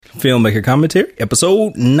Filmmaker Commentary,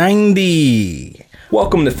 episode 90.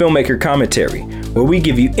 Welcome to Filmmaker Commentary, where we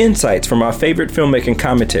give you insights from our favorite filmmaking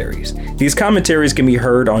commentaries. These commentaries can be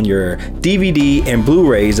heard on your DVD and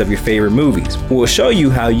Blu-rays of your favorite movies. We'll show you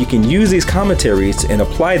how you can use these commentaries and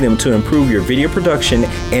apply them to improve your video production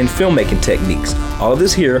and filmmaking techniques. All of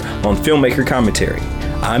this here on Filmmaker Commentary.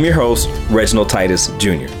 I'm your host, Reginald Titus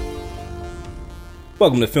Jr.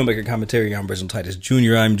 Welcome to Filmmaker Commentary. I'm Reginald Titus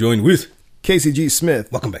Jr. I'm joined with Casey G.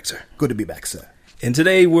 Smith. Welcome back, sir. Good to be back, sir. And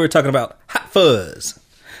today we're talking about Hot Fuzz,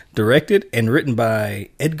 directed and written by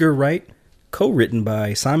Edgar Wright, co-written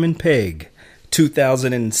by Simon Pegg,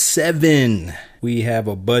 2007. We have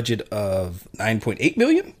a budget of $9.8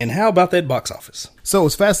 million. And how about that box office? So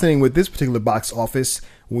it's fascinating with this particular box office.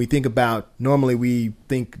 When we think about, normally we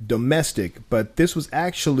think domestic, but this was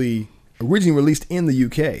actually originally released in the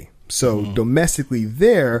UK. So domestically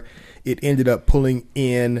there, it ended up pulling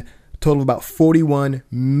in total of about 41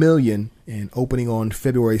 million and opening on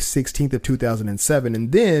February 16th of 2007.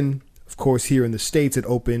 And then, of course, here in the States, it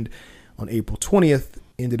opened on April 20th,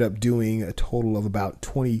 ended up doing a total of about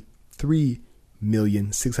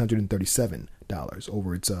 $23,637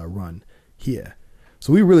 over its run here.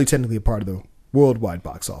 So we were really technically a part of the worldwide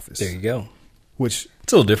box office. There you go. Which,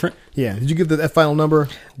 it's a little different. Yeah. Did you give that final number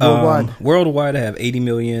worldwide? Worldwide, I have 80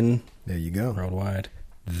 million. There you go. Worldwide.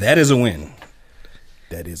 That is a win.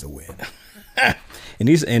 That is a win.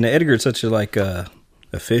 and Edgar's such a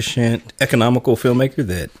efficient, economical filmmaker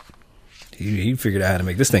that he figured out how to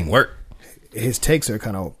make this thing work. His takes are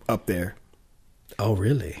kind of up there. Oh,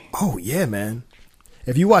 really? Oh, yeah, man.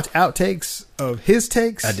 If you watch outtakes of his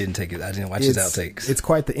takes, I didn't watch his outtakes. It's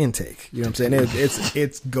quite the intake. You know what I'm saying?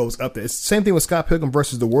 It goes up there. It's the same thing with Scott Pilgrim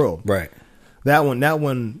versus the World. Right. That one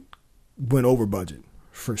went over budget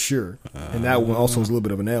for sure, and that one also was a little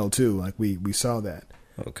bit of an L too. Like we saw that.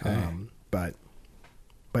 Okay. But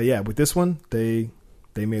yeah, with this one, they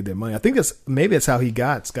made their money. I think that's how he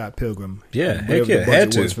got Scott Pilgrim. Yeah, heck yeah,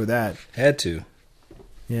 had to was for that. Had to.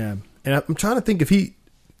 Yeah, and I'm trying to think if he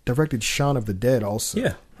directed Shaun of the Dead also.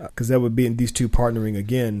 Yeah, because that would be these two partnering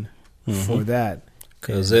again for that.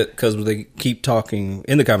 Because they keep talking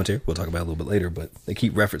in the commentary. We'll talk about it a little bit later, but they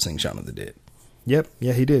keep referencing Shaun of the Dead. Yep.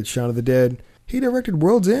 Yeah, he did. Shaun of the Dead. He directed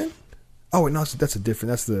World's End. Oh, wait, no, that's the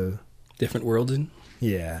different World's End.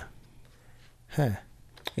 Yeah. Huh.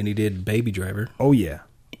 And he did Baby Driver. Oh, yeah.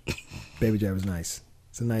 Baby Driver's nice.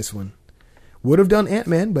 It's a nice one. Would have done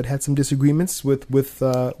Ant-Man, but had some disagreements with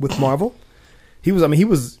Marvel. He was there.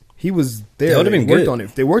 That would have been good. On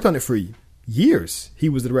it. They worked on it for years. He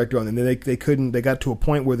was the director on it. And then they couldn't. They got to a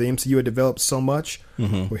point where the MCU had developed so much,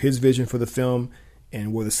 where his vision for the film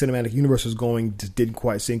and where the cinematic universe was going just didn't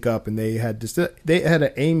quite sync up, and they had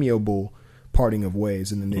an amiable parting of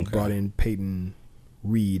ways, and then they brought in Peyton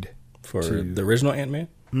Reed for the original Ant-Man.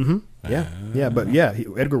 Yeah, but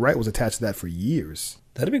Edgar Wright was attached to that for years.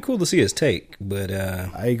 That'd be cool to see his take, but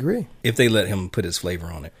I agree. If they let him put his flavor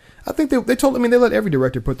on it, I think they let every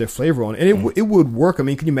director put their flavor on it, and it would work. I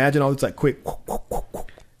mean, can you imagine all this like quick kind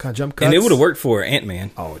of jump cuts? And it would have worked for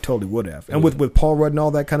Ant-Man. Oh, it totally would have. And with Paul Rudd and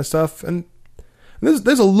all that kind of stuff, and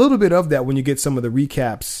there's a little bit of that when you get some of the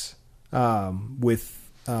recaps with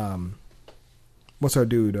what's our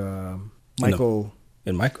dude Michael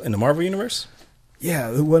in the Marvel universe.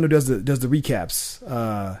 Yeah, the one who does the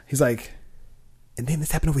recaps. He's like, and then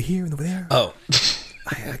this happened over here and over there. Oh,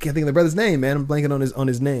 I can't think of the brother's name, man. I'm blanking on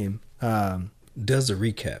his name. Does the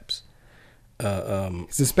recaps?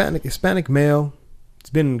 He's Hispanic male. It's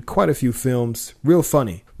been in quite a few films. Real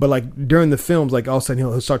funny. But like during the films, like all of a sudden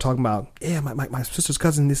he'll start talking about, my sister's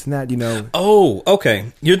cousin, this and that, you know. Oh,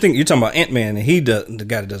 okay. You're talking about Ant-Man, and he does the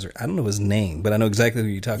guy that does it. I don't know his name, but I know exactly who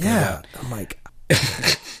you're talking about. I'm like,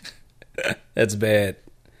 that's bad.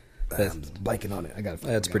 I'm blanking on it.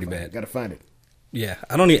 That's pretty bad. I gotta find it. Yeah,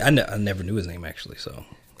 I never knew his name actually. So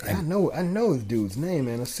I know this dude's name,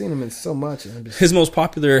 man. I've seen him in so much. His most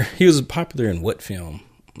popular. He was popular in what film?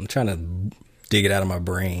 I'm trying to dig it out of my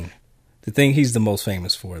brain. The thing he's the most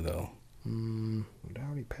famous for, though. Did I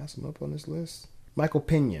already pass him up on this list? Michael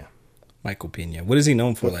Pena. What is he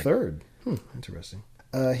known for? The third. Interesting.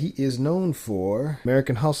 He is known for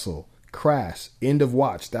American Hustle, Crash, End of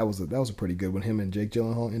Watch. That was a pretty good one. Him and Jake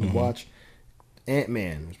Gyllenhaal, End of Watch.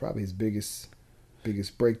 Ant-Man was probably his biggest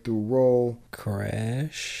breakthrough role.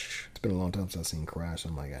 Crash. It's been a long time since I've seen Crash.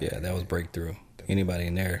 I'm like, yeah, that was breakthrough. Anybody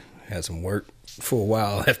in there had some work for a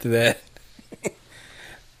while after that.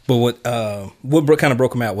 But what kind of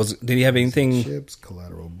broke him out? Did he have anything? Ships,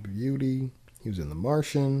 Collateral Beauty. He was in The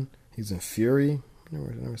Martian. He's in Fury.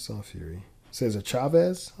 Never saw Fury. Cesar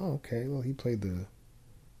Chavez. Oh, okay. Well, he played the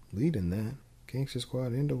lead in that. Gangster Squad,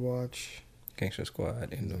 End of Watch. Gangster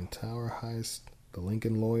Squad. And the Tower Heist, The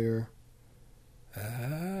Lincoln Lawyer.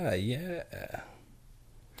 Yeah.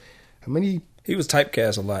 How many? He was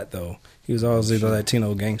typecast a lot, though. He was always the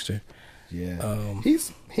Latino gangster. Yeah.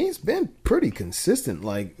 He's been pretty consistent.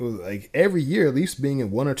 Like every year, at least being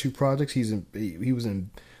in one or two projects. He was in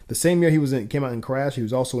the same year came out in Crash. He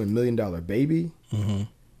was also in $1 Million Baby. Mm-hmm.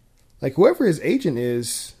 Like whoever his agent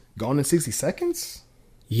is, Gone in 60 Seconds.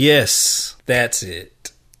 Yes, that's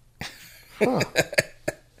it. Huh.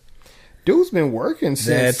 Dude's been working since.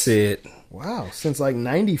 That's it. Wow, since like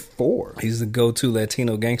 94. He's the go-to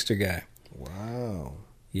Latino gangster guy. Wow.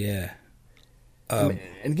 Yeah. And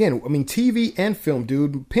again, I mean, TV and film,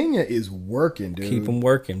 dude. Pena is working, dude. Keep him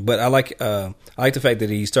working. But I like the fact that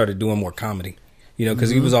he started doing more comedy. You know,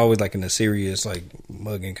 because he was always like in the serious, like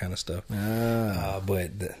mugging kind of stuff.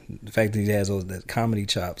 But the fact that he has that comedy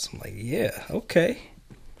chops, I'm like, yeah, okay.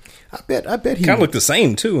 I bet he kind of looked the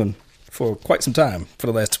same too, and for quite some time for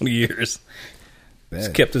the last 20 years,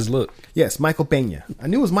 just kept his look. Yes, Michael Pena. I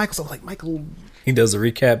knew it was Michael. So I was like, Michael. He does the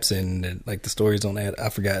recaps and like the stories on that. I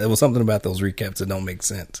forgot. There was something about those recaps that don't make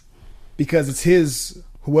sense because it's his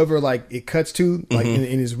whoever like it cuts to like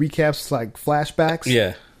in his recaps like flashbacks.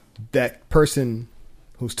 Yeah, that person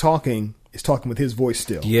who's talking is talking with his voice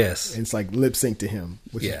still. Yes, and it's like lip sync to him,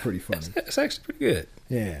 which is pretty funny. It's actually pretty good.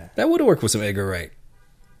 Yeah, that would have worked with some Edgar Wright.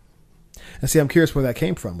 And see, I'm curious where that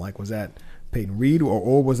came from. Like, was that Peyton Reed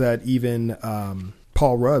or was that even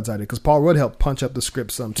Paul Rudd's idea? Because Paul Rudd helped punch up the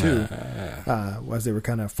script some too, as they were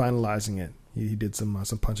kind of finalizing it. He did some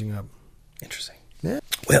punching up. Interesting. Yeah.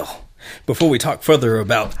 Well, before we talk further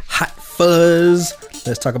about Hot Fuzz,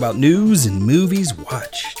 let's talk about news and movies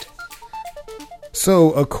watched.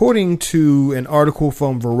 So, according to an article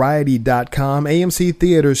from Variety.com, AMC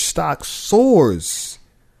Theaters stock soars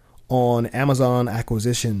on Amazon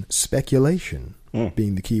acquisition speculation,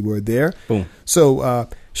 being the key word there. Boom. So,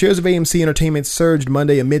 shares of AMC Entertainment surged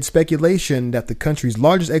Monday amid speculation that the country's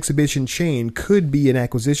largest exhibition chain could be an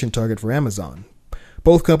acquisition target for Amazon.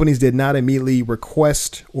 Both companies did not immediately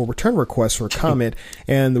request or return requests for comment,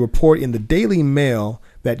 and the report in the Daily Mail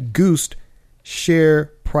that goosed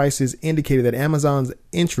share prices indicated that Amazon's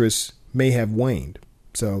interest may have waned.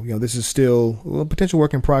 So, this is still a potential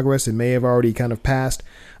work in progress. It may have already kind of passed.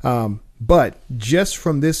 But just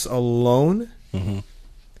from this alone,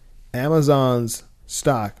 Amazon's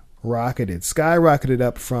stock skyrocketed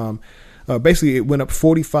up from, basically it went up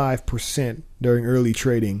 45% during early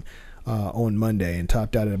trading on Monday and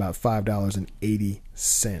topped out at about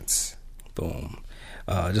 $5.80. Boom.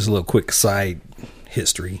 Just a little quick side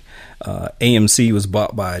history. AMC was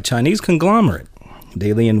bought by a Chinese conglomerate,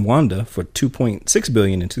 Daily and Wanda, for $2.6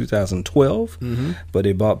 billion in 2012, but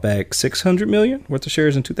it bought back $600 million worth of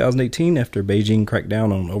shares in 2018 after Beijing cracked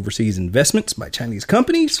down on overseas investments by Chinese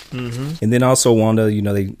companies. And then also Wanda,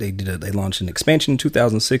 they launched an expansion in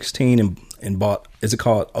 2016 and bought, is it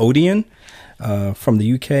called Odeon, from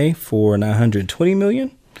the UK for $920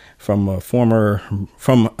 million from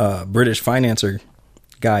a British financer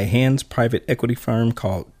Guy Hand's private equity firm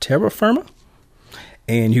called Terra Firma,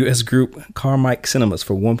 and U.S. group Carmike Cinemas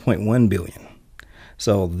for $1.1 billion.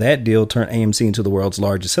 So that deal turned AMC into the world's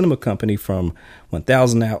largest cinema company from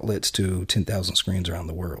 1,000 outlets to 10,000 screens around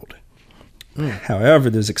the world.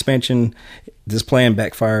 However, this plan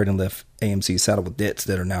backfired and left AMC saddled with debts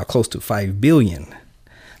that are now close to $5 billion.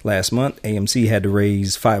 Last month, AMC had to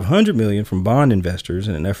raise $500 million from bond investors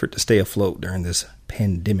in an effort to stay afloat during this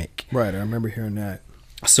pandemic. Right, I remember hearing that.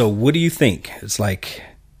 So what do you think? It's like,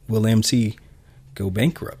 will AMC go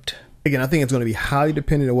bankrupt? Again, I think it's going to be highly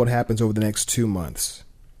dependent on what happens over the next 2 months.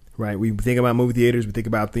 Right? We think about movie theaters. We think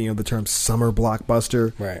about the term summer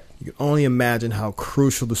blockbuster. Right. You can only imagine how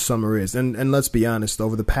crucial the summer is. And let's be honest,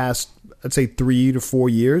 over the past, I'd say 3 to 4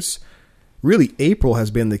 years, really April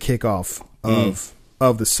has been the kickoff of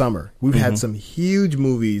the summer. We've had some huge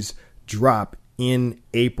movies drop in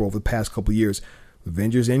April over the past couple of years.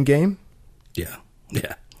 Avengers Endgame. Yeah.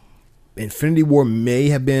 Infinity War may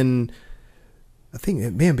have been, I think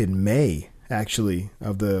it may have been May, actually,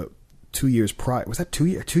 of the 2 years prior. Was that 2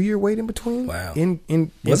 year wait in between? Wow. In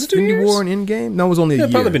was it Infinity War and Endgame? No, it was only a year.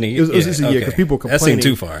 Probably been a year. It was just a year because people were complaining. That seemed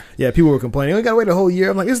too far. Yeah, people were complaining. We got to wait a whole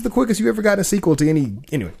year. I'm like, this is the quickest you ever got a sequel to any.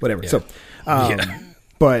 Anyway, whatever. Yeah. So,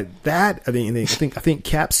 but that I think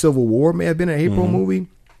Cap Civil War may have been an April movie.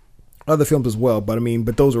 Other films as well, but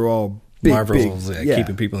those are all big, Marvel's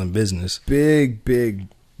keeping people in business. Big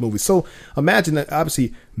movies. So imagine that.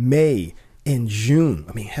 Obviously, May and June.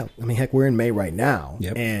 Heck, we're in May right now,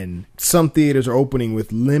 and some theaters are opening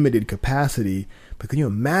with limited capacity. But can you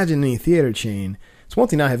imagine any theater chain? It's one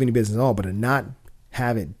thing not have any business at all, but to not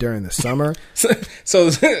have it during the summer.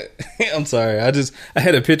 So I'm sorry. I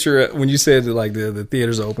had a picture when you said that, like the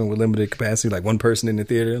theaters are open with limited capacity, like one person in the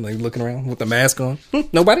theater, like looking around with the mask on.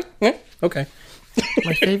 Nobody? Okay.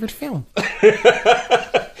 My favorite film.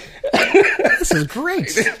 This is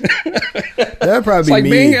great. That'd probably be like me.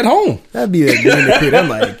 Being at home. That'd be a me in the theater. I'm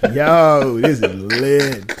like, yo, this is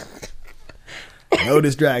lit. No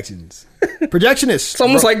distractions. Projectionists. It's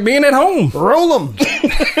almost like being at home. Roll them.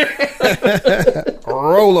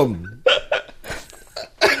 Roll them.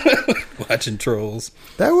 Watching Trolls.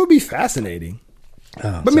 That would be fascinating.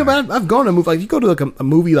 Oh, but I mean, I've gone to a movie. Like, you go to like a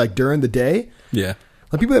movie like during the day. Yeah.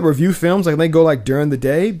 Like people that review films, like they go like during the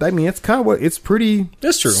day. I mean, it's kind of what it's pretty.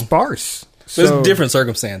 That's true. Sparse. There's different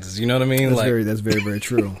circumstances. You know what I mean? That's very, very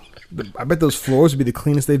true. I bet those floors would be the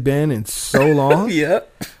cleanest they've been in so long. Yeah.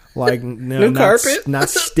 Like new carpet, not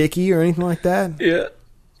sticky or anything like that. Yeah.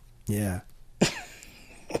 Yeah.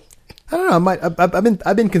 I don't know.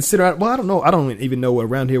 I've been considering. Well, I don't know. I don't even know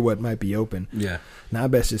around here what might be open. Yeah. Now I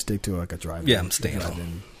best just stick to like a drive-in. Yeah, I'm staying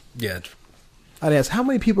home. Yeah. I'd ask how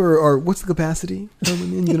many people are what's the capacity? How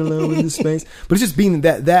many you can allow in this space? But it's just being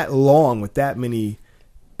that long with that many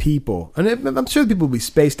people, and I'm sure people will be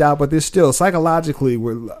spaced out, but there's still psychologically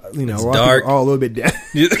we're dark. all a little bit down.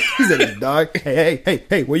 He said it's dark.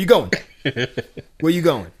 Hey, where you going? Where you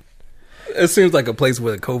going? It seems like a place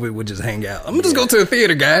where COVID would just hang out. I'm gonna just go to the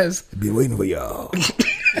theater, guys. Be waiting for y'all.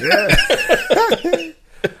 Yeah.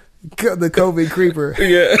 The COVID creeper.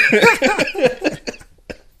 Yeah.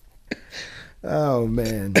 Oh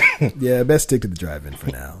man, yeah. Best stick to the drive-in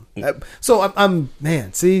for now. So I'm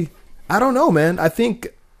man. See, I don't know, man. I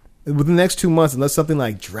think within the next 2 months, unless something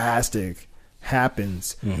like drastic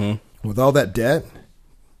happens with all that debt,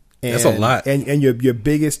 and, that's a lot, and your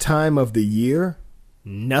biggest time of the year,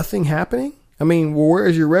 nothing happening. I mean, well, where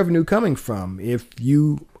is your revenue coming from if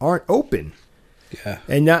you aren't open? Yeah,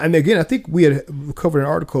 and again, I think we had covered an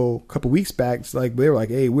article a couple weeks back. It's like they were like,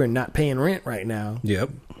 "Hey, we're not paying rent right now."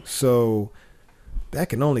 Yep. So that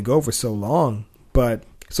can only go for so long. But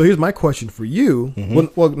so here's my question for you.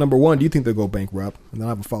 Well, number one, do you think they'll go bankrupt? And then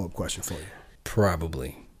I have a follow-up question for you.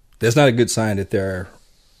 Probably. That's not a good sign that they're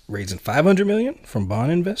raising $500 million from bond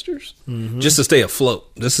investors just to stay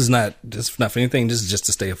afloat. This is not for anything. This is just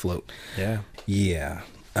to stay afloat. Yeah.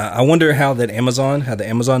 I wonder how the Amazon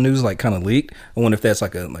news like kind of leaked. I wonder if that's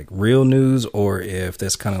like real news or if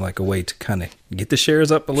that's kind of like a way to kind of get the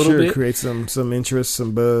shares up a little bit. Create some interest,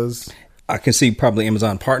 some buzz. I can see probably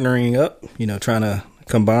Amazon partnering up, trying to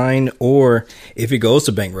combine, or if it goes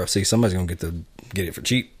to bankruptcy, somebody's going to get it for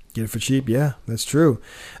cheap. Get it for cheap. Yeah, that's true.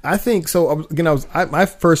 I think so. Again, I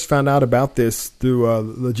first found out about this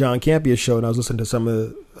through the John Campea show, and I was listening to some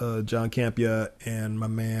of John Campea and my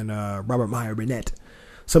man Robert Meyer Burnett,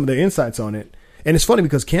 some of their insights on it. And it's funny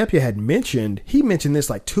because Campea had mentioned this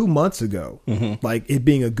like 2 months ago, like it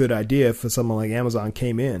being a good idea for someone like Amazon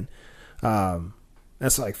came in.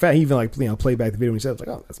 That's like fact. He even played back the video and he said, like,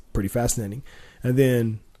 oh, that's pretty fascinating. And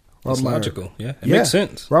then it's logical. Yeah, it makes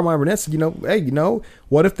sense. Robert Meyer Burnett said,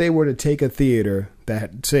 what if they were to take a theater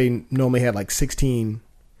that say normally had like 16,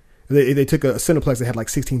 they took a Cineplex that had like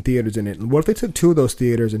 16 theaters in it. And what if they took 2 of those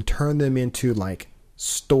theaters and turned them into like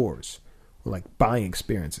stores or like buying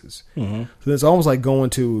experiences? So it's almost like going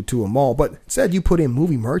to a mall, but instead you put in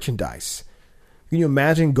movie merchandise. Can you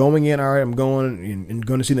imagine going in? All right, I'm going and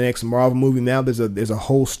going to see the next Marvel movie. Now there's a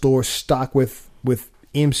whole store stocked with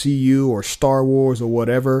MCU or Star Wars or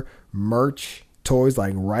whatever merch, toys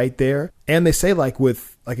like right there. And they say like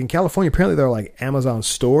in California, apparently there are like Amazon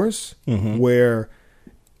stores where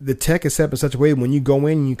the tech is set up in such a way when you go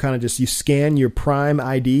in, you kind of you scan your Prime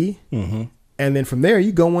ID, and then from there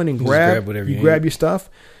you go in and grab your stuff.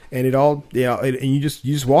 And it all, and you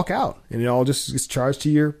just walk out, and it all just gets charged to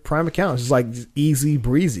your Prime account. It's just like easy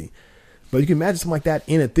breezy. But you can imagine something like that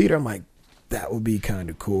in a theater. I'm like, that would be kind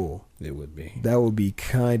of cool. It would be. That would be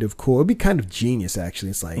kind of cool. It'd be kind of genius, actually.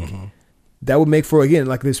 It's like that would make for again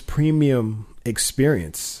like this premium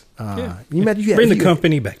experience. You imagine you bring the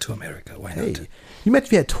company back to America. Why not? You imagine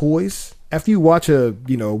if you had toys after you watch a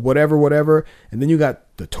whatever, and then you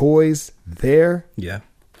got the toys there. Yeah.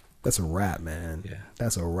 That's a wrap, man. Yeah.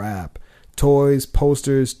 That's a wrap. Toys,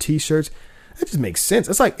 posters, T-shirts. That just makes sense.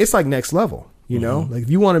 It's like next level, Like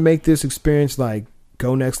if you want to make this experience like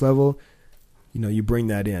go next level, you bring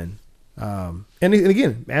that in. And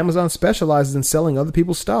again, Amazon specializes in selling other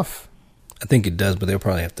people's stuff. I think it does, but they'll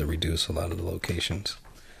probably have to reduce a lot of the locations.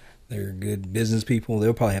 They're good business people.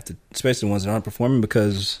 They'll probably have to, especially the ones that aren't performing,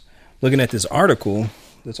 because looking at this article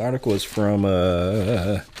is from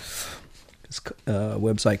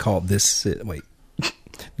website called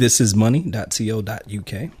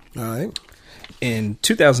thisismoney.co.uk. All right. In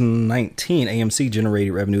 2019, AMC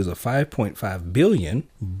generated revenues of $5.5 billion,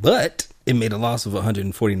 but it made a loss of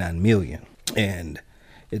 $149 million, and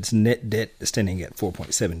its net debt is standing at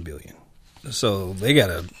 $4.7 billion. So they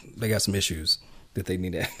got some issues that they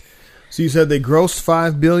need to. So you said they grossed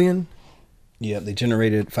 $5 billion? Yeah, they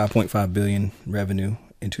generated $5.5 billion revenue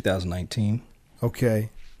in 2019. Okay,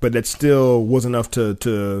 but that still wasn't enough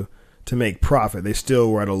to make profit. They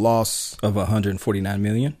still were at a loss of $149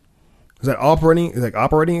 million. Is that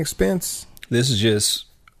operating expense? This is just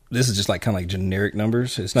like kind of like generic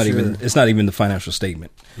numbers. It's not even the financial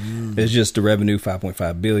statement. It's just the revenue,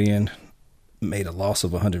 $5.5 billion, made a loss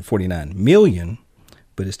of $149 million,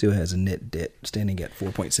 but it still has a net debt standing at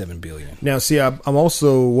 $4.7 billion. Now, see, I'm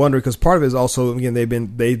also wondering, because part of it is also, again, they've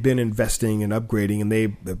been investing and upgrading, and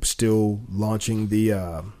they're still launching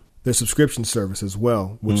their subscription service as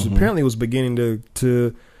well, which apparently was beginning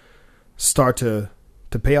to start to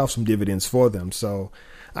pay off some dividends for them. So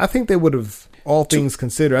I think they would have, all things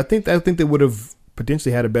considered, I think they would have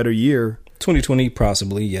potentially had a better year. 2020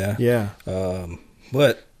 possibly, yeah. Yeah.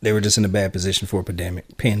 But they were just in a bad position for a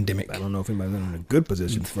pandemic. I don't know if anybody's in a good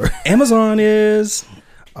position for Amazon is.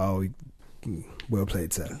 Oh, well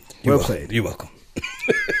played, sir. Well played. You're welcome.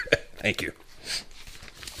 Thank you.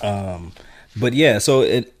 But yeah, so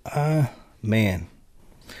it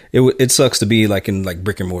sucks to be like in like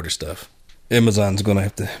brick and mortar stuff. Amazon's going to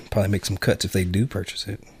have to probably make some cuts if they do purchase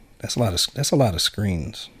it. That's a lot of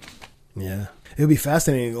screens. Yeah. It would be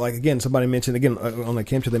fascinating. Like, again, somebody mentioned, again, on the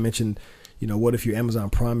Cam Show, they mentioned, what if your Amazon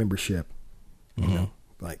Prime membership,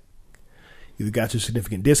 like either got you a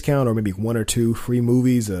significant discount or maybe 1 or 2 free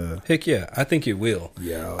movies. Heck yeah. I think it will.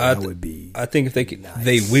 Yeah, that would be. I think if they could, nice.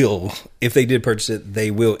 They will. If they did purchase it,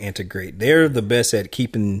 they will integrate. They're the best at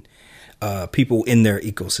keeping people in their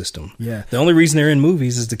ecosystem. Yeah. The only reason they're in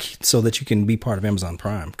movies is so that you can be part of Amazon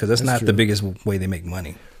Prime, because that's not true. the biggest way they make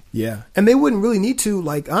money. Yeah. And they wouldn't really need to,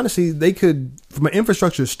 like, honestly, they could, from an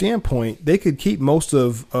infrastructure standpoint, they could keep most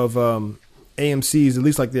of AMC's, at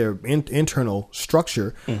least like their internal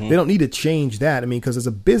structure. They don't need to change that. I mean, because as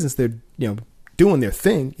a business, they're, doing their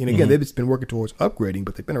thing. And again, they've just been working towards upgrading,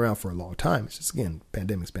 but they've been around for a long time. It's just, again,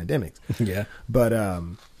 pandemics. Yeah. But,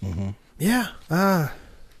 yeah.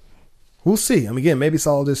 We'll see. I mean, again, maybe it's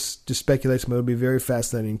all just speculation, but it'll be very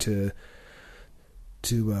fascinating to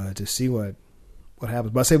see what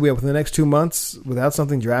happens. But I say within the next 2 months, without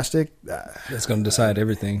something drastic, that's going to decide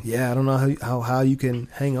everying. Yeah, I don't know how you can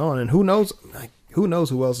hang on, and who knows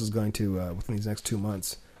who else is going to within these next 2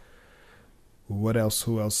 months. Who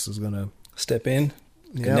else is going to step in?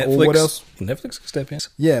 Yeah, Netflix, or what else? Netflix can step in.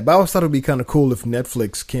 Yeah, but I always thought it would be kind of cool if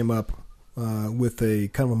Netflix came up with a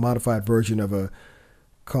kind of a modified version of a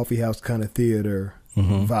coffee house kind of theater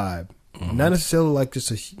vibe. Not necessarily like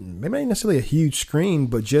maybe not necessarily a huge screen,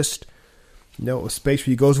 but just a space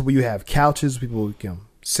where you go to where you have couches, people can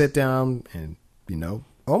sit down and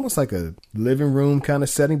almost like a living room kind of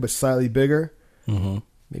setting, but slightly bigger.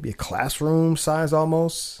 Maybe a classroom size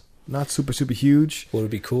almost, not super huge. Well,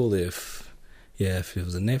 it'd be cool if it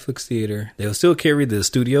was a Netflix theater, they'll still carry the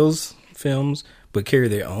studio's films, but carry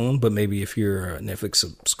their own. But maybe if you're a Netflix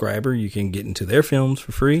subscriber, you can get into their films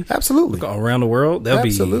for free. Absolutely. Like around the world. That'll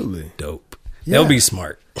be dope. Yeah. That'll be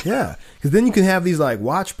smart. Yeah. Because then you can have these like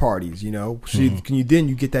watch parties, so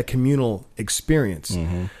you get that communal experience.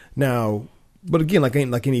 Now, but again, like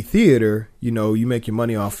any theater, you make your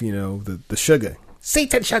money off, the sugar.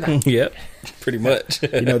 Seats and sugar. Yep. Pretty much.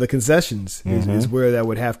 The concessions is where that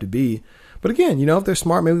would have to be. But again, if they're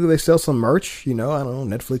smart, maybe they sell some merch, I don't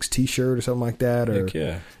know, Netflix t-shirt or something like that. Or, heck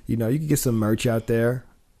yeah. You can get some merch out there.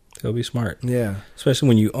 They'll be smart. Yeah. Especially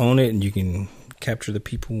when you own it and you can capture the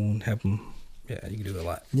people and have them. Yeah, you can do a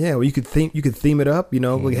lot. Yeah, well, you could theme it up,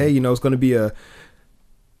 like, hey, it's going to be a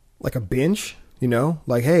binge,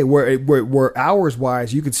 like, hey, where hours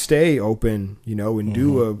wise you could stay open, and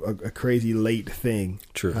do a crazy late thing.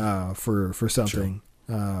 True. For something.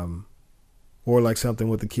 True. Or like something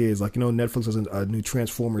with the kids, like, Netflix has a new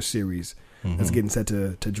Transformers series that's getting set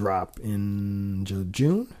to drop in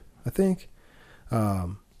June, I think. I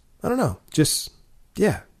don't know. Just,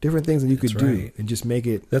 different things that you could do and just make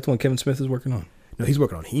it. That's what Kevin Smith is working on. No, he's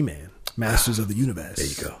working on He-Man, Masters of the Universe. There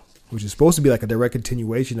you go. Which is supposed to be like a direct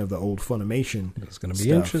continuation of the old Funimation. It's going to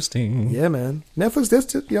be interesting. Yeah, man. Netflix, they're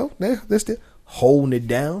still holding it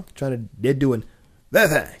down, they're doing their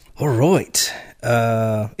thing. All right.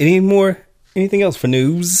 Anything else for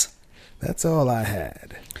news? That's all I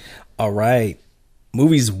had. All right.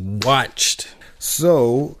 Movies watched.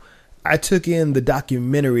 So I took in the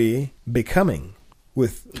documentary Becoming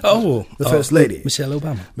with the First Lady. Michelle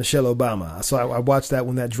Obama. So I watched that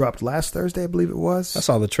when that dropped last Thursday, I believe it was. I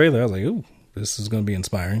saw the trailer. I was like, ooh, This is going to be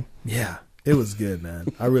inspiring. Yeah, it was good, man.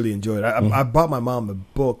 I really enjoyed it. I bought my mom the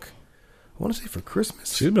book, I want to say for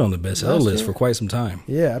Christmas. She's been on the bestseller list for quite some time.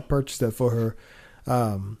 Yeah, I purchased that for her.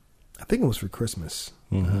 I think it was for Christmas.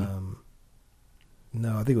 Mm-hmm.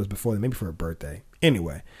 No, I think it was before that, maybe for her birthday.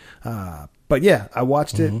 Anyway, but yeah, I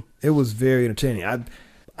watched it. It was very entertaining.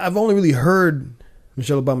 I've only really heard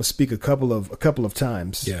Michelle Obama speak a couple of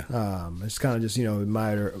times. Yeah, it's kind of just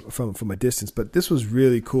admired her from a distance. But this was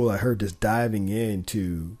really cool. I heard just diving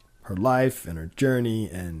into her life and her journey,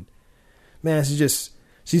 and man,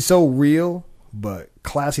 she's so real but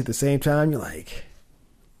classy at the same time. You're like,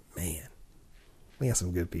 man, we got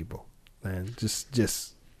some good people, man.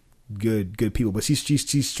 Just good people. But she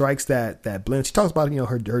strikes that blend. She talks about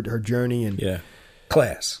her journey and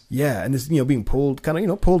class. Yeah, and this being pulled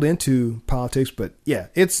into politics. But yeah,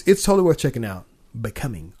 it's totally worth checking out.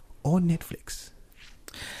 Becoming on Netflix.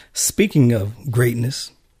 Speaking of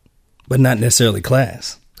greatness, but not necessarily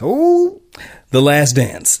class. Oh, The Last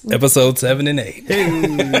Dance, episode 7 and 8.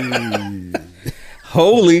 hey.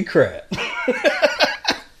 Holy crap.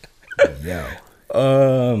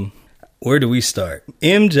 Yo. Where do we start?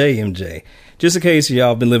 MJ. Just in case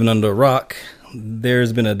y'all been living under a rock,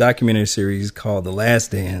 there's been a documentary series called The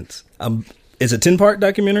Last Dance. It's a 10-part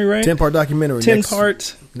documentary, right? 10-part documentary. 10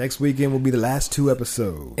 parts. Next weekend will be the last 2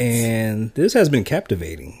 episodes. And this has been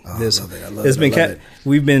captivating. Oh, I love it.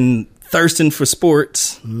 We've been thirsting for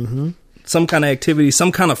sports. Mm-hmm. Some kind of activity,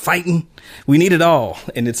 some kind of fighting. We need it all.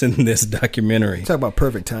 And it's in this documentary. Talk about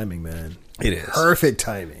perfect timing, man. It is. Perfect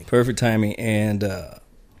timing. And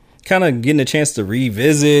kind of getting a chance to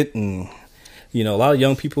revisit. And, a lot of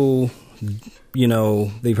young people,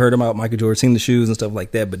 they've heard about Michael Jordan, seen the shoes and stuff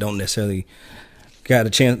like that, but don't necessarily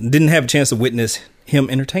didn't have a chance to witness him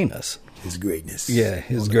entertain us. His greatness. Yeah,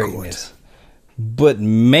 his greatness. But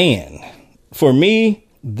man, for me,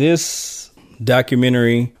 this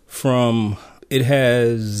documentary what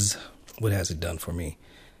has it done for me?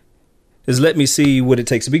 Is let me see what it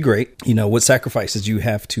takes to be great. What sacrifices you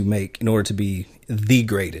have to make in order to be the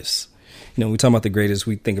greatest. We talk about the greatest,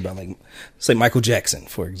 we think about say Michael Jackson,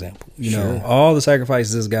 for example. Sure. All the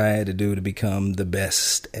sacrifices this guy had to do to become the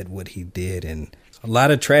best at what he did, and a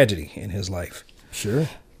lot of tragedy in his life. Sure.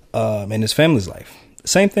 And his family's life.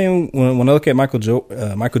 Same thing when I look at Michael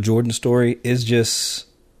Jordan's story, it's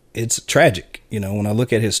tragic. When I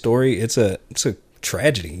look at his story, it's a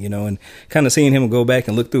tragedy, and kind of seeing him go back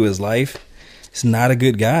and look through his life, he's not a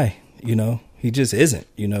good guy. He just isn't.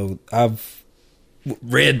 I've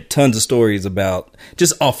read tons of stories about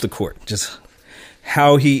just off the court, just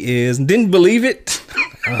how he is. Didn't believe it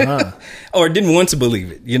or didn't want to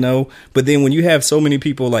believe it, but then when you have so many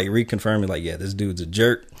people reconfirming yeah, this dude's a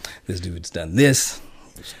jerk, this dude's done this.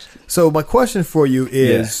 So my question for you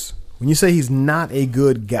is, when you say he's not a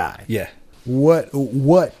good guy,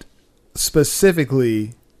 what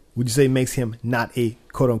specifically would you say makes him not a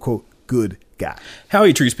quote unquote good guy? How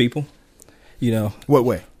he treats people, What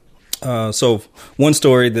way? So one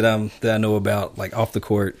story that I know about, off the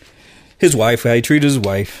court, his wife, how he treated his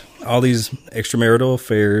wife, all these extramarital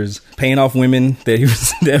affairs, paying off women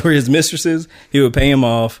that were his mistresses. He would pay him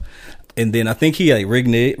off. And then I think he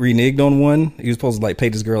reneged on one. He was supposed to pay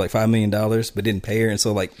this girl $5 million, but didn't pay her. And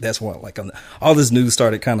so that's why all this news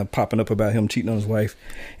started kind of popping up about him cheating on his wife.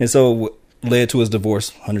 And so led to his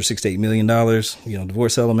divorce, $168 million,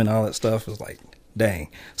 divorce settlement, all that stuff. It was dang.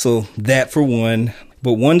 So that for one.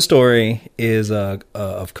 But one story is of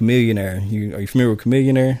Chamillionaire. Are you familiar with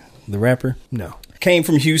Chamillionaire, the rapper? No. Came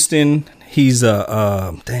from Houston. He's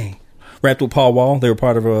rapped with Paul Wall. They were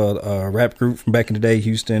part of a rap group from back in the day,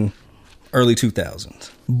 Houston, early 2000s.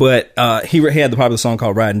 But he had the popular song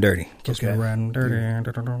called Riding Dirty. Okay. Riding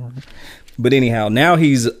Dirty. But anyhow, now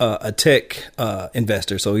he's a tech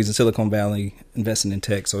investor. So he's in Silicon Valley investing in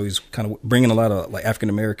tech. So he's kind of bringing a lot of African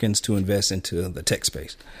Americans to invest into the tech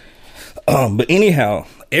space. But anyhow,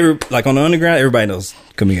 on the underground, everybody knows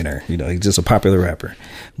Chamillionaire. He's just a popular rapper.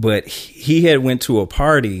 But he had went to a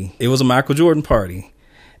party. It was a Michael Jordan party.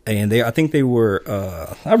 And I think they were,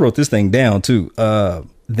 I wrote this thing down too.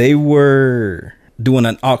 They were doing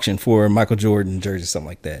an auction for a Michael Jordan jersey, something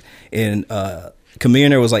like that. And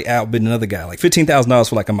Chamillionaire was outbidding another guy, $15,000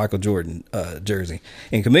 for a Michael Jordan jersey.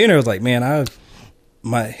 And Chamillionaire was man,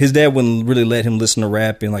 his dad wouldn't really let him listen to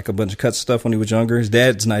rap and a bunch of cuts stuff when he was younger. His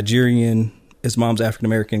dad's Nigerian, his mom's African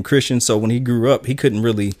American Christian. So when he grew up, he couldn't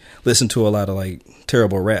really listen to a lot of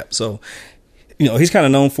terrible rap. So, he's kind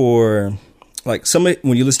of known for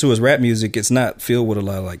when you listen to his rap music, it's not filled with a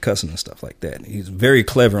lot of cussing and stuff like that. He's very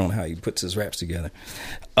clever on how he puts his raps together.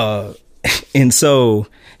 And so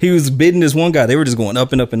he was bidding this one guy. They were just going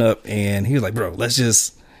up and up and up. And he was bro, let's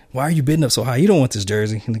just why are you bidding up so high? You don't want this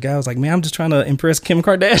jersey. And the guy was like, man, I'm just trying to impress Kim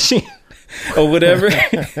Kardashian or whatever.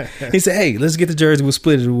 He said, hey, let's get the jersey. We'll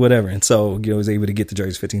split it or whatever. And so, you know, he was able to get the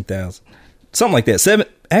jersey $15,000. Something like that.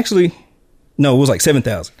 No, it was like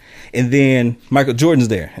 7,000. And then Michael Jordan's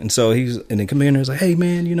there. And so and then Commander was like, hey,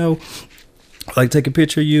 man, you know, I'd like to take a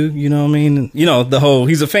picture of you. You know what I mean? And, you know,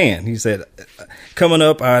 he's a fan. He said, coming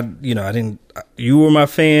up, you were my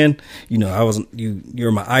fan. You know,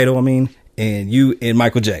 you're my idol. I mean, and you and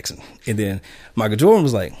Michael Jackson. And then Michael Jordan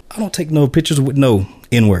was like, I don't take no pictures with no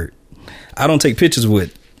N-word. I don't take pictures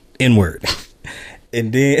with N-word.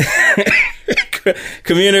 And then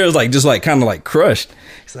Commander was like, just like kind of like crushed.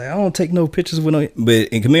 He's like, I don't take no pictures with no. But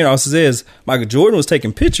and Commander also says Michael Jordan was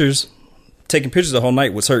taking pictures the whole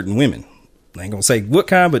night with certain women. I ain't gonna say what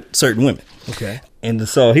kind, but certain women. Okay. And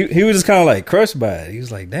so he was just kind of like crushed by it. He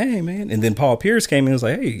was like, dang, man. And then Paul Pierce came in and was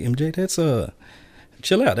like, hey, MJ, that's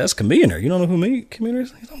chill out. That's Commander. You don't know who Commander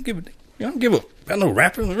is? I don't give a I know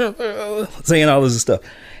rapper saying all this stuff.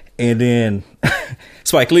 And then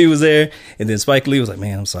Spike Lee was there. And then Spike Lee was like,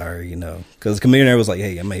 man, I'm sorry, you know, because Commander was like,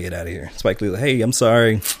 hey, I'm gonna get out of here. Spike Lee was like, hey, I'm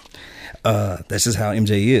sorry. That's just how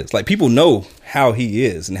MJ is. Like, people know how he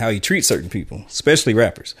is and how he treats certain people, especially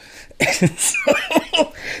rappers.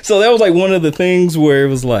 So that was like one of the things where it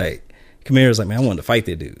was like, Commander was like, man, I wanted to fight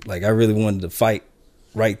that dude. Like, I really wanted to fight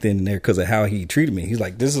right then and there because of how he treated me. He's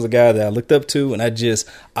like, this is a guy that I looked up to, and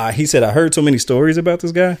he said, I heard so many stories about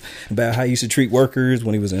this guy, about how he used to treat workers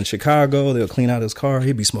when he was in Chicago. They'll clean out his car.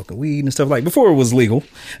 He'd be smoking weed and stuff, like before it was legal.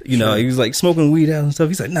 You know, he was like smoking weed out and stuff.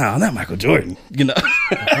 He's like, nah, not Michael Jordan. You know,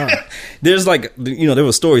 there's like, you know, there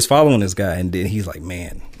were stories following this guy, and then he's like,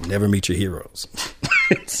 man, never meet your heroes.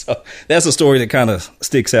 So that's a story that kind of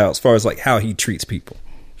sticks out as far as like how he treats people.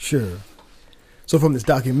 Sure. So from this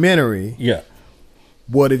documentary, yeah,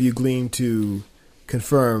 what have you gleaned to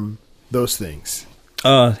confirm those things?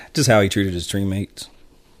 Just how he treated his teammates.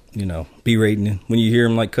 You know, berating him. When you hear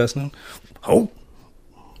him like cussing him, oh,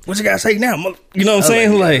 what you gotta say now? You know what I'm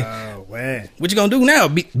saying? Like, oh, man. What you gonna do now?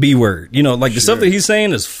 B word. You know, like the stuff that he's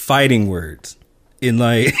saying is fighting words. In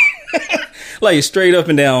like, like straight up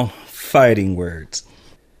and down fighting words.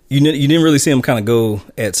 You didn't really see him kind of go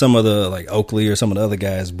at some of the like Oakley or some of the other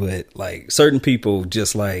guys, but like certain people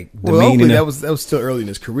just like demeaning him. That was still early in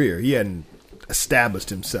his career. He hadn't established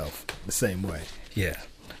himself the same way. Yeah,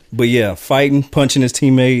 but yeah, fighting, punching his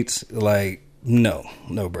teammates, like no,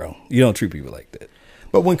 bro, you don't treat people like that.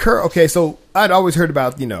 But when so I'd always heard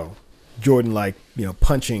about Jordan like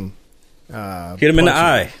punching, hit him in the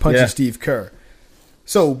eye, punching Steve Kerr.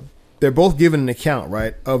 So they're both giving an account,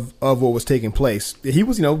 right, of what was taking place. He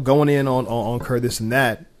was, going in on Kerr, this and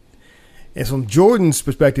that. And from Jordan's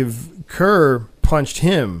perspective, Kerr punched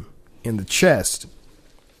him in the chest.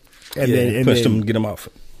 And then pushed him to get him off.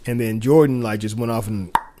 And then Jordan, like, just went off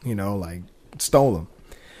and, like, stole him.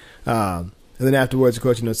 And then afterwards, of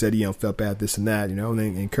course, said, felt bad, this and that,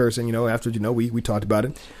 and Kerr said, after, we talked about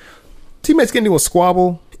it. Teammates getting into a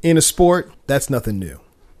squabble in a sport, that's nothing new.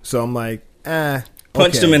 So I'm like,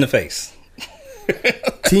 Punched him in the face.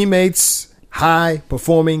 Teammates,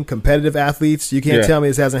 high-performing, competitive athletes. You can't tell me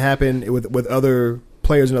this hasn't happened with other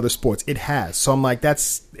players in other sports. It has. So I'm like,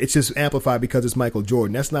 it's just amplified because it's Michael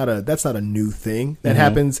Jordan. That's not a new thing. That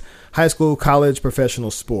happens high school, college, professional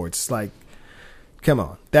sports. Like, come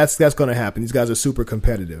on. That's going to happen. These guys are super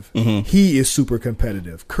competitive. Mm-hmm. He is super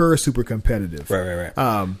competitive. Kerr is super competitive. Right.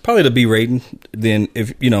 Probably the B rating. Then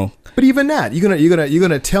if But even that, you're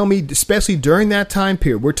gonna tell me, especially during that time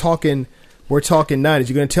period, we're talking 90s.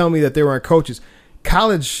 You're gonna tell me that there weren't coaches.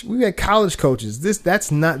 College, we had college coaches.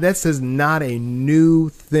 That's not a new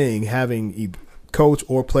thing. Having a coach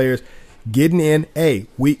or players getting in.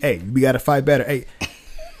 We got to fight better. Hey,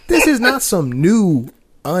 this is not some new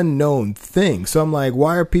unknown thing. So I'm like,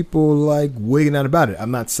 why are people like wigging out about it?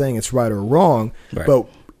 I'm not saying it's right or wrong, but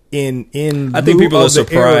I think people are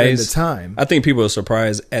surprised. The time, I think people are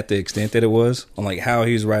surprised at the extent that it was on like how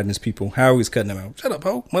he was riding his people, how he was cutting them out. Shut up,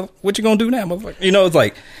 ho! What you gonna do now, motherfucker? It's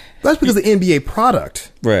like that's because the NBA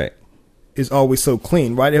product, right, is always so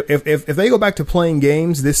clean, right? If they go back to playing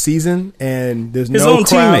games this season and there's his no own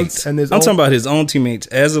crowds, teammates, I'm talking about his own teammates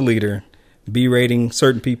as a leader, berating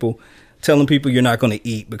certain people, telling people you're not going to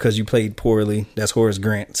eat because you played poorly. That's Horace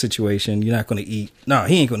Grant situation. You're not going to eat. No,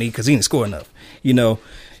 he ain't going to eat because he didn't score enough.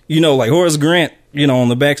 Like Horace Grant, on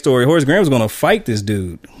the backstory, Horace Grant was going to fight this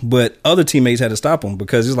dude, but other teammates had to stop him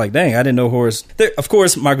because he's like, dang, I didn't know Horace. Of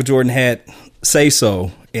course, Michael Jordan had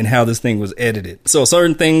say-so in how this thing was edited. So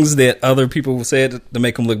certain things that other people said to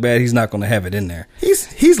make him look bad, he's not going to have it in there.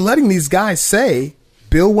 He's letting these guys say,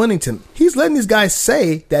 Bill Winnington, he's letting these guys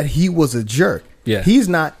say that he was a jerk. Yeah. He is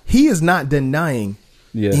not denying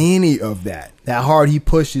any of that. How hard he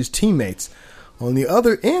pushed his teammates. On the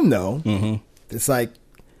other end, though, it's like,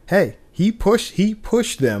 hey, he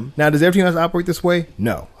pushed them. Now, does every team have to operate this way?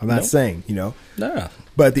 No, I'm not saying, Nah.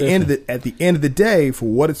 But at the end of the day, for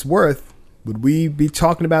what it's worth, would we be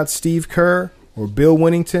talking about Steve Kerr or Bill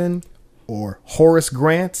Winnington or Horace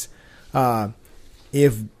Grant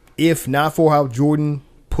if not for how Jordan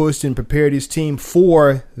pushed and prepared his team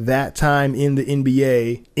for that time in the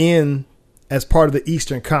NBA as part of the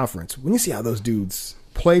Eastern Conference? When you see how those dudes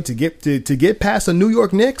played to get past a New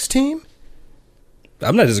York Knicks team,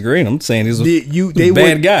 I'm not disagreeing. I'm saying he's a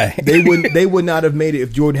bad guy. they would not have made it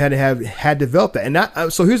if Jordan had developed that.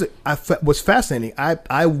 And so here's what's fascinating.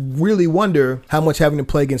 I really wonder how much having to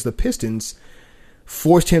play against the Pistons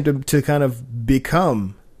forced him to kind of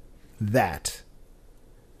become that.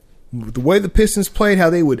 The way the Pistons played, how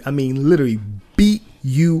they would, literally beat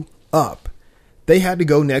you up. They had to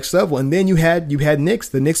go next level, and then you had Knicks.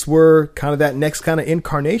 The Knicks were kind of that next kind of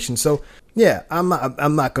incarnation. So yeah, I'm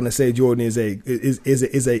not going to say Jordan is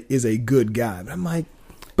a good guy,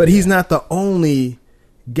 but he's not the only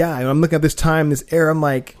guy. I'm looking at this time, this era. I'm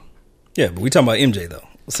like, yeah, but we talking about MJ though,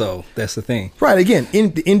 so that's the thing, right? Again,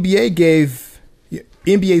 the NBA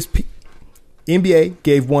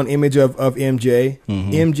gave one image of MJ.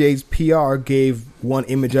 MJ's PR gave one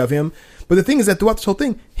image of him. But the thing is that throughout this whole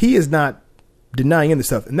thing, he is not denying any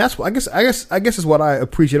stuff, and that's what I guess is what I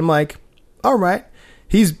appreciate. I'm like, all right,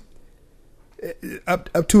 he's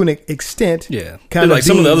up to an extent. Yeah, kind of like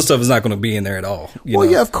some of the other stuff is not going to be in there at all.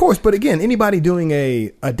 Yeah, of course. But again, anybody doing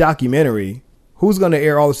a documentary, who's going to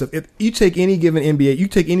air all this stuff? If you take any given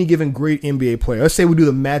great NBA player. Let's say we do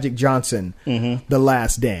the Magic Johnson, The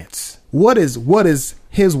Last Dance. What is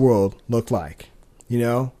his world look like?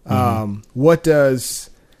 What does,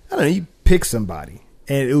 I don't know, you pick somebody,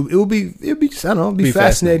 and it will be just, I don't know, it'd be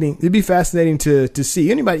fascinating. It'd be fascinating to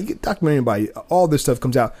see anybody. You can document anybody. All this stuff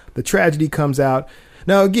comes out. The tragedy comes out.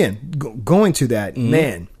 Now again, going to that,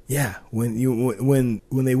 man, yeah. When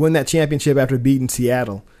they win that championship after beating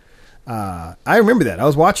Seattle, I remember that. I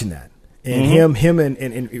was watching that. And him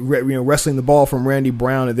and wrestling the ball from Randy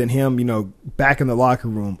Brown, and then him, back in the locker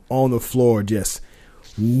room on the floor, just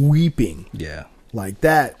weeping. Yeah, like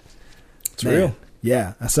that. It's real.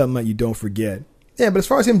 Yeah, that's something that you don't forget. Yeah, but as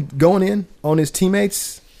far as him going in on his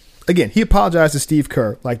teammates, again, he apologized to Steve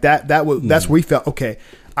Kerr. Like that was that's where he felt, okay,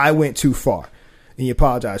 I went too far, and he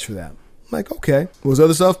apologized for that. I'm like, okay, was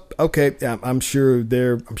other stuff? Okay, I'm sure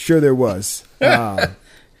there was.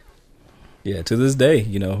 Yeah, to this day,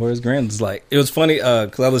 Horace Grant is like, it was funny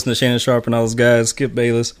because I listened to Shannon Sharp and all those guys, Skip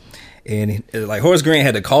Bayless, and Horace Grant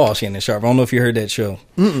had to call Shannon Sharp. I don't know if you heard that show.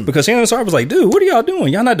 Because Shannon Sharp was like, dude, what are y'all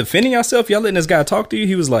doing? Y'all not defending yourself? Y'all letting this guy talk to you?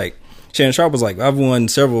 He was like, Shannon Sharp was like, I've won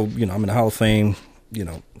several, I'm in the Hall of Fame,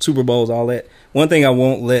 Super Bowls, all that. One thing I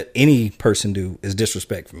won't let any person do is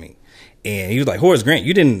disrespect me. And he was like, Horace Grant,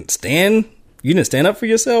 you didn't stand up for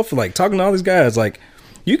yourself? Like, talking to all these guys, like,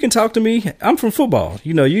 you can talk to me. I'm from football.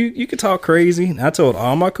 You can talk crazy. I told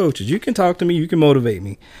all my coaches, you can talk to me, you can motivate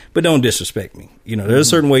me, but don't disrespect me. There's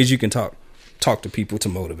certain ways you can talk to people to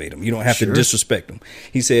motivate them. You don't have to disrespect them.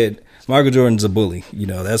 He said, Michael Jordan's a bully.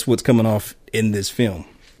 That's what's coming off in this film.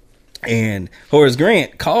 And Horace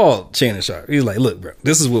Grant called Shannon Sharp. He was like, look, bro,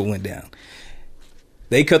 this is what went down.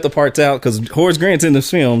 They cut the parts out because Horace Grant's in the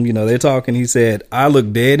film. They're talking. He said, I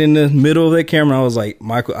looked dead in the middle of that camera. I was like,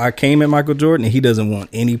 Michael, I came at Michael Jordan and he doesn't want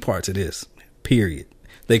any parts of this, period.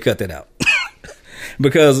 They cut that out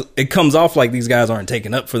because it comes off like these guys aren't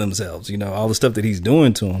taking up for themselves. All the stuff that he's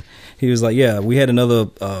doing to them. He was like, yeah, we had another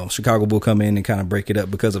Chicago Bull come in and kind of break it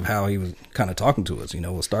up because of how he was kind of talking to us. It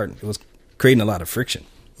was creating a lot of friction.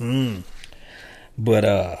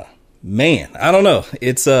 But, man, I don't know.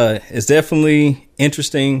 It's definitely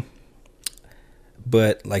interesting,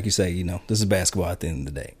 but like you say, this is basketball at the end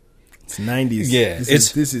of the day. It's 90s. Yeah,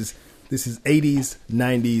 this is 80s,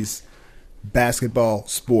 90s basketball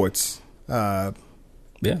sports.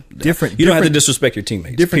 Different. You don't have to disrespect your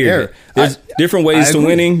teammates. Different period. era. There's different ways to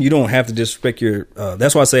winning. You don't have to disrespect your.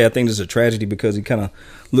 That's why I say I think this is a tragedy because he kind of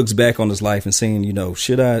looks back on his life and saying,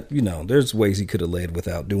 should I? There's ways he could have led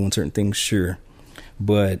without doing certain things. Sure,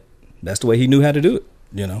 but that's the way he knew how to do it.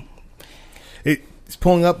 It's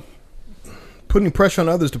putting pressure on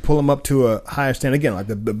others to pull him up to a higher standard. Again, like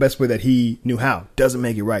the best way that he knew how. Doesn't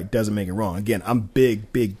make it right. Doesn't make it wrong. Again, I'm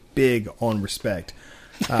big on respect.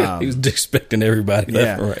 He was expecting everybody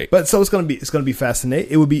left and right. But so it's gonna be fascinating.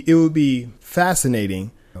 It would be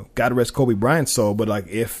fascinating. God rest Kobe Bryant's soul. But like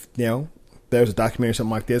if there's a documentary or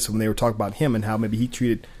something like this when they were talking about him and how maybe he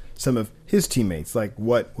treated some of his teammates, like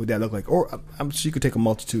what would that look like? Or I'm sure you could take a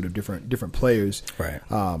multitude of different players. Right.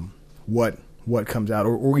 what comes out,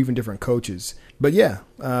 or even different coaches. But yeah,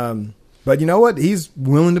 but you know what? He's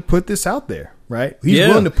willing to put this out there, right? He's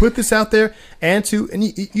willing to put this out there, and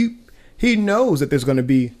he knows that there's going to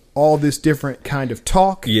be all this different kind of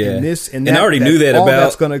talk, and this and that. And I already knew that about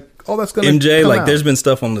all that's going to MJ. Like, out. there's been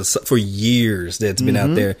stuff on for years that's been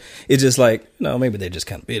out there. It's just like, maybe they're just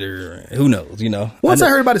kind of bitter. Who knows? Once I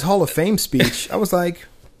heard about his Hall of Fame speech, I was like,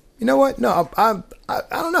 you know what? No, I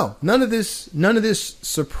don't know. None of this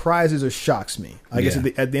surprises or shocks me. I guess at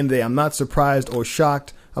the end of the day, I'm not surprised or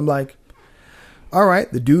shocked. I'm like, all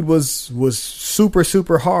right, the dude was super,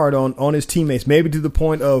 super hard on his teammates, maybe to the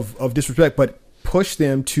point of disrespect, but push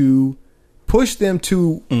them to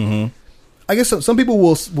I guess some people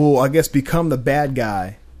will I guess become the bad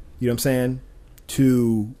guy, you know what I'm saying,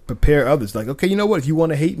 to prepare others. Like, okay, you know what, if you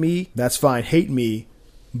want to hate me, that's fine, hate me,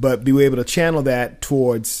 but be able to channel that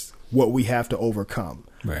towards what we have to overcome.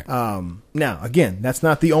 Right. Now, again, that's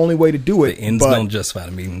not the only way to do it. The ends don't justify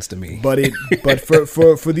the means to me. But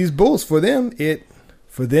for these Bulls, for them it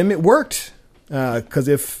worked. Because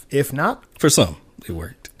if not, for some, it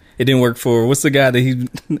worked. It didn't work for what was the guy that he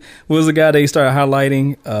started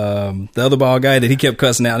highlighting? The other ball guy that he kept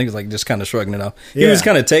cussing out. And he was like just kind of shrugging it off. He was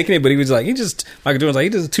kind of taking it, but he was like, Michael Jordan's like,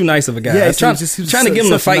 he's just too nice of a guy. Yeah, trying to get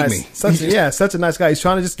him to fight me. Such a nice guy. He's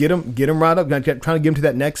trying to just get him right up, trying to get him to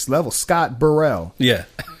that next level. Scott Burrell. Yeah.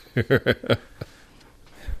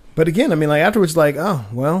 But again, I mean, like afterwards, like, oh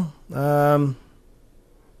well, I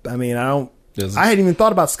mean, I hadn't even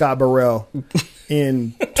thought about Scott Burrell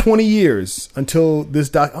in 20 years until this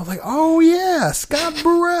doc. I was like, oh yeah, Scott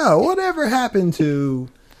Burrell. Whatever happened to?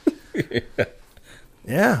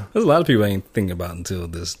 Yeah, there's a lot of people I ain't thinking about until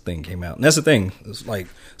this thing came out. And that's the thing. It's like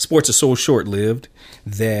sports are so short lived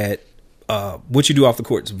that what you do off the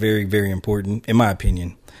court is very, very important, in my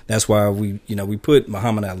opinion. That's why we put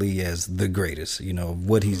Muhammad Ali as the greatest,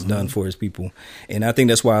 what he's done for his people. And I think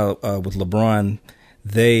that's why with LeBron,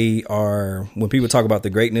 they are, when people talk about the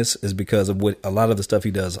greatness, is because of what a lot of the stuff he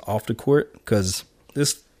does off the court. Because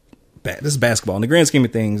this is basketball. In the grand scheme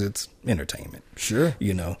of things, it's entertainment. Sure.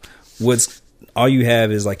 What's all you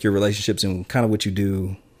have is like your relationships and kind of what you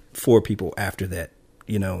do for people after that.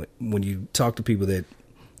 When you talk to people that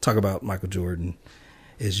talk about Michael Jordan,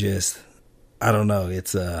 it's just, I don't know.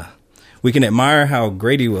 It's we can admire how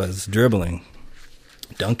great he was dribbling,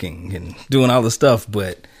 dunking, and doing all the stuff,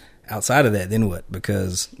 but outside of that, then what?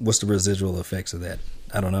 Because what's the residual effects of that?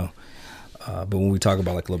 I don't know. But when we talk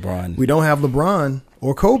about like LeBron, we don't have LeBron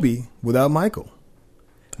or Kobe without Michael.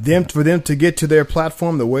 For them to get to their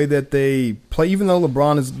platform the way that they play, even though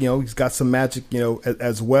LeBron is, he's got some magic,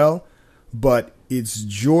 as well, but it's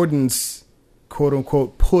Jordan's quote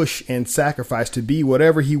unquote push and sacrifice to be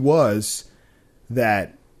whatever he was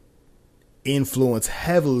that influenced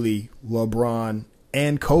heavily LeBron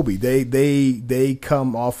and Kobe. They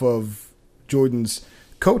come off of Jordan's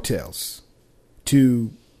coattails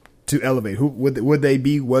to elevate. Who would they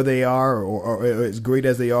be where they are or as great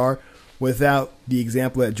as they are without the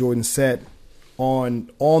example that Jordan set on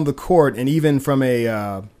the court, and even from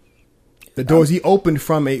the doors he opened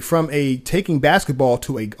from a taking basketball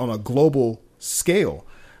to on a global scale.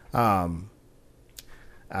 I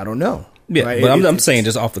don't know. Yeah, right? But I'm saying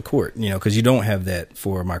just off the court, because you don't have that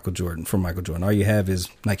for Michael Jordan. All you have is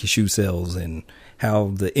Nike shoe sales and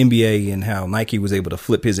how the NBA and how Nike was able to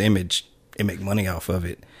flip his image and make money off of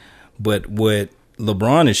it. But what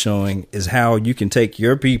LeBron is showing is how you can take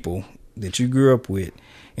your people that you grew up with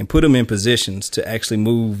and put them in positions to actually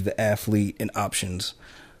move the athlete and options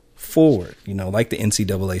forward, like the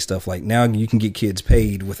NCAA stuff. Like now you can get kids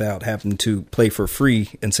paid without having to play for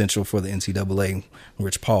free, essential for the NCAA.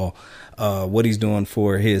 Rich Paul, what he's doing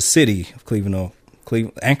for his city of Cleveland,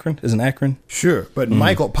 Akron, isn't Akron? Sure, but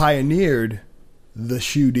Michael pioneered the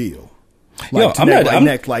shoe deal. I'm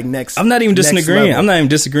not even disagreeing. I'm not even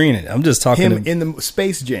disagreeing it. I'm just talking him in the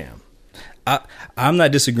Space Jam. I'm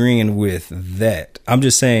not disagreeing with that. I'm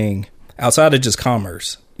just saying outside of just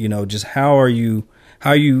commerce, just how are you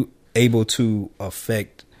able to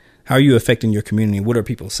affect, how are you affecting your community? What are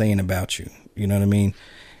people saying about you? You know what I mean?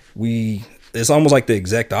 It's almost like the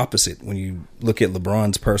exact opposite when you look at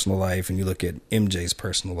LeBron's personal life and you look at MJ's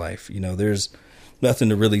personal life. There's nothing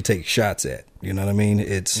to really take shots at. You know what I mean?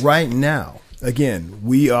 It's right now. Again,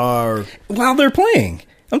 we are while they're playing.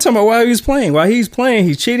 I'm talking about while he's playing. While he's playing,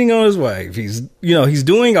 he's cheating on his wife. He's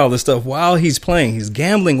doing all this stuff while he's playing. He's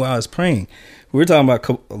gambling while he's playing. We're talking about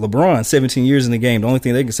LeBron, 17 years in the game. The only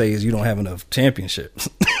thing they can say is you don't have enough championships.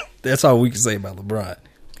 That's all we can say about LeBron.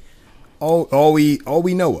 All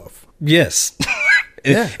we know of. Yes.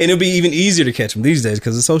 And it'll be even easier to catch him these days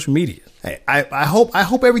because of social media. Hey, I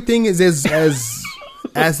hope everything is as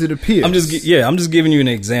as it appears. I'm just giving you an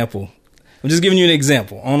example. I'm just giving you an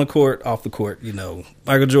example. On the court, off the court,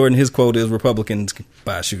 Michael Jordan, his quote is Republicans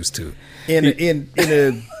buy shoes too.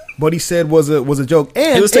 What he said was a joke.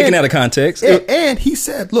 And it was taken out of context. And he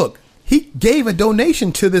said, look, he gave a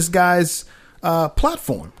donation to this guy's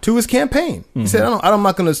platform, to his campaign. He said, I'm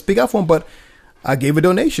not going to speak out for him, but I gave a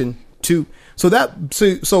donation to.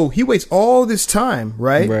 So he wastes all this time,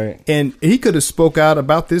 right? Right. And he could have spoke out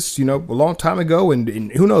about this, a long time ago,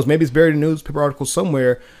 and who knows, maybe it's buried in a newspaper article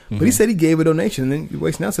somewhere. But he said he gave a donation, and then he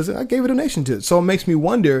wastes now says, I gave a donation to it. So it makes me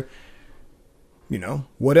wonder,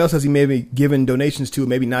 what else has he maybe given donations to?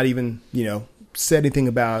 Maybe not even, said anything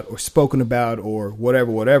about or spoken about or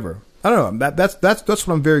whatever. I don't know. That's what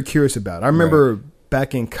I'm very curious about. I remember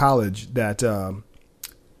back in college that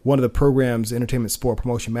one of the programs, Entertainment Sport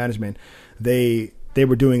Promotion Management, they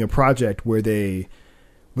were doing a project where they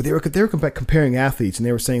were comparing athletes, and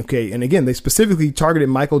they were saying, okay, and again, they specifically targeted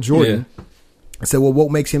Michael Jordan. Yeah. I said, well, what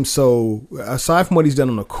makes him so, aside from what he's done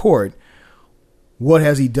on the court, what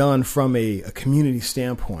has he done from a community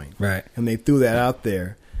standpoint? Right. And they threw that out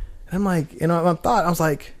there. And I'm like, I was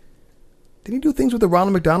like, did he do things with the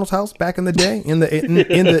Ronald McDonald's house back in the day in the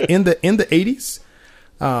 80s?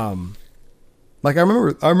 Like I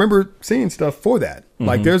remember seeing stuff for that.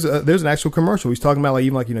 Like there's an actual commercial. He's talking about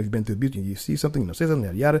you've been through abuse, you see something, say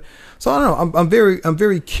something, yada. So I don't know. I'm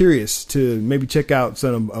very curious to maybe check out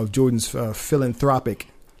some of Jordan's philanthropic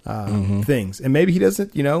things, and maybe he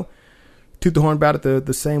doesn't toot the horn about it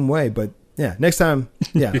the same way. But yeah, next time,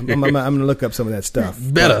 I'm gonna look up some of that stuff.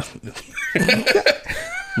 Better.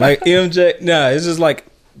 Like MJ, it's just like,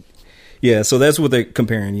 yeah. So that's what they're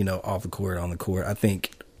comparing, off the court, on the court. I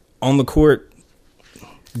think on the court,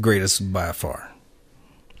 greatest by far.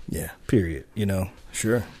 Yeah. Period.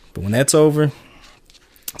 Sure. But when that's over,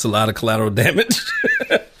 it's a lot of collateral damage.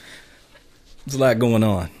 There's a lot going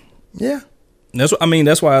on. Yeah. And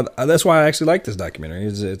that's why I actually like this documentary.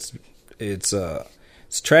 It's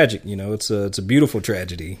tragic. It's a beautiful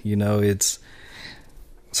tragedy. It's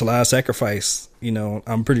a lot of sacrifice.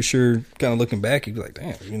 I'm pretty sure, kind of looking back, you'd be like,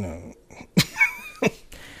 damn.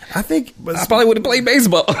 I think I probably would have played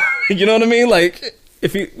baseball. You know what I mean? Like,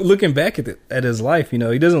 if you looking back at his life, he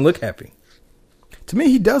doesn't look happy. To me,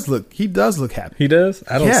 he does look happy. He does?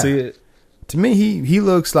 I don't see it. To me, he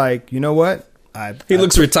looks like, what? He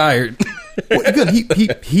looks retired. Well, good.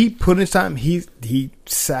 He put in his time. He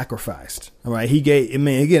sacrificed. All right. He gave.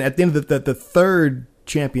 Again, at the end of the third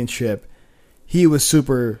championship, he was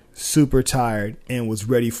super tired and was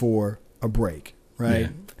ready for a break. Right. Yeah.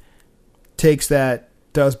 Takes that,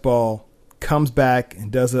 does ball, comes back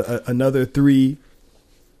and does another 3.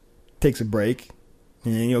 Takes a break,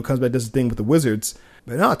 and comes back, does the thing with the Wizards.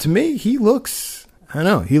 But no, to me, he looks. I don't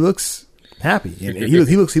know. He looks happy. And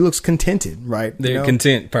he looks contented, right? They're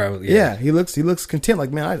content, probably. Yeah, he looks content. Like,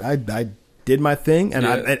 man, I did my thing, and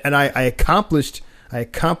I accomplished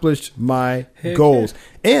my goals,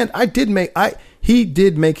 and he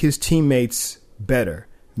did make his teammates better.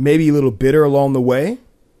 Maybe a little bitter along the way,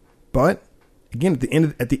 but again,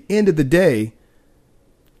 at the end of the day.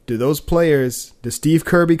 Does Steve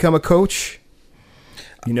Kerr become a coach?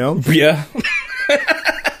 Yeah.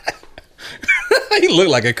 He looked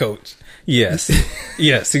like a coach. Yes.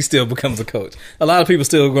 Yes, he still becomes a coach. A lot of people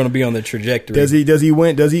still are going to be on the trajectory. Does he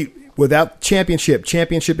win? Does he, without championship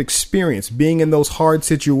experience, being in those hard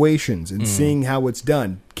situations and seeing how it's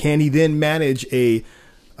done, can he then manage a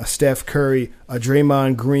Steph Curry, a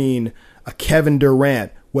Draymond Green, a Kevin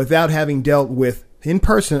Durant without having dealt with, in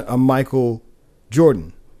person, a Michael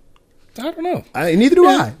Jordan? I don't know. Neither do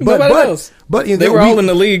I. But they were all in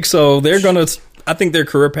the league, so they're going to. I think their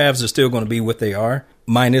career paths are still going to be what they are.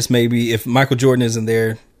 Minus maybe if Michael Jordan isn't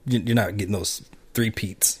there, you're not getting those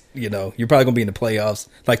 3-peats. You're probably going to be in the playoffs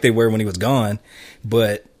like they were when he was gone.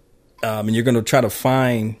 But and you're going to try to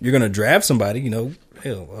you're going to draft somebody.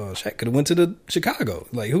 Shaq could have went to the Chicago.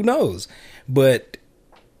 Like, who knows? But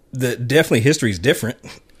definitely history is different.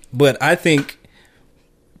 But I think.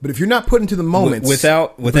 But if you're not put into the moments,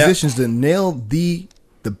 without positions to nail the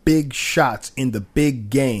big shots in the big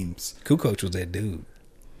games, Kukoc was that dude.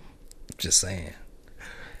 Just saying.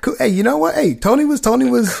 Hey, you know what? Hey, Tony was.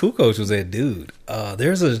 Kukoc was that dude. I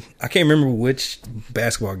can't remember which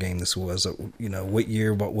basketball game this was. What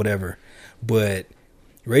year, whatever. But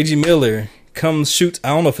Reggie Miller shoots. I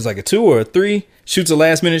don't know if it's like a 2 or a 3. Shoots a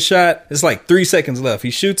last minute shot. It's like 3 seconds left. He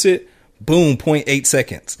shoots it. Boom, 0.8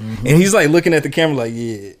 seconds. And he's like looking at the camera like,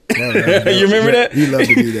 yeah. You remember that? He loved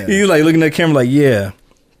to do that. He's like looking at the camera like, yeah.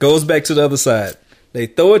 Goes back to the other side. They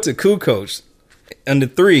throw it to Kukoc under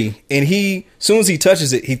 3. And as soon as he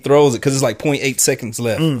touches it, he throws it because it's like 0.8 seconds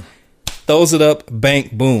left. throws it up,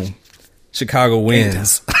 bank, boom. Chicago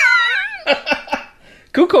wins.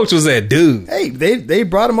 Kukoc was that dude. Hey, they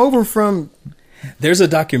brought him over from. There's a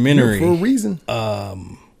documentary for a reason. I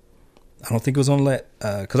don't think it was on that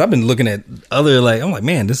because I've been looking at other I'm like,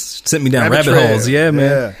 man, this sent me down rabbit holes. Yeah,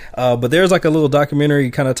 man. Yeah. But there's like a little documentary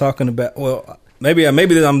kind of talking about. Well, maybe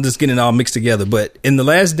I'm just getting it all mixed together. But in The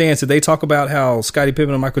Last Dance, did they talk about how Scottie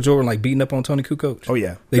Pippen and Michael Jordan like beating up on Tony Kukoc? Oh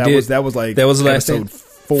yeah, that was the last episode dance?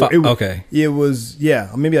 4. Okay, it was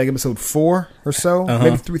maybe like episode 4 or so,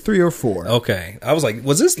 maybe three or 4. Okay, I was like,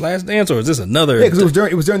 was this Last Dance or is this another? Yeah, because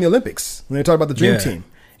it was during the Olympics when they talked about the Dream Team.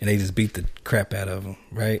 And they just beat the crap out of them,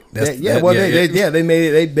 right? They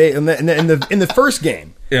made it. They in the first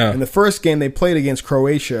game. Yeah, in the first game they played against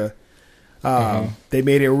Croatia. They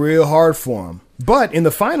made it real hard for him. But in the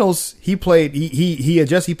finals, he played.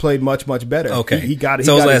 He played much better. Okay, he got it.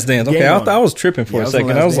 So it was Last Dance. Okay, I was tripping for a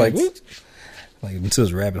second. I was like, what? Like into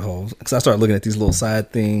his rabbit holes, because I started looking at these little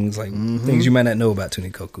side things, like things you might not know about Tony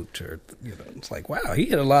Kukoc. Or it's like, wow, he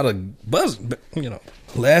had a lot of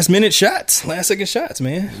last second shots,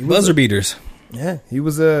 man, buzzer beaters. Yeah, he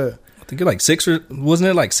was I think like 6 or wasn't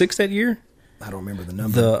it like 6 that year? I don't remember the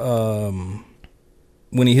number. The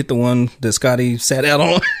when he hit the one that Scotty sat out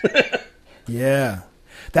on. Yeah,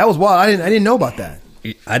 that was wild. I didn't know about that.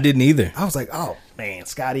 I didn't either. I was like, oh man,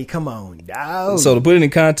 Scotty, come on, dog. So to put it in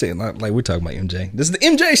context, like we're talking about MJ. This is the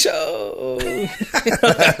MJ show.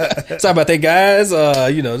 Sorry about that, guys.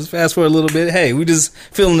 Just fast forward a little bit. Hey, we just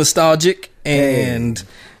feeling nostalgic, and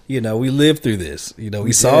we lived through this.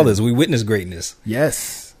 We saw this. We witnessed greatness.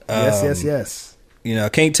 Yes. Yes. I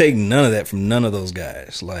can't take none of that from none of those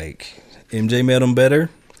guys. Like MJ made them better,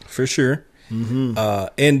 for sure.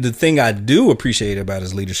 And the thing I do appreciate about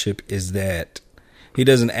his leadership is that he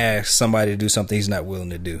doesn't ask somebody to do something he's not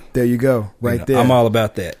willing to do. There you go. Right there. I'm all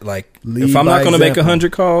about that. Like, if I'm not going to make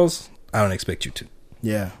 100 calls, I don't expect you to.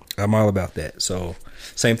 Yeah. I'm all about that. So,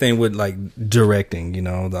 same thing with like directing.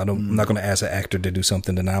 I'm not going to ask an actor to do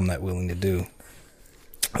something that I'm not willing to do.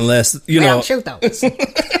 Unless, shoot those.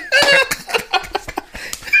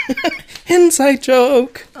 Inside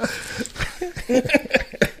joke.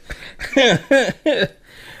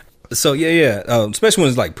 So especially when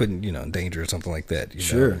it's like putting in danger or something like that.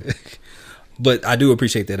 Sure. But I do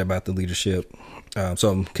appreciate that about the leadership.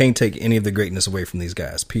 So can't take any of the greatness away from these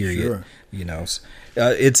guys. Period. Sure.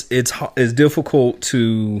 It's difficult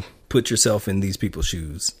to put yourself in these people's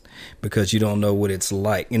shoes because you don't know what it's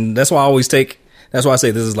like, and that's why I say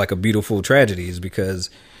this is like a beautiful tragedy, is because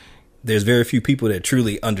there's very few people that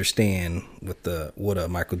truly understand what a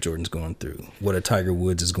Michael Jordan's going through, what a Tiger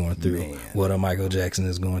Woods is going through, what a Michael Jackson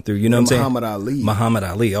is going through. You know what I'm saying? Muhammad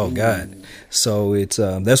Ali. Oh God. So it's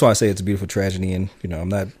that's why I say it's a beautiful tragedy, and I'm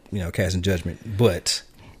not casting judgment, but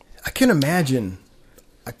I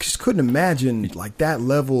just couldn't imagine like that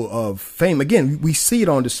level of fame. Again, we see it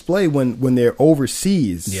on display when they're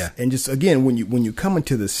overseas. Yeah. And just again when you come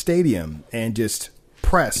into the stadium and just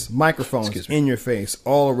press microphones in your face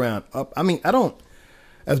all around up. I mean, I don't,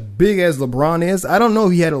 as big as LeBron is, I don't know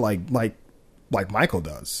if he had it like Michael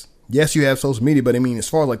does. Yes, you have social media, but I mean, as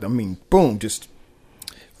far as boom, just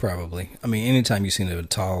probably. I mean, anytime you've seen a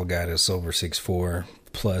tall guy that's over 6'4"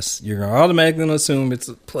 plus, you're automatically gonna assume it's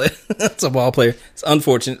a ball player. It's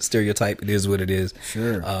unfortunate stereotype. It is what it is.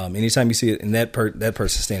 Sure. Anytime you see it and that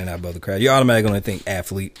person standing out above the crowd, you're automatically gonna think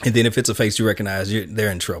athlete. And then if it's a face you recognize,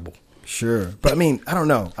 they're in trouble. Sure. But I mean, I don't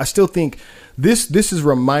know. I still think this is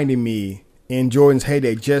reminding me in Jordan's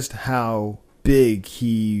heyday just how big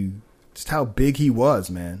he was,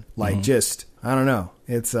 man. Like just, I don't know.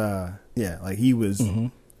 It's like he was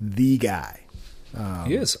the guy.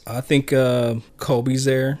 Yes. I think Kobe's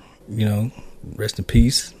there, rest in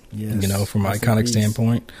peace. Yes, from an iconic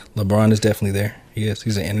standpoint. LeBron is definitely there. Yes,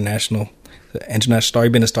 he's an international star.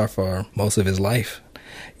 He's been a star for most of his life.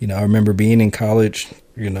 I remember being in college,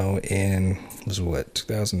 in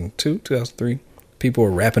 2002, 2003. People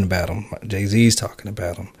were rapping about him. Jay-Z's talking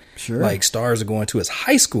about him. Sure. Like stars are going to his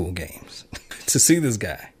high school games to see this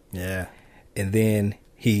guy. Yeah. And then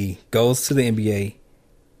he goes to the NBA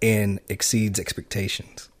and exceeds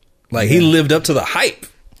expectations. Like he lived up to the hype.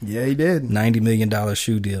 Yeah, he did. $90 million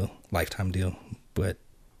shoe deal, lifetime deal, but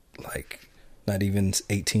like not even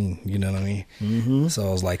 18. You know what I mean? Mm-hmm. So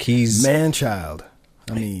I was like, he's man-child.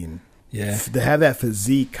 I mean, yeah, to have that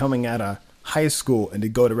physique coming out of high school and to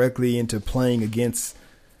go directly into playing against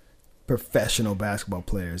professional basketball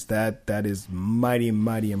players, that is mighty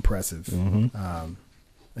impressive. Mm-hmm.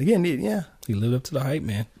 Again, yeah, he lived up to the hype,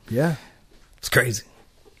 man. Yeah, it's crazy.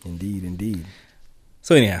 Indeed.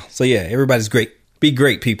 So anyhow, everybody's great. Be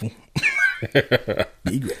great, people.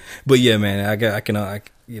 Be great. But yeah, man, I can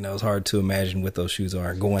it's hard to imagine what those shoes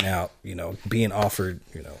are going out, being offered,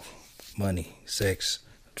 money, sex,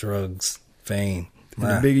 drugs, fame.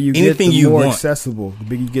 The bigger you get, the more accessible. The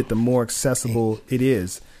bigger you get, the more accessible it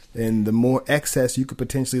is. And the more excess you could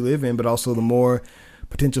potentially live in, but also the more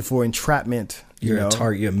potential for entrapment. You're a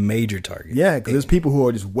target. You're a major target. Yeah, because there's people who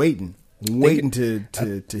are just waiting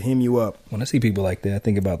to hem you up. When I see people like that, I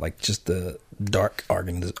think about like just the dark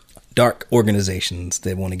organizations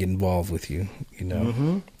that want to get involved with you.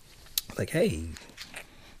 Like, hey,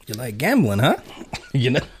 you like gambling, huh?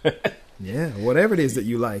 Yeah, whatever it is that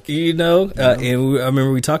you like. And I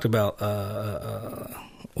remember we talked about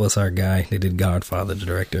what's our guy? They did Godfather, the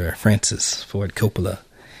director Francis Ford Coppola.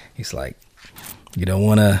 He's like, you don't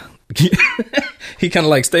want to. He kind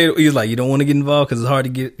of like stayed. He's like, you don't want to get involved because it's hard to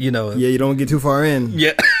get. Yeah, you don't get too far in.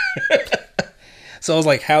 Yeah. So I was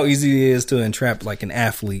like, how easy it is to entrap like an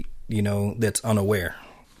athlete, that's unaware.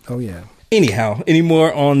 Oh yeah. Anyhow, any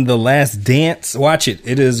more on The Last Dance? Watch it.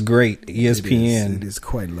 It is great. ESPN. It is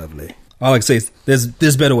quite lovely. All I can say is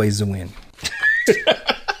there's better ways to win.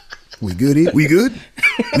 We good here? We good?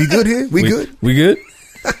 We good here? We good? We good?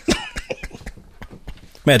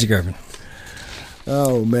 Magic Urban.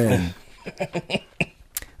 Oh man.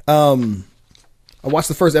 I watched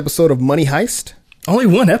the first episode of Money Heist. Only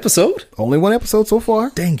one episode? Only one episode so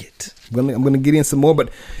far. Dang it. I'm gonna get in some more,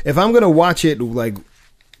 but if I'm gonna watch it like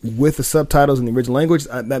with the subtitles in the original language,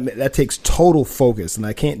 that takes total focus, and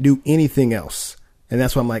I can't do anything else. And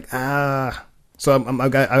that's why I'm like, So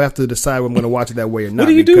I have to decide whether I'm going to watch it that way or not. What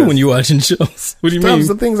do you do when you're watching shows? What do you mean?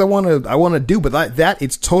 The things I want to do, but that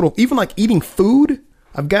it's total. Even like eating food,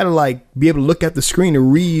 I've got to like be able to look at the screen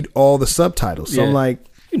and read all the subtitles. So I'm like,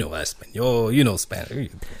 Espanol, Spanish,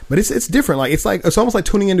 but it's different. It's almost like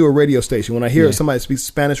tuning into a radio station. When I hear somebody speak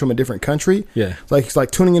Spanish from a different country, it's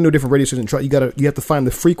like tuning into a different radio station. You have to find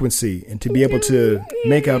the frequency and to be able to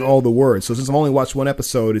make out all the words. So since I've only watched one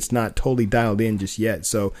episode, it's not totally dialed in just yet.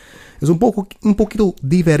 So it's un poquito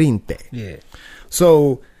diferente. Yeah.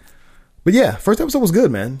 So, but yeah, first episode was good,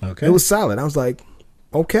 man. Okay. It was solid. I was like,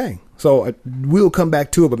 okay. So we'll come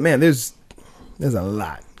back to it, but man, there's a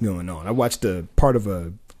lot going on. I watched a part of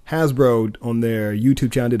a Hasbro on their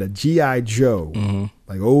YouTube channel did a G.I. Joe,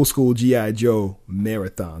 like old school G.I. Joe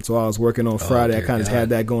marathon. So I was working on Friday. I kind of had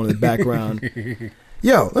that going in the background.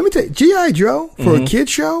 Yo, let me tell you, G.I. Joe for a kid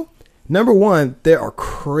show. Number one, there are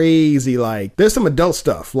crazy, there's some adult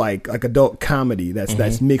stuff, like adult comedy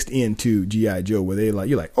that's mixed into G.I. Joe where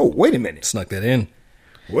you're like, oh, wait a minute. Snuck that in.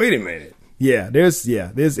 Wait a minute. Yeah,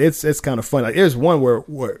 it's kind of fun. Like there's one where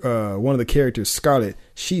one of the characters, Scarlett,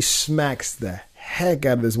 she smacks the heck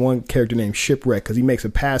out of this one character named Shipwreck because he makes a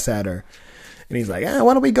pass at her. And he's like,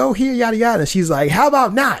 why don't we go here, yada, yada. And she's like, how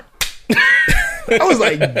about not? I was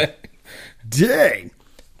like, dang.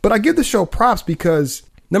 But I give the show props because,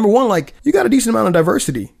 number one, you got a decent amount of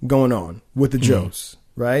diversity going on with the Joes,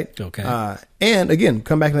 right? Okay. And again,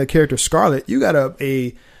 come back to the character Scarlett, you got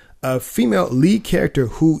a female lead character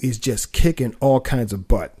who is just kicking all kinds of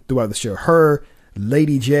butt throughout the show. Her,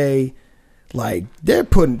 Lady J, they're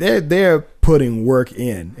putting work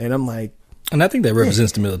in, and I'm like, and I think that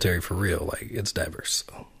represents the military for real. It's diverse.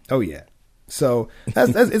 So. Oh yeah, so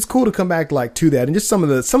that's it's cool to come back to that, and just some of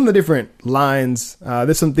the different lines.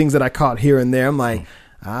 There's some things that I caught here and there. I'm like,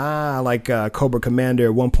 Cobra Commander.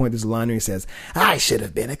 At one point, there's a line where he says, "I should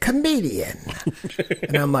have been a comedian,"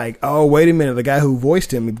 and I'm like, oh wait a minute, the guy who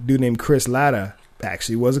voiced him, a dude named Chris Latta,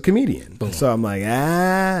 actually was a comedian. Boom. So I'm like,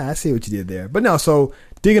 I see what you did there. But no, so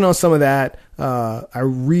digging on some of that, I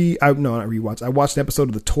watched an episode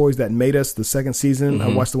of The Toys That Made Us, the second season. I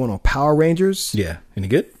watched the one on Power Rangers. Yeah. Any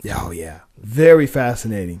good? Oh, yeah. Very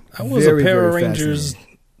fascinating. I was a Power Rangers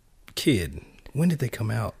kid. When did they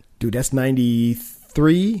come out? Dude, that's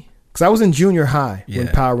 93. Because I was in junior high when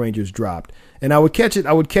Power Rangers dropped. And I would catch it.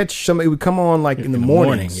 It would come on in the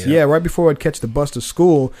mornings. Yeah, right before I'd catch the bus to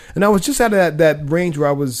school. And I was just out of that range where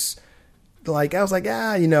I was like, I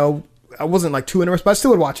wasn't too interested, but I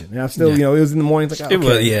still would watch it. And I still, it was in the morning. Okay. It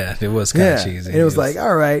was kind of cheesy. And it was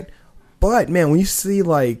all right. But man, when you see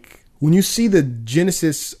the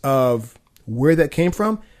genesis of where that came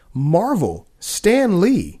from, Marvel, Stan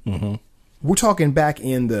Lee, we're talking back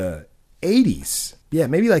in the 80s. Yeah,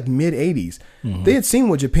 maybe mid 80s. They had seen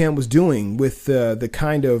what Japan was doing with the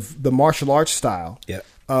kind of the martial arts style. Yep.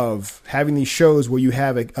 Of having these shows where you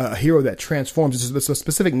have a hero that transforms. It's a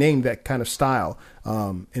specific name, that kind of style.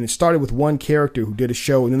 And it started with one character who did a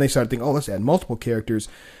show, and then they started thinking, let's add multiple characters.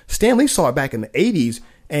 Stan Lee saw it back in the 80s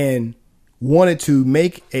and wanted to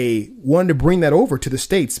bring that over to the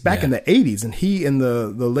States back in the 80s. And he and the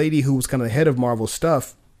lady who was kind of the head of Marvel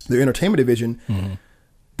stuff, their entertainment division,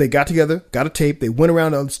 they got together, got a tape. They went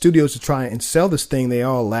around to the studios to try and sell this thing. They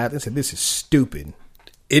all laughed and said, "This is stupid."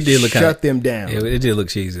 It did look shut them down. It did look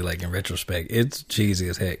cheesy, like in retrospect. It's cheesy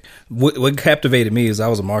as heck. What captivated me is I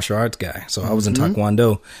was a martial arts guy, so I was in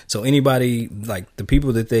Taekwondo. So anybody, like the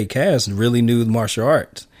people that they cast, really knew martial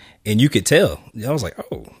arts, and you could tell. I was like,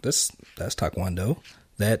 oh, that's Taekwondo.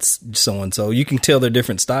 That's so and so. You can tell their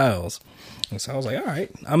different styles. And so I was like, all right,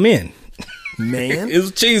 I'm in. Man, it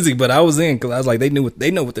was cheesy, but I was in because I was like, they know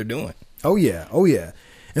what they're doing. Oh yeah.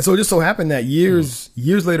 And so it just so happened that years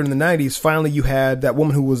later in the 90s, finally you had that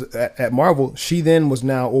woman who was at Marvel. She then was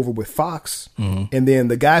now over with Fox. And then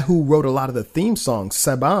the guy who wrote a lot of the theme songs,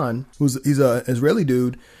 Saban, he's an Israeli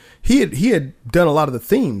dude, he had done a lot of the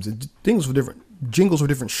themes and jingles for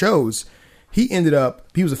different shows. He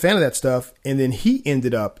was a fan of that stuff, and then he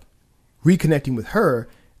ended up reconnecting with her,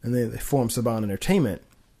 and then they formed Saban Entertainment,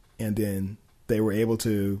 and then they were able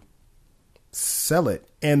to sell it.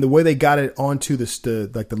 And the way they got it onto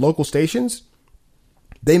the local stations,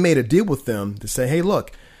 they made a deal with them to say, hey,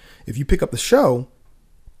 look, if you pick up the show,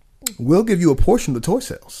 we'll give you a portion of the toy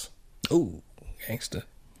sales. Ooh, gangsta.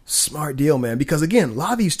 Smart deal, man. Because again, a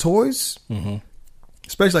lot of these toys,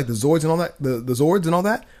 especially like the Zords and all that, the Zords and all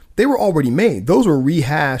that, they were already made. Those were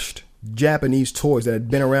rehashed Japanese toys that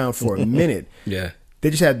had been around for a minute. Yeah.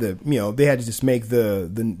 They just had they had to just make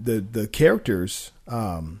the characters.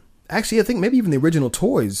 Actually, I think maybe even the original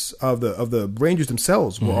toys of the Rangers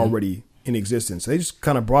themselves were already in existence. They just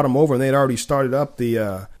kind of brought them over, and they had already started up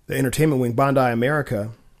the entertainment wing, Bandai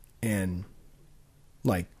America, and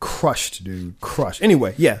like crushed.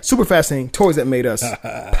 Anyway, yeah, super fascinating. Toys that made us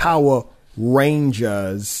Power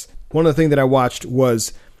Rangers. One of the things that I watched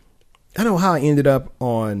was, I don't know how I ended up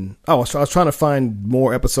on. I was trying to find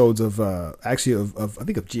more episodes of I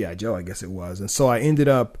think of G.I. Joe, I guess it was, and so I ended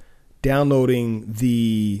up downloading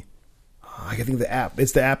I think the app.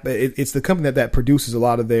 It's the app. It's the company that produces a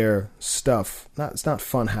lot of their stuff. It's not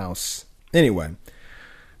Funhouse. Anyway,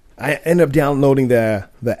 I ended up downloading the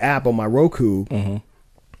app on my Roku, and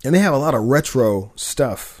they have a lot of retro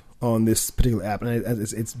stuff on this particular app. And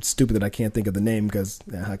it's stupid that I can't think of the name, because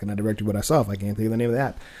how can I direct you what I saw if I can't think of the name of the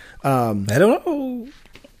app? I don't know.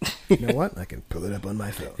 You know what? I can pull it up on my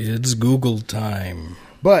phone. It's Google time.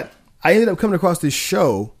 But I ended up coming across this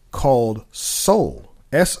show called Soul.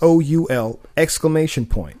 SOUL !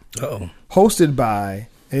 Uh-oh. Hosted by,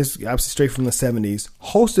 it's obviously straight from the 70s,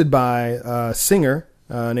 hosted by a singer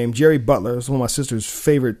named Jerry Butler. It's one of my sister's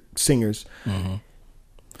favorite singers.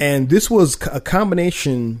 And this was a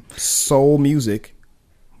combination soul music,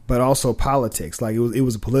 but also politics. Like it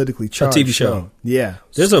was a politically charged TV show. Yeah.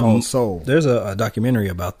 There's Soul. There's a documentary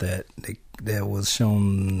about that. That was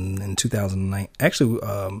shown in 2009. Actually,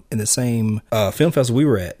 in the same film festival we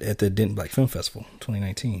were at the Denton Black Film Festival,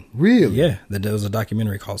 2019. Really? Yeah. There was a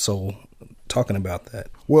documentary called Soul talking about that.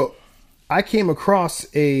 Well, I came across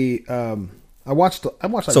I watched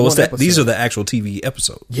like so one episode. These are the actual TV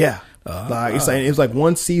episodes. Yeah. It was like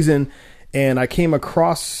one season, and I came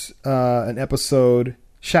across an episode.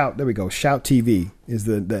 There we go. Shout TV is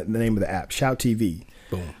the name of the app. Shout TV.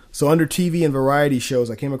 Boom. So under TV and variety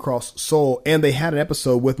shows, I came across Soul, and they had an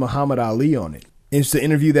episode with Muhammad Ali on it. And it's the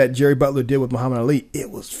interview that Jerry Butler did with Muhammad Ali.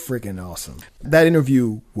 It was freaking awesome. That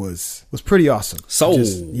interview was pretty awesome. Soul.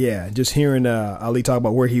 Just hearing Ali talk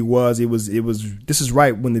about where he was. This is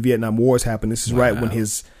right when the Vietnam Wars happened. This is right when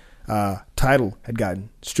his title had gotten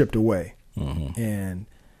stripped away. And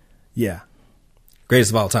yeah.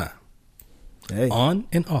 Greatest of all time. Hey. On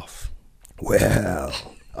and off. Well,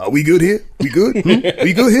 are we good here? We good?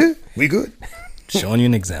 We good here? We good? Showing you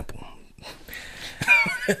an example.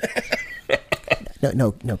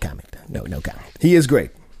 No comment. No comment. He is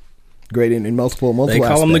great. Great in multiple They call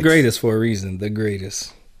aspects. him the greatest for a reason. The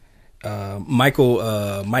greatest. Mike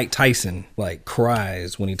Tyson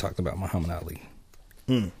cries when he talked about Muhammad Ali.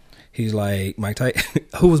 He's like,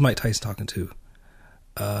 who was Mike Tyson talking to?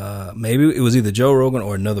 Maybe it was either Joe Rogan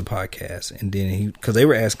or another podcast, and then because they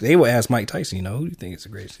would ask Mike Tyson, who do you think is the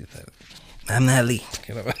greatest? I'm not Ali.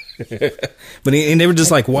 But they were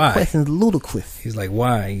just like, why? The question's ludicrous. He's like,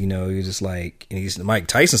 why? He's just like, and Mike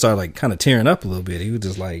Tyson started kind of tearing up a little bit. He was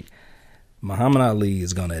just like, Muhammad Ali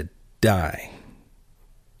is gonna die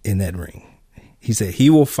in that ring. He said he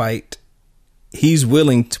will fight. He's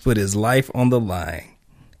willing to put his life on the line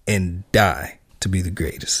and die to be the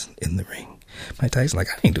greatest in the ring. Mike Tyson I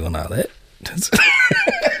ain't doing all that.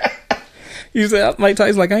 He said, Mike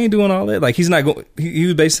Tyson I ain't doing all that. He's not going. He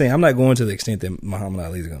was basically saying, I'm not going to the extent that Muhammad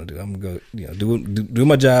Ali is going to do. I'm going to go, do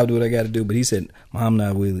my job, do what I got to do. But he said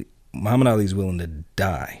Muhammad Ali is willing to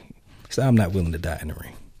die. He said, I'm not willing to die in the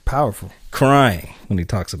ring. Powerful. Crying when he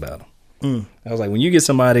talks about him. I was like, when you get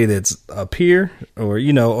somebody that's a peer, or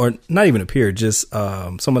or not even a peer, just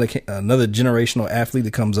somebody, another generational athlete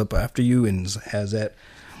that comes up after you and has that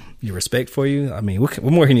your respect for you. I mean, what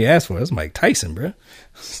more can you ask for? That's Mike Tyson, bro.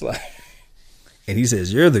 It's like, and he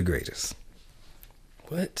says you're the greatest.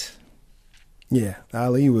 What? Yeah,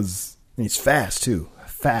 Ali he's fast too.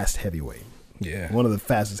 Fast heavyweight. Yeah, one of the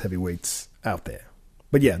fastest heavyweights out there.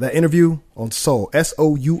 But yeah, that interview on Soul,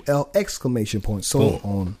 SOUL exclamation point Soul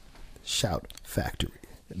on Shout Factory.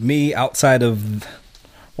 Me outside of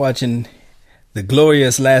watching The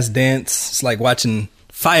Glorious Last Dance, it's like watching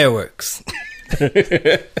fireworks.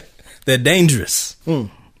 They're dangerous,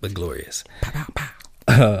 but glorious.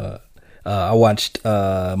 I watched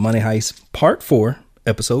Money Heist Part 4,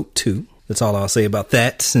 Episode 2. That's all I'll say about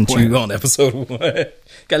that since you're on Episode 1.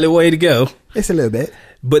 Got a little way to go. It's a little bit.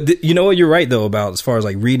 But you know what? You're right, though, about as far as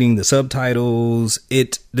like reading the subtitles.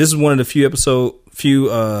 This is one of the few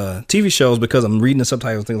TV shows, because I'm reading the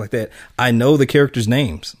subtitles, things like that. I know the characters'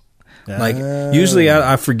 names. Like usually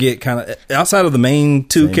I forget kind of outside of the main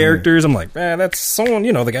two characters. I'm like, man, that's someone,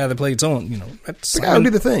 the guy that played someone, that's the guy who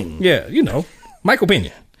did the thing. Yeah, Michael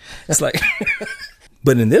Pena. It's like,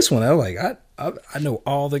 but in this one, I was like, I know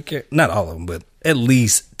all the not all of them, but at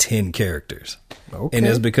least 10 characters. Okay. And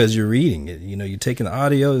that's because you're reading it. You're taking the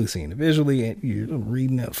audio, you're seeing it visually, and you're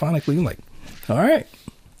reading it phonically. I'm like, all right.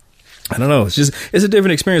 I don't know. It's a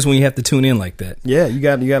different experience when you have to tune in like that. Yeah, you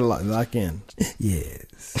got to lock in. Yes.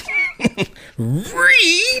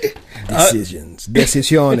 Read decisiones.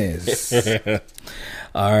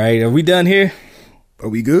 All right, are we done here? Are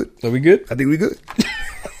we good? I think we good.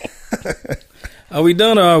 Are we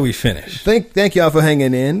done or are we finished? Thank y'all for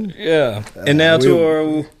hanging in. Yeah, and now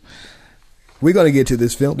we're gonna get to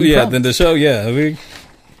this film. Then the show. Yeah,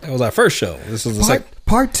 that was our first show. This was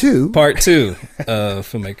part two of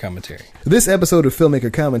Filmmaker Commentary. This episode of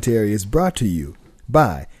Filmmaker Commentary is brought to you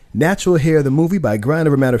by Natural Hair, the movie by Grind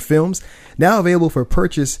Over Matter Films, now available for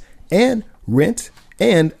purchase and rent,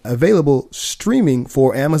 and available streaming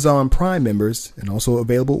for Amazon Prime members, and also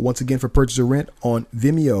available once again for purchase or rent on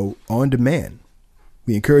Vimeo on demand.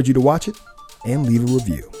 We encourage you to watch it and leave a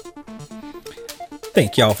review.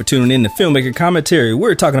 Thank y'all for tuning in to Filmmaker Commentary.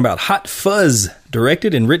 We're talking about Hot Fuzz,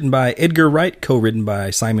 directed and written by Edgar Wright, co-written by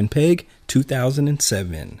Simon Pegg,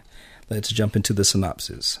 2007. Let's jump into the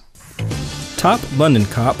synopsis. Top London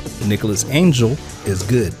cop Nicholas Angel is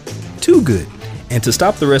good, too good, and to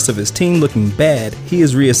stop the rest of his team looking bad, he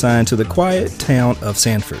is reassigned to the quiet town of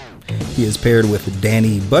Sanford. He is paired with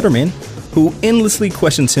Danny Butterman, who endlessly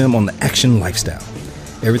questions him on the action lifestyle.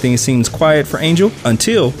 Everything seems quiet for Angel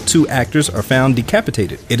until 2 actors are found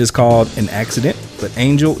decapitated. It is called an accident, but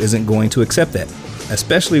Angel isn't going to accept that,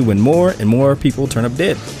 especially when more and more people turn up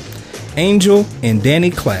dead. Angel and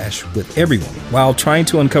Danny clash with everyone while trying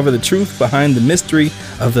to uncover the truth behind the mystery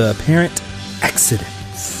of the apparent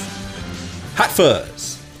accidents. Hot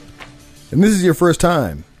Fuzz. And this is your first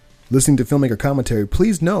time listening to Filmmaker Commentary,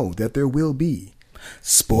 please know that there will be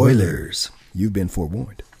spoilers. You've been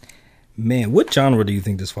forewarned. Man, what genre do you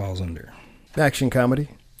think this falls under? Action comedy.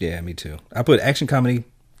 Yeah, me too. I put action comedy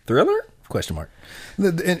thriller? Question mark.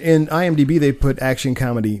 In IMDb, they put action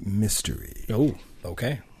comedy mystery. Oh,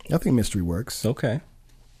 okay. I think mystery works. Okay.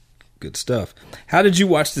 Good stuff. How did you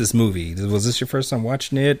watch this movie? Was this your first time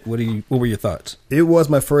watching it? What were your thoughts? It was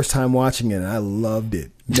my first time watching it, and I loved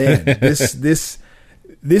it. Man,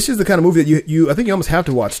 this is the kind of movie that you I think you almost have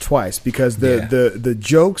to watch twice, because the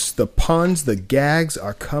jokes, the puns, the gags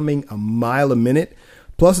are coming a mile a minute.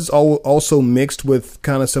 Plus, it's also mixed with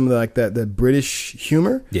kind of some of the British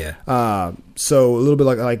humor. Yeah. So a little bit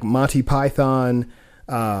like Monty Python.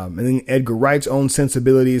 And then Edgar Wright's own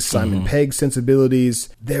sensibilities, Simon Pegg's sensibilities.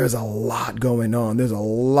 There's a lot going on. There's a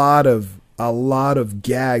lot of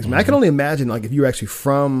gags. I mean, I can only imagine, like, if you were actually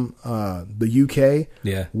from the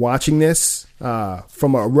UK, watching this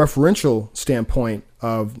from a referential standpoint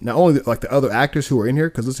of not only like the other actors who are in here,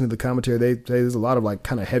 because listening to the commentary, they say there's a lot of like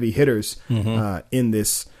kind of heavy hitters in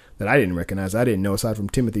this that I didn't recognize. I didn't know, aside from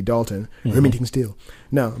Timothy Dalton, Remington Steele.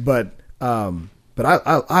 No, but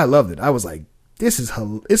I loved it. I was like,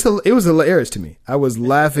 it was hilarious to me. I was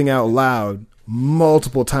laughing out loud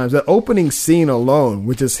multiple times. That opening scene alone,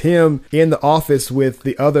 which is him in the office with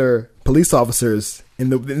the other police officers,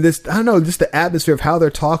 and this, I don't know, just the atmosphere of how they're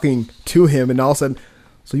talking to him, and all of a sudden,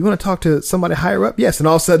 so you want to talk to somebody higher up? Yes, and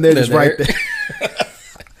all of a sudden they're just right there.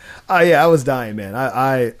 Oh yeah, I was dying, man.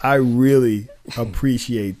 I really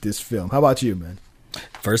appreciate this film. How about you, man?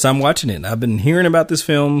 First time watching it. I've been hearing about this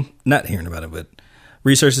film, not hearing about it, but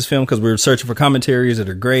research this film because we were searching for commentaries that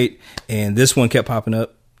are great, and this one kept popping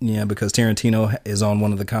up. Yeah, because Tarantino is on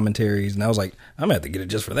one of the commentaries, and I was like, I'm gonna have to get it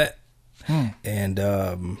just for that.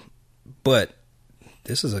 And but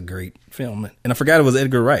this is a great film, and I forgot it was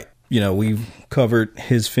Edgar Wright. We've covered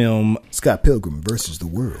his film Scott Pilgrim versus the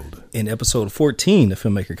World in episode 14, the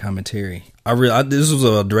filmmaker commentary. This was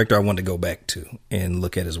a director I wanted to go back to and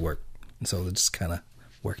look at his work, and so it just kind of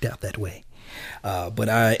worked out that way. But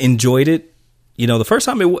I enjoyed it. The first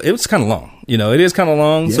time it was kind of long. It is kind of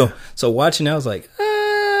long. Yeah. So watching it, I was like,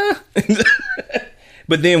 ah.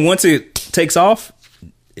 But then once it takes off,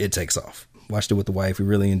 it takes off. Watched it with the wife. We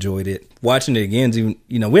really enjoyed it. Watching it again,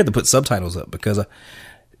 even we had to put subtitles up because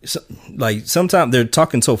sometimes they're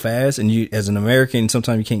talking so fast, and you, as an American,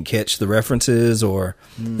 sometimes you can't catch the references, or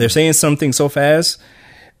they're saying something so fast,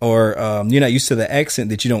 or you're not used to the accent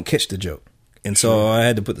that you don't catch the joke. And so I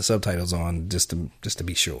had to put the subtitles on just to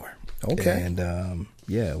be sure. Okay. And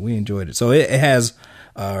we enjoyed it. So it has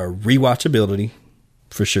rewatchability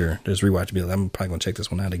for sure. There's rewatchability. I'm probably gonna check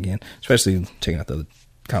this one out again, especially checking out the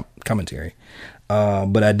commentary.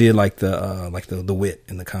 But I did like the wit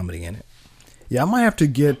and the comedy in it. Yeah, I might have to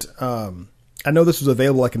get. I know this was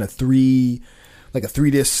available like in a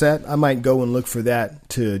 3-disc set. I might go and look for that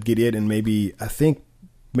to get it, and maybe I think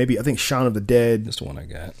Shaun of the Dead. That's the one I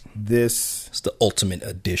got. It's the Ultimate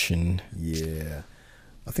Edition. Yeah,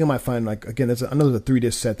 I think I might find I know there's a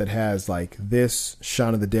 3-disc set that has like this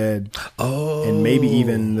Shaun of the Dead. Oh, and maybe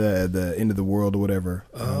even the End of the World or whatever.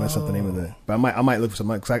 That's not the name of it. But I might look for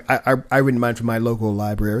something because I read mine from my local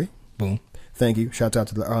library. Boom. Thank you. Shouts out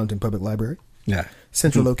to the Arlington Public Library. Yeah.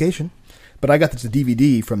 Central location. But I got this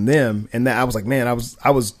DVD from them, and that I was like, man, I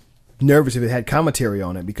was nervous if it had commentary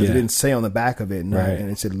on it because it didn't say on the back of it,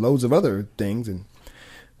 and it said loads of other things, and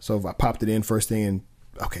so I popped it in first thing, and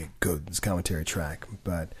okay, good, this commentary track.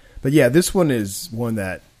 But yeah, this one is one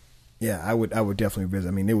that I would definitely visit.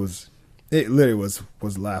 I mean, it literally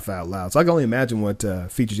was laugh out loud. So I can only imagine what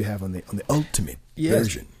features you have on the ultimate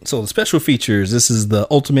version. So the special features. This is the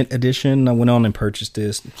Ultimate Edition. I went on and purchased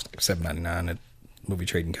this. It's like $7.99 at Movie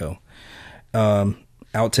Trading Co.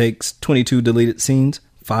 Outtakes, 22 deleted scenes,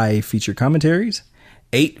 5 feature commentaries,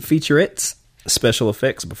 8 featurettes, special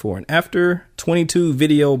effects before and after, 22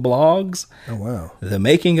 video blogs. Oh wow! The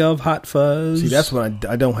making of Hot Fuzz. See, that's what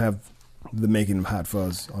I don't have the making of Hot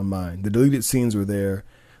Fuzz on mine. The deleted scenes were there.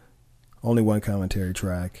 Only one commentary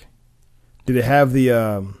track. Did it have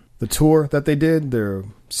the tour that they did? Their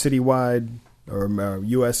citywide or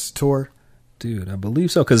U.S. tour? Dude, I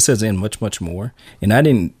believe so, because it says in much, much more. And I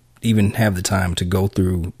didn't even have the time to go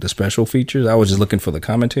through the special features. I was just looking for the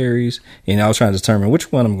commentaries, and I was trying to determine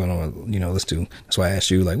which one I'm going to, listen to. That's why I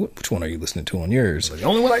asked you, like, which one are you listening to on yours? The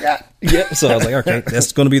only one I got. Yep. So I was like, okay,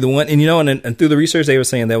 that's going to be the one. And, and through the research, they were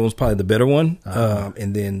saying that was probably the better one.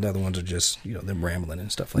 And then the other ones are just, them rambling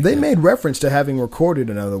and stuff like that. They made reference to having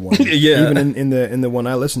recorded another one. Yeah. Even in the one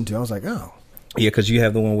I listened to, I was like, oh. Yeah, because you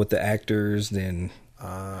have the one with the actors, then...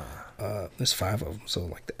 there's 5 of them, so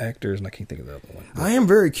like the actors, and I can't think of the other one. I am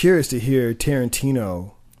very curious to hear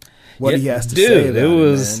Tarantino what he has to say about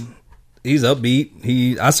it. He's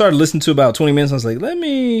upbeat. I started listening to about 20 minutes. I was like,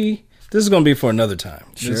 this is going to be for another time.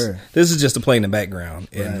 Sure. This is just to play in the background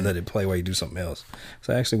and let it play while you do something else.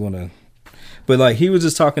 So I actually want to, but like he was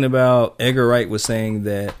just talking about, Edgar Wright was saying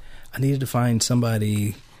that I needed to find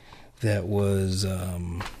somebody that was,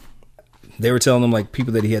 they were telling him like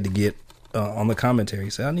people that he had to get on the commentary. He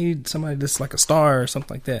said, I need somebody that's like a star or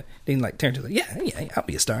something like that. Then like Tarantino's like, yeah, I'll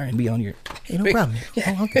be a star and be on your... Hey, no problem.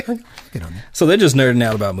 Yeah, I'll get on there. So they're just nerding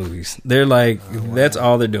out about movies. They're like, that's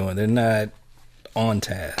all they're doing. They're not on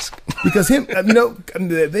task. Because him,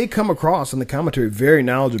 they come across in the commentary very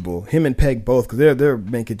knowledgeable. Him and Peg both, because they're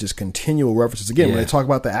making just continual references. Again, when they talk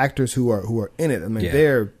about the actors who are in it, I mean,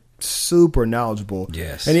 they're super knowledgeable.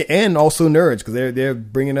 Yes. And also nerds, because they're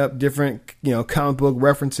bringing up different comic book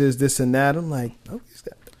references, this and that. I'm like,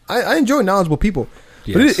 I enjoy knowledgeable people.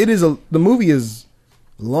 Yes. But the movie is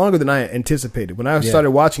longer than I anticipated. When I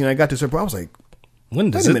started watching and I got to certain point, I was like,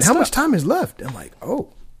 when does it stop? How much time is left? I'm like, oh,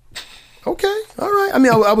 okay, all right. I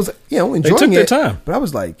mean, I was enjoying they took their time, but I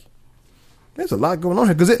was like, there's a lot going on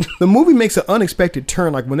here, because the movie makes an unexpected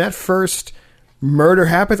turn. Like when that first murder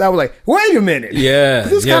happens, I was like, wait a minute. Yeah.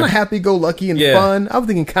 This is kind of happy-go-lucky and fun. I was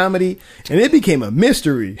thinking comedy, and it became a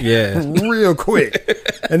mystery. Yeah. Real quick.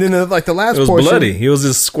 And then the last portion. It was bloody. It was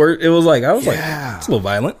just squirt. It was like, I was like, it's a little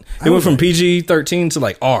violent. It went from PG-13 to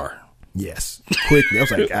like R. Yes. Quickly. I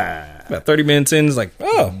was like, About 30 minutes in, it's like,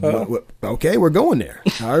 okay, we're going there.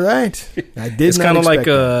 All right. It's kind of like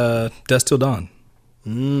Dusk Till Dawn.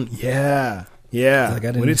 Yeah. Yeah.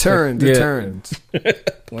 Like when it turns, it turns.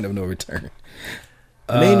 Point of no return.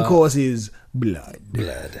 The main course is blood.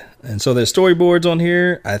 And so there's storyboards on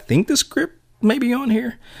here. I think the script maybe on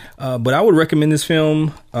here. But I would recommend this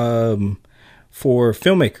film for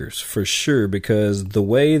filmmakers for sure, because the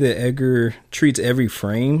way that Edgar treats every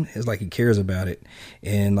frame is like he cares about it.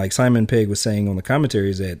 And like Simon Pegg was saying on the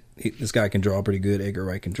commentaries that this guy can draw pretty good. Edgar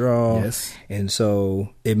Wright can draw. Yes. And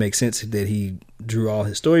so it makes sense that he drew all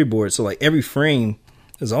his storyboards. So like every frame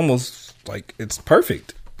is almost like it's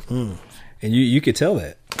perfect. And you could tell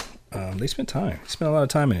that. They spent a lot of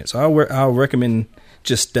time in it. So I'll recommend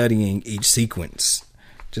just studying each sequence,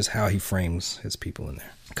 just how he frames his people in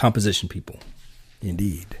there. Composition people.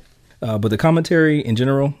 Indeed. But the commentary in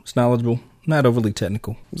general is knowledgeable, not overly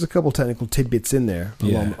technical. There's a couple technical tidbits in there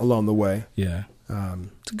along the way. Yeah.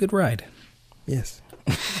 It's a good ride. Yes.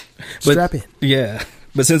 Strap in. Yeah.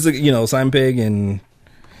 But since, Simon Pegg and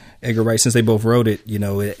Edgar Wright, since they both wrote it,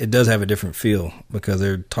 it does have a different feel because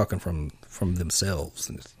they're talking from themselves.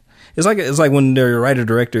 And it's like when they're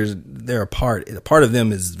writer-directors, they're a part of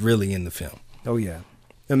them is really in the film. Oh, yeah.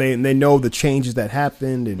 And they know the changes that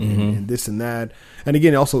happened and this and that. And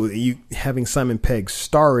again, also you having Simon Pegg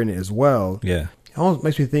star in it as well. Yeah. It almost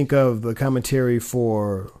makes me think of the commentary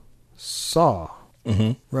for Saw,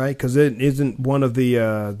 right? Because it isn't one of the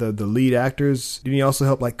lead actors. Didn't he also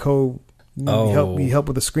help he helped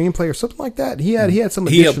with the screenplay or something like that? He had some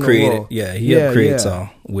additional helped create role. it. Yeah, he helped create Saw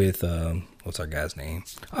with what's our guy's name?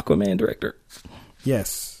 Aquaman director.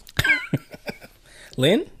 Yes.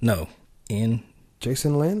 Lynn? No.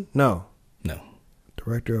 Jason Lynn? No.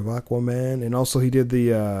 Director of Aquaman, and also he did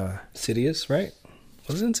the Insidious, right?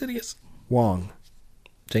 Was it Insidious? Wong.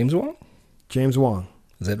 James Wong? James Wong.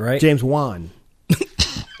 Is that right? James Wan.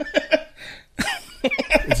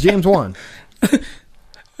 It's James Wan.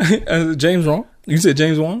 James Wong? You said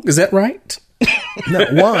James Wong? Is that right? No,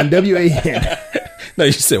 Wan, W-A-N. No,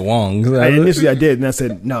 you said Wong. Initially I did, and I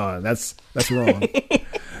said, no, that's wrong.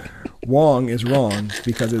 Wong is wrong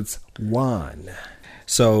because it's Wan.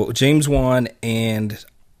 So James Wan, and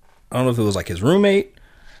I don't know if it was like his roommate,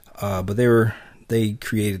 but they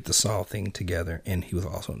created the Saw thing together, and he was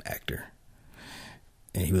also an actor.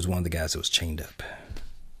 And he was one of the guys that was chained up.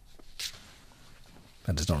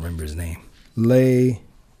 I just don't remember his name. Leigh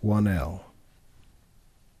Whannell.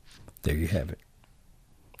 There you have it.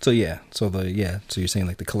 So yeah, so you're saying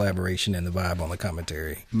like the collaboration and the vibe on the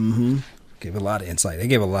commentary gave a lot of insight. They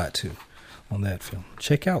gave a lot too on that film.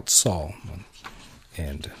 Check out Saw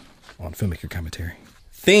and on Filmmaker Commentary.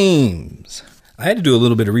 Themes. I had to do a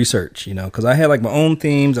little bit of research, because I had like my own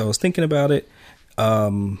themes. I was thinking about it,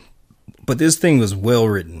 but this thing was well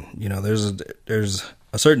written. There's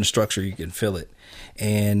a certain structure, you can feel it.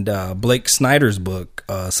 And Blake Snyder's book,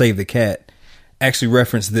 Save the Cat, actually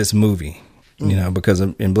referenced this movie. Because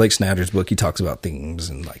in Blake Snyder's book, he talks about themes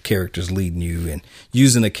and like characters leading you and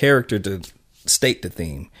using a character to state the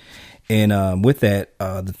theme. And with that,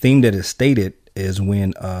 the theme that is stated is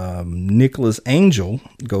when Nicholas Angel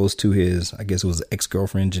goes to his, I guess it was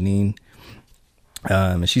ex-girlfriend, Janine.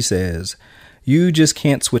 And she says, "You just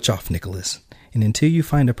can't switch off, Nicholas. And until you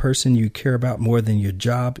find a person you care about more than your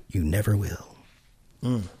job, you never will."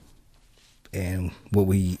 And what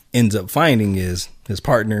we ends up finding is his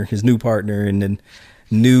new partner in the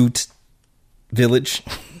new village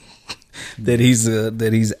that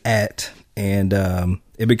he's at. And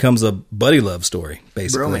it becomes a buddy love story,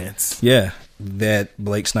 basically. Romance. Yeah, that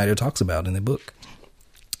Blake Snyder talks about in the book,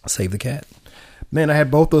 Save the Cat. Man, I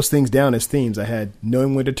had both those things down as themes. I had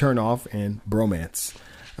knowing when to turn off and bromance.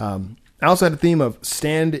 I also had a theme of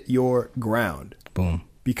stand your ground. Boom.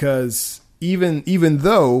 Because even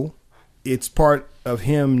though it's part of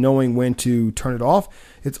him knowing when to turn it off,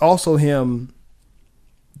 it's also him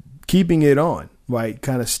keeping it on, right?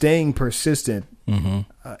 Kind of staying persistent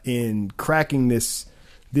in cracking this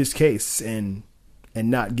case and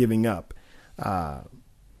not giving up. And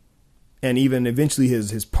even eventually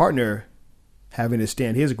his partner having to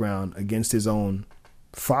stand his ground against his own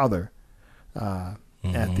father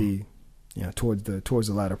at the towards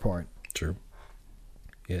the latter part. True.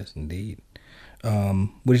 Yes, indeed. What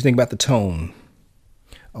do you think about the tone?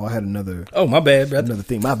 Oh, I had another. Oh, my bad, brother. Another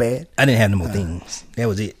thing. My bad. I didn't have no more things. That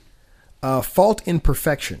was it. Fault in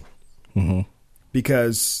perfection.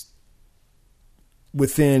 Because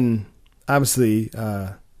within, obviously,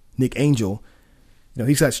 Nick Angel,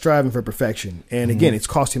 he's got striving for perfection, and again, it's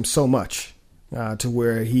cost him so much to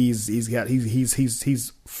where he's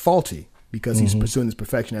faulty because he's pursuing this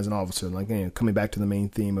perfection as an officer. Like coming back to the main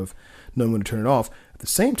theme of knowing when to turn it off. At the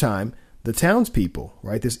same time, the townspeople,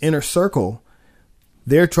 right, this inner circle,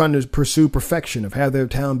 they're trying to pursue perfection, of have their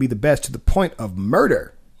town be the best to the point of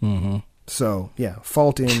murder. So, yeah,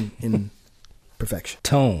 fault in perfection.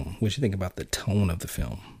 Tone. What do you think about the tone of the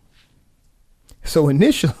film? So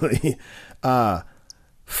initially,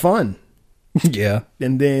 Fun. Yeah.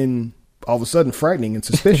 And then all of a sudden frightening and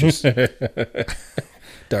suspicious.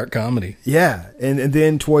 Dark comedy. Yeah. And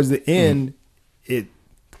then towards the end,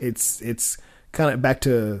 it's kind of back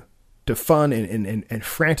to fun and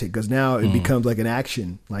frantic, because now it becomes like an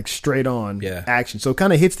action, like straight on action. So it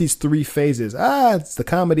kind of hits these three phases. It's the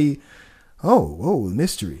comedy. Oh,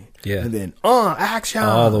 mystery. Yeah. And then action.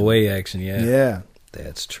 All the way action. Yeah. Yeah.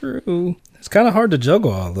 That's true. It's kind of hard to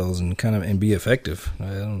juggle all those and be effective.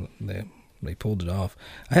 They pulled it off.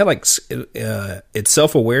 I had like it's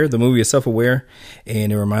self-aware. The movie is self-aware,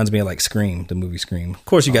 and it reminds me of like Scream, the movie Scream. Of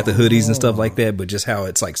course, you got the hoodies and stuff like that, but just how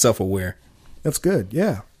it's like self-aware. That's good.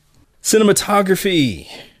 Yeah. Cinematography.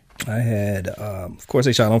 I had, of course,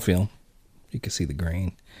 they shot on film. You can see the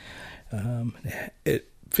grain. It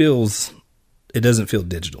doesn't feel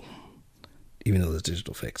digital, even though there's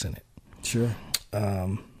digital effects in it. Sure.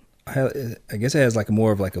 I guess it has like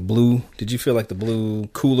more of like a blue. Did you feel like the blue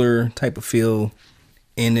cooler type of feel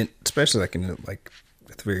in it, especially like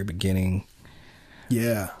at the very beginning?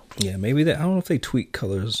 Yeah. Yeah, maybe that. I don't know if they tweak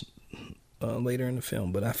colors later in the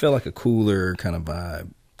film, but I felt like a cooler kind of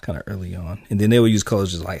vibe kind of early on. And then they will use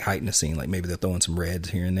colors just like heighten the scene. Like maybe they'll throw in some reds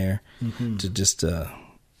here and there to just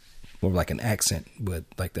more like an accent. But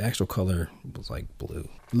like the actual color was like blue.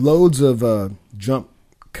 Loads of jump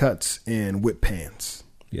cuts and whip pans.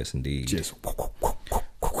 Yes, indeed. Just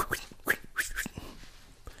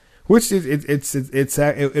which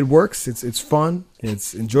it works. It's fun.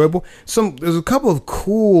 It's enjoyable. There's a couple of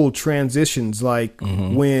cool transitions, like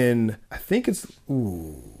when I think it's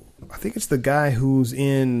the guy who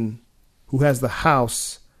has the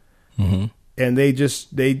house, and it's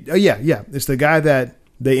the guy that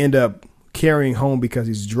they end up carrying home because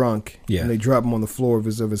he's drunk. Yeah, and they drop him on the floor of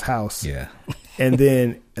his house. Yeah. And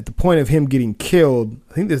then at the point of him getting killed,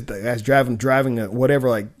 I think this guy's driving a whatever,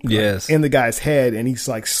 like in the guy's head, and he's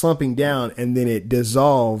like slumping down, and then it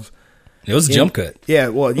dissolves. It was a jump cut. Yeah,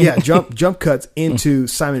 well, yeah, jump cuts into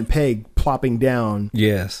Simon Pegg plopping down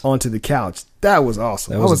onto the couch. That was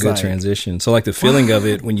awesome. That was a good transition. So like the feeling of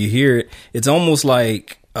it when you hear it, it's almost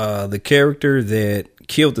like the character that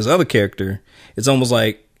killed this other character. It's almost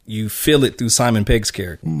like you feel it through Simon Pegg's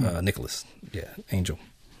character, Nicholas. Yeah, Angel.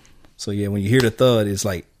 So yeah, when you hear the thud, it's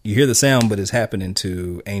like you hear the sound, but it's happening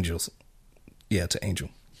to Angels. Yeah, to Angel.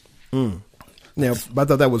 Now, I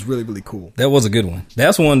thought that was really, really cool. That was a good one.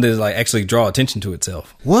 That's one that like actually draw attention to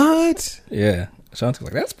itself. What? Yeah, Shanta's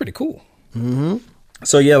like, that's pretty cool.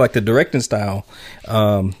 So yeah, like the directing style,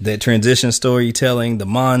 that transition storytelling, the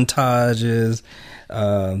montages.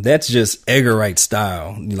 That's just Edgar Wright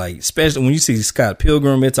style. Like, especially when you see Scott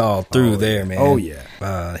Pilgrim, it's all through there, man. Oh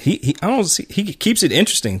yeah. He keeps it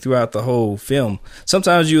interesting throughout the whole film.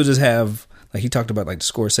 Sometimes you'll just have, like he talked about, like the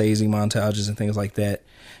Scorsese montages and things like that.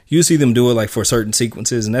 You see them do it like for certain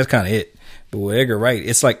sequences, and that's kind of it. But with Edgar Wright,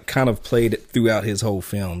 it's like kind of played throughout his whole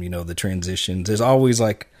film. You know, the transitions. There's always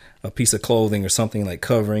like a piece of clothing or something like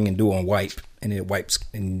covering and doing wipe, and it wipes,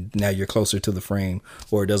 and now you're closer to the frame,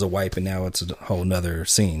 or it does a wipe and now it's a whole nother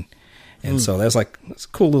scene. And so that's a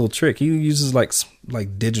cool little trick. He uses like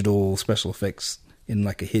digital special effects in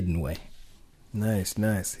like a hidden way. Nice.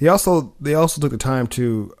 They also took the time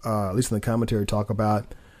to at least in the commentary talk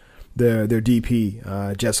about their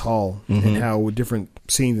DP, Jess Hall, and how with different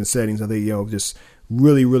scenes and settings, how they just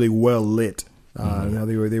really, really well lit. Now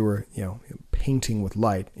they were painting with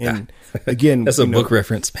light, and again, that's a book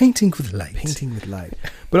reference. Painting with light.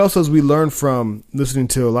 But also, as we learned from listening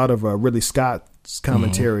to a lot of Ridley Scott's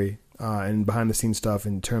commentary and behind the scenes stuff,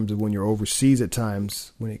 in terms of when you're overseas at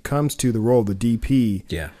times, when it comes to the role of the DP,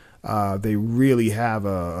 they really have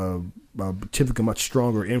a typically much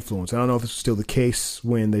stronger influence. I don't know if this was still the case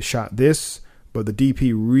when they shot this, but the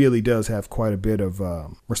DP really does have quite a bit of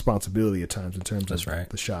responsibility at times in terms of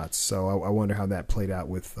the shots. So I wonder how that played out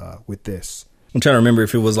with this. I'm trying to remember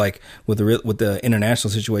if it was like with the international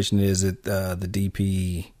situation, is it the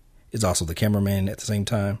DP is also the cameraman at the same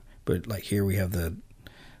time? But like here we have in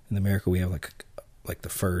America we have like the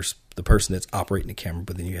person that's operating the camera,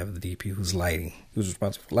 but then you have the DP who's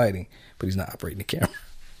responsible for lighting, but he's not operating the camera.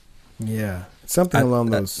 Yeah, something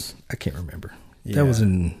along those. I can't remember. Yeah. That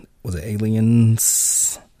was it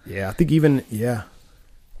Aliens? Yeah, I think even When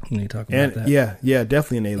you talk about that, yeah,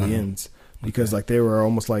 definitely in Aliens. Because like they were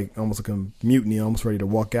almost like a mutiny, almost ready to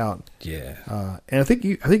walk out. Yeah, and I think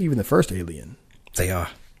even the first Alien, they are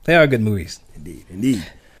good movies. Indeed.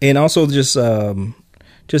 And also just in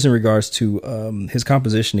regards to his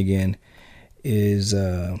composition again is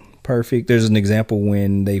perfect. There's an example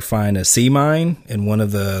when they find a sea mine in one of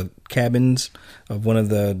the cabins of one of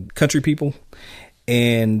the country people,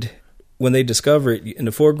 and when they discover it in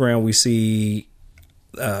the foreground, we see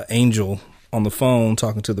Angel on the phone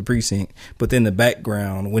talking to the precinct, but then the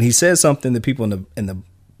background, when he says something, the people in the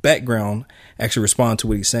background actually respond to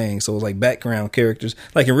what he's saying. So it's like background characters.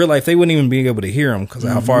 Like in real life, they wouldn't even be able to hear him because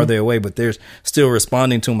of how far they're away, but they're still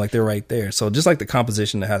responding to him like they're right there. So just like the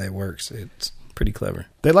composition of how that works, it's pretty clever.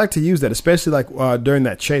 They like to use that, especially like during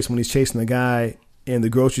that chase when he's chasing the guy in the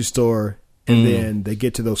grocery store, and then they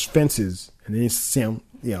get to those fences, and then you see him,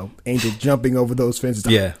 Angel jumping over those fences.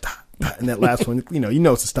 Yeah. And that last one, it's a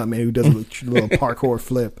stuntman who does a little parkour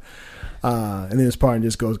flip. And then his partner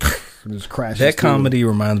just goes and just crashes. That comedy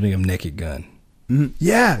reminds me of Naked Gun. Mm-hmm.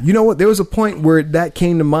 Yeah. You know what? There was a point where that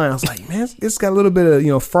came to mind. I was like, man, it's got a little bit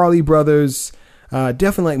of, Farley Brothers,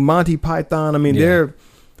 definitely like Monty Python. I mean,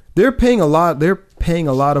 they're paying a lot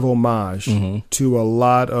of homage to a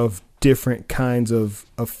lot of different kinds of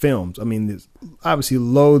films. I mean, there's obviously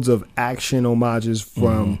loads of action homages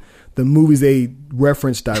from the movies they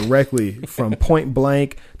reference directly, from Point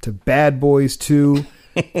Blank to Bad Boys 2.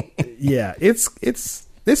 Yeah, this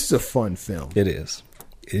is a fun film. It is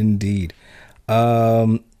indeed.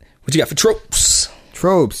 What you got for tropes?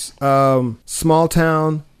 Small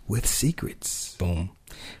town with secrets. Boom.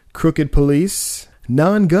 Crooked police.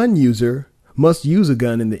 Non-gun user must use a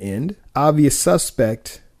gun in the end. Obvious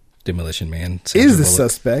suspect. Demolition Man Is the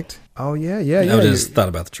suspect. Oh yeah. I just thought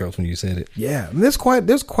about the tropes when you said it. Yeah, I mean, there's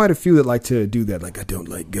quite a few that like to do that. Like, I don't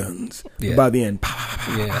like guns. Yeah. But by the end,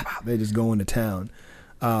 they just go into town.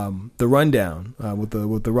 The rundown with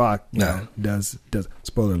the Rock does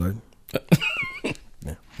spoiler alert.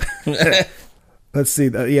 Let's see.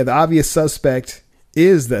 The obvious suspect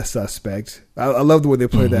is the suspect. I love the way they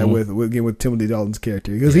play that with Timothy Dalton's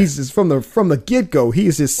character, because he's just from the get go.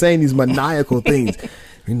 He's just saying these maniacal things.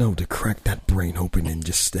 To crack that brain open and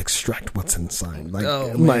just extract what's inside.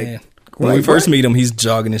 Like, man. When we first meet him, he's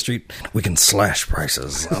jogging the street. We can slash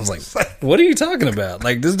prices. I was like, what are you talking about?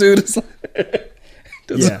 Like, this dude is like...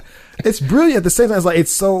 It's brilliant. At the same time, it's like,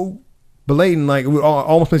 it's so blatant. Like, it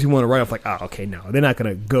almost makes you want to write off like, okay, no, they're not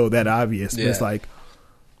going to go that obvious. But it's like,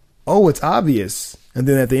 oh, it's obvious. And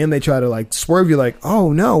then at the end, they try to like swerve you like,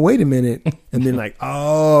 oh, no, wait a minute. And then like,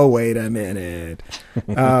 oh, wait a minute.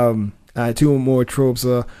 Two more tropes.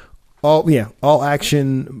 All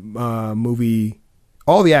action movie.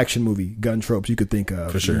 All the action movie gun tropes you could think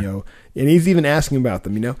of. For sure. And he's even asking about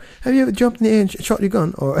them, Have you ever jumped in the air and shot your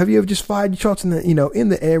gun? Or have you ever just fired your shots in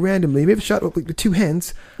the air randomly? Have you ever shot with the two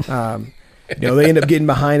hands? They end up getting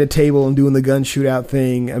behind a table and doing the gun shootout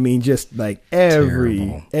thing. I mean, just like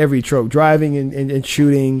every trope. Driving and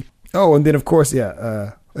shooting. Oh, and then of course,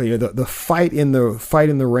 the fight in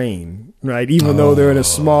the rain, right? Even though they're in a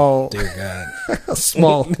small, dear God,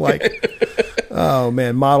 oh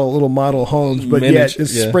man, little model homes, but yet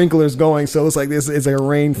it's sprinklers going, so it's like this is a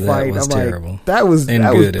rain fight. I'm terrible. Like, that was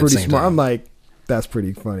pretty smart. I'm like, that's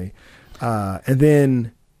pretty funny. And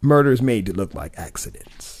then murders made to look like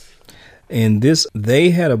accidents. And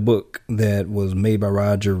they had a book that was made by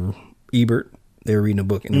Roger Ebert. They were reading a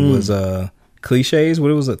book, and it was cliches.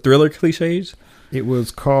 What was it? Thriller cliches. It was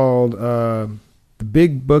called The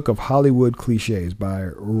Big Book of Hollywood Cliches by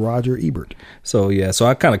Roger Ebert. So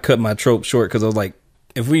I kind of cut my trope short because I was like,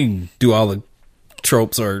 if we do all the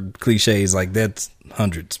tropes or cliches, like that's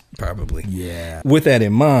hundreds probably. Yeah. With that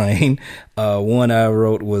in mind, one I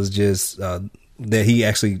wrote was just that he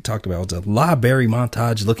actually talked about was a library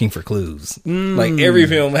montage looking for clues. Like every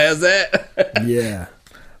film has that. Yeah.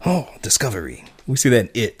 Oh, discovery. We see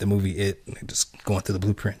that in the movie It. They're just going through the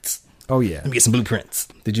blueprints. Oh, yeah. Let me get some blueprints.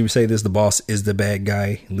 Did you say this? The boss is the bad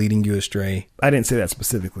guy leading you astray. I didn't say that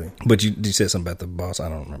specifically. But you said something about the boss. I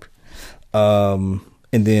don't remember.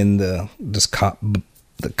 And then the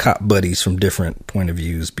cop buddies from different point of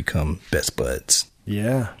views become best buds.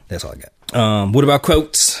 Yeah. That's all I got. What about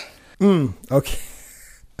quotes? Okay.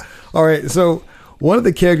 All right. So one of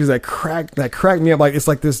the characters that cracked me up, like it's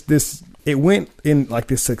like this it went in like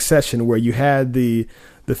this succession where you had the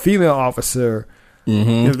female officer.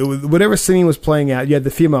 Whatever scene was playing out, you had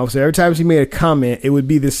the female officer. Every time she made a comment, it would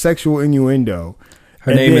be this sexual innuendo.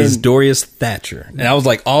 Her name is Doris Thatcher. And I was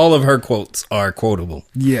like, all of her quotes are quotable.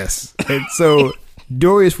 Yes. And so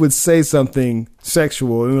Doris would say something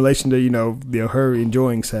sexual in relation to, her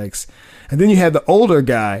enjoying sex. And then you had the older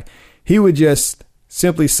guy. He would just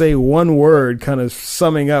simply say one word, kind of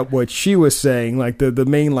summing up what she was saying, like the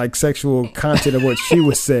main like sexual content of what she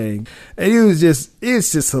was saying. And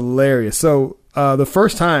it's just hilarious. So the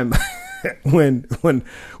first time when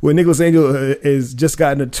Nicholas Angel is just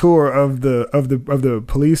gotten a tour of the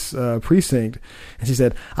police precinct, and she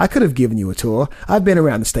said, "I could have given you a tour. I've been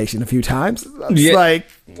around the station a few times." It's like,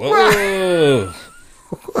 whoa.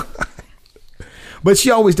 But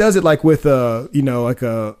she always does it like with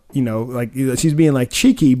she's being like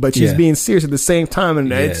cheeky, but she's being serious at the same time,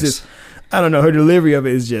 and it's just, I don't know, her delivery of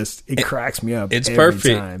it is just, it cracks me up. It's every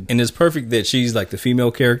perfect, time. and it's perfect that she's like the female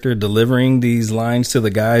character delivering these lines to the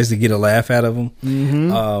guys to get a laugh out of them.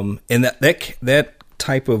 Mm-hmm. And that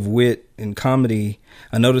type of wit and comedy,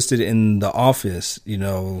 I noticed it in The Office,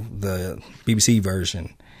 the BBC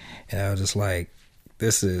version, and I was just like,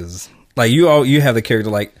 this is like you have the character,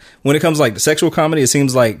 like when it comes to like the sexual comedy, it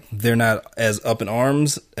seems like they're not as up in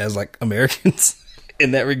arms as like Americans.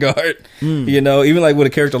 In that regard, even like with a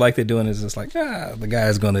character like they're doing, is just like, the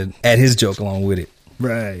guy's going to add his joke along with it.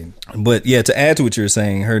 Right. But yeah, to add to what you were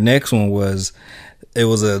saying, her next one was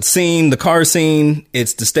a scene, the car scene.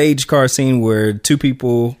 It's the stage car scene where two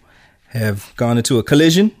people have gone into a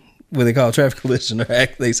collision, what they call a traffic collision, or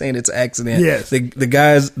they saying it's an accident. Yes. The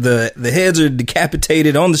guys, the heads are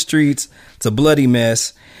decapitated on the streets. It's a bloody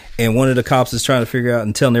mess. And one of the cops is trying to figure out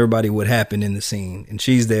and telling everybody what happened in the scene. And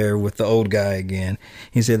she's there with the old guy again.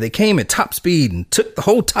 He said, they came at top speed and took the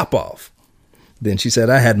whole top off. Then she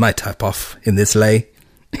said, I had my top off in this lay.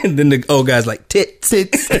 And then the old guy's like, tits.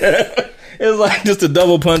 It was like just a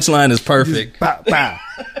double punchline is perfect. Bow, bow.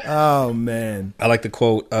 Oh, man. I like the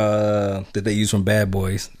quote that they use from Bad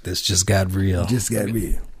Boys. This just got real. Just got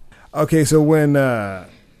real. Okay, so when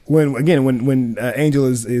Angel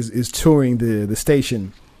is touring the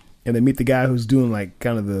station, and they meet the guy who's doing like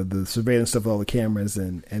kind of the surveillance stuff with all the cameras,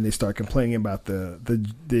 and they start complaining about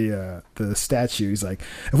the statue. He's like,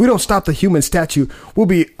 if we don't stop the human statue, we'll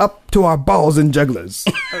be up to our balls in jugglers.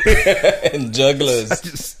 And jugglers.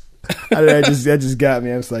 That just got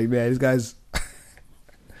me. I was like, man, these guys.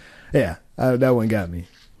 Yeah, that one got me.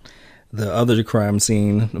 The other crime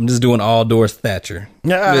scene, I'm just doing all Doris Thatcher.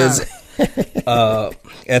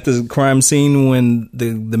 At the crime scene when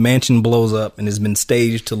the mansion blows up and has been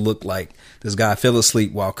staged to look like this guy fell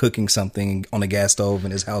asleep while cooking something on a gas stove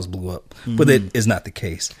and his house blew up. Mm-hmm. But that is not the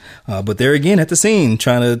case. But they're again at the scene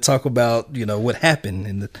trying to talk about, what happened.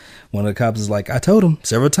 And one of the cops is like, I told him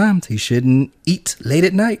several times he shouldn't eat late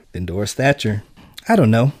at night. Then Doris Thatcher, I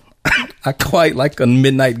don't know. I quite like a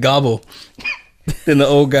midnight gobble. Then the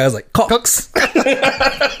old guy's like, Cox.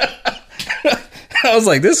 I was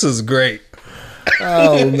like, this is great.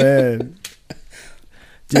 Oh, man.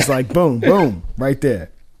 Just like boom, boom, right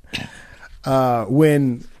there.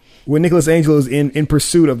 When Nicholas Angel is in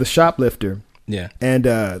pursuit of the shoplifter. Yeah. And,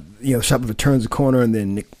 the shoplifter turns the corner, and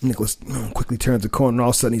then Nicholas quickly turns the corner, and all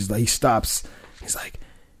of a sudden he stops. He's like,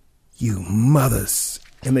 you mothers.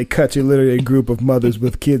 And they cut to literally a group of mothers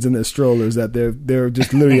with kids in their strollers that they're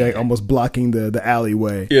just literally like almost blocking the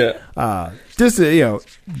alleyway. Yeah.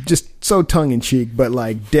 Just so tongue in cheek, but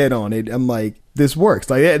like dead on it. I'm like, this works.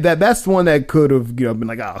 Like that's the one that could have been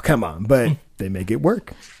like, oh, come on, but they make it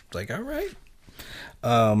work. Like, all right.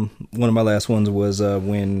 One of my last ones was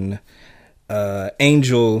when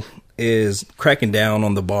Angel is cracking down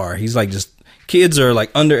on the bar. He's like, just kids are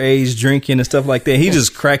like underage drinking and stuff like that. He's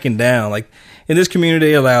just cracking down. Like, in this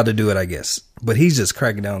community, they're allowed to do it, I guess. But he's just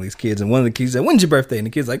cracking down on these kids. And one of the kids said, when's your birthday? And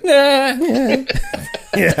the kid's like, nah. Yeah.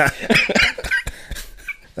 Yeah.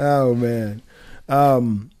 Oh, man.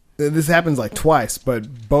 This happens like twice,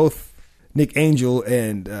 but both Nick Angel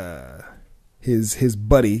and his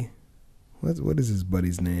buddy, what is his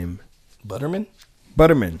buddy's name? Butterman.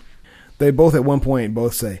 They both at one point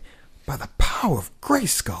both say, by the power of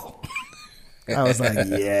Grayskull. I was like,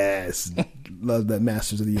 yes. Love that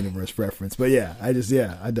Masters of the Universe reference. But yeah, I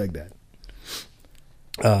dug that.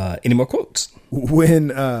 Any more quotes? When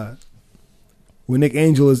Nick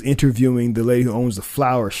Angel is interviewing the lady who owns the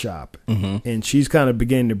flower shop, mm-hmm. and she's kind of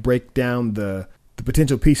beginning to break down the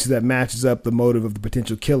potential pieces that matches up the motive of the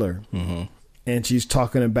potential killer, mm-hmm. and she's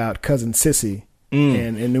talking about Cousin Sissy.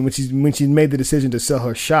 And then when she made the decision to sell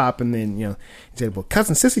her shop, and then he said, "Well,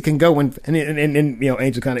 Cousin Sissy can go," and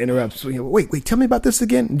Angel kind of interrupts. Wait, tell me about this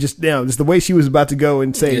again. And just the way she was about to go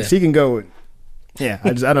and say she can go. Yeah,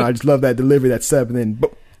 I don't know. I just love that delivery, that setup, and then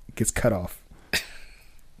boom, it gets cut off.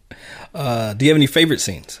 Do you have any favorite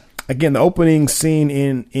scenes? Again, the opening scene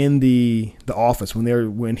in the office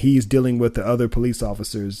when he's dealing with the other police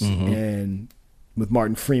officers, mm-hmm. and with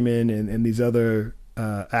Martin Freeman and these other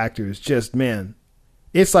actors. Just man.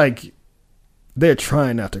 It's like they're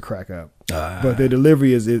trying not to crack up, but their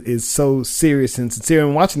delivery is so serious and sincere.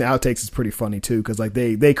 And watching the outtakes is pretty funny too, because like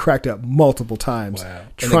they cracked up multiple times. Wow!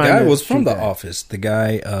 And the guy was from The Office. The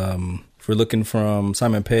guy, if we're looking from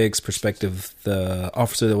Simon Pegg's perspective, the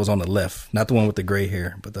officer that was on the left, not the one with the gray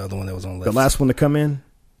hair, but the other one that was on the left. The last one to come in.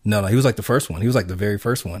 No, he was like the first one. He was like the very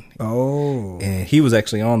first one. Oh, and he was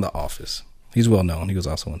actually on The Office. He's well known. He was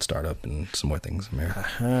also in Startup and some more things in America.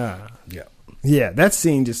 Uh-huh. Yeah. Yeah, that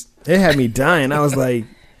scene it had me dying. I was like,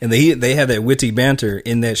 and they had that witty banter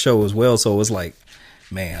in that show as well. So it was like,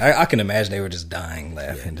 man, I can imagine they were just dying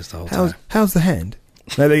laughing just the whole time. How's the hand?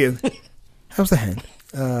 How's the hand?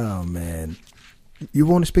 Oh man, you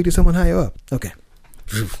want to speak to someone higher up? Okay.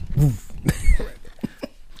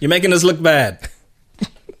 You're making us look bad.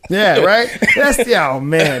 Yeah, right. Oh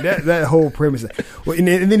man, that whole premise. Well, and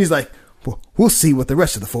then he's like, well, we'll see what the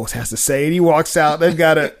rest of the force has to say. And he walks out. They've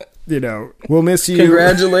got to, we'll miss you.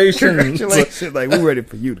 Congratulations. Like, we're ready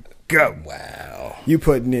for you to go. Wow. You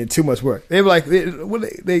putting in too much work. They were like,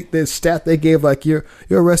 the stat they gave, like your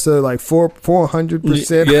arrests are like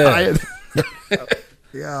 400% higher.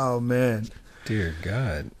 Oh man. Dear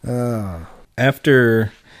God.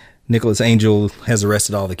 After Nicholas Angel has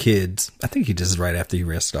arrested all the kids, I think he just right after he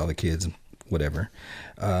arrested all the kids, whatever.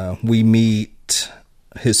 We meet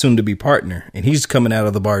his soon-to-be partner, and he's coming out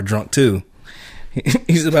of the bar drunk too.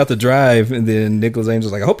 He's about to drive, and then Nicholas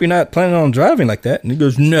Angel's like, I hope you're not planning on driving like that. And he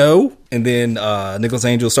goes, no. And then Nicholas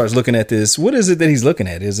Angel starts looking at this. What is it that he's looking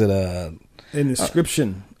at? Is it an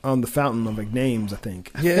inscription on the fountain of like names, I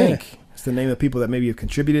think. Yeah. I think it's the name of people that maybe have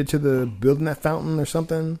contributed to the building that fountain or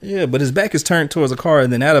something. Yeah, but his back is turned towards a car,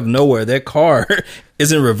 and then out of nowhere, that car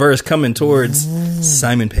is in reverse coming towards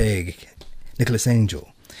Simon Pegg, Nicholas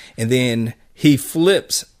Angel. And then he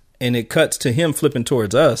flips, and it cuts to him flipping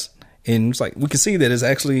towards us. And it's like, we can see that it's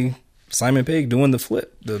actually Simon Pegg doing the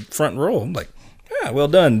flip, the front roll. I'm like, yeah, well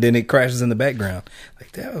done. Then it crashes in the background.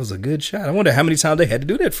 Like, that was a good shot. I wonder how many times they had to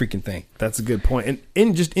do that freaking thing. That's a good point.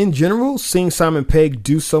 And in general, seeing Simon Pegg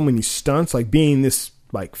do so many stunts, like being this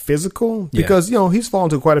like physical, because, he's fallen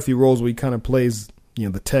to quite a few roles where he kind of plays,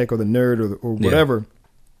 the tech or the nerd or whatever. Yeah.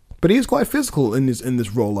 But he is quite physical in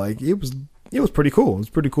this role. Like, it was pretty cool. It was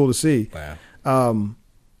pretty cool to see. Wow.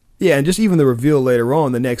 Yeah, and just even the reveal later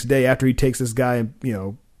on the next day after he takes this guy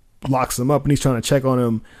and, locks him up and he's trying to check on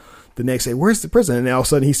him the next day. Where's the prison? And all of a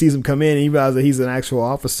sudden he sees him come in and he realizes that he's an actual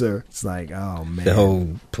officer. It's like, oh, man.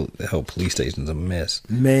 The whole police station's a mess.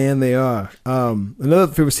 Man, they are. Another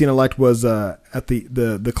favorite scene I liked was at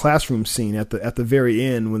the classroom scene at the very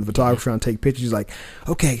end when the photographer's trying to take pictures. He's like,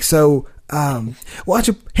 okay, so why don't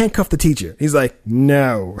you handcuff the teacher? He's like,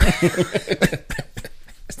 no.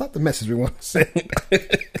 It's not the message we want to send.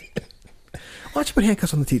 Why don't you put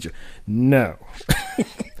handcuffs on the teacher? No.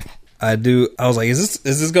 I was like, is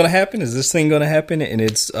this going to happen? Is this thing going to happen? And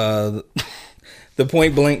it's the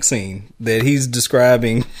point blank scene that he's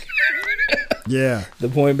describing. Yeah. The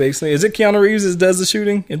point blank scene. Is it Keanu Reeves that does the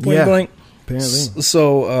shooting in point blank? Apparently.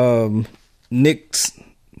 So Nick's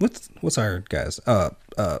what's our guys?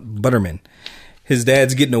 Butterman. His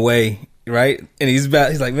dad's getting away, right? And he's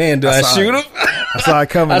like, man, do I shoot him? I saw it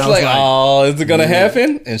coming. I was like, oh, is it going to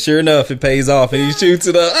happen? And sure enough, it pays off. And he shoots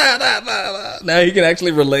it up. Now he can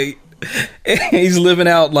actually relate. And he's living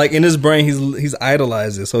out, like in his brain, he's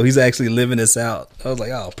idolized it. So he's actually living this out. I was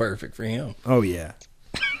like, oh, perfect for him. Oh, yeah.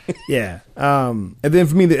 Yeah. And then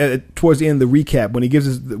for me, towards the end, the recap, when he gives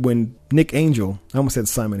us, when Nick Angel, I almost said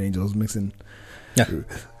Simon Angel, I was mixing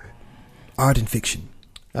art and fiction.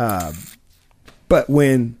 But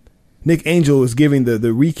when Nick Angel is giving the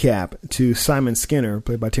recap to Simon Skinner,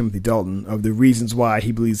 played by Timothy Dalton, of the reasons why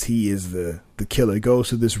he believes he is the killer. He goes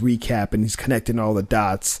to this recap and he's connecting all the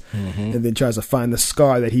dots, and then tries to find the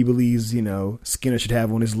scar that he believes, Skinner should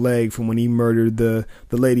have on his leg from when he murdered the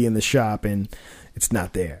lady in the shop, and it's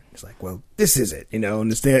not there. It's like, well, this is it,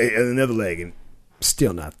 and it's there in another leg, and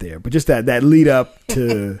still not there. But just that lead up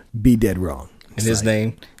to be dead wrong. And his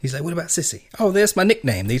name, he's like, what about Sissy? Oh, that's my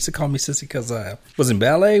nickname. They used to call me Sissy because I was in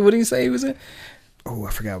ballet. What did he say he was in? Oh,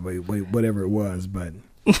 I forgot whatever it was, but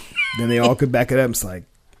then they all could back it up. It's like,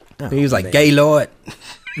 he was like, Gaylord.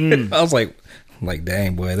 I was like,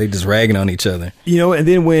 dang, boy, they just ragging on each other. And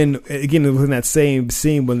then within that same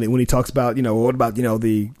scene, when he talks about, what about,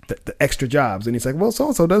 the extra jobs? And he's like, well,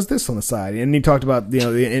 so-and-so does this on the side. And he talked about,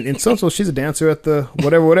 and so-and-so, she's a dancer at the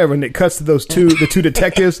whatever. And it cuts to the two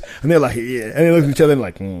detectives, and they're like, yeah. And they look at each other and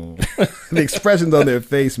like, the expressions on their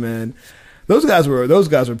face, man. Those guys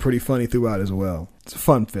were pretty funny throughout as well. It's a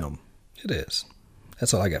fun film. It is.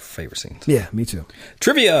 That's all I got for favorite scenes. Yeah, me too.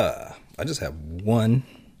 Trivia. I just have one.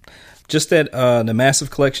 Just that the massive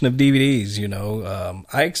collection of DVDs,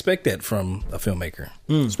 I expect that from a filmmaker,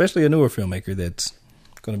 especially a newer filmmaker that's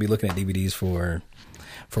going to be looking at DVDs for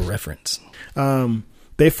reference.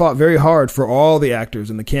 They fought very hard for all the actors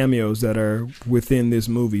and the cameos that are within this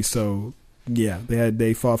movie. So yeah,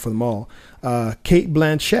 they fought for them all. Cate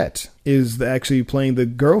Blanchett is actually playing the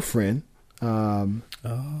girlfriend at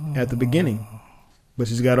the beginning, but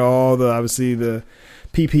she's got all the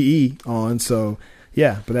PPE on. So.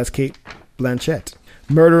 Yeah, but that's Cate Blanchett.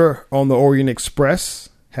 Murder on the Orient Express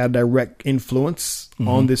had a direct influence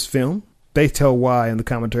on this film. They tell why in the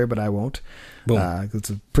commentary, but I won't. It's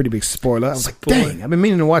a pretty big spoiler. I was like, dang, I've been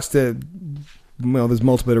meaning to watch there's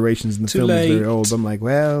multiple iterations in the film. It's very old. But I'm like,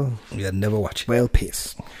 well, yeah, never watch it. Well,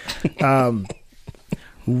 piss.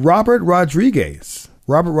 Robert Rodriguez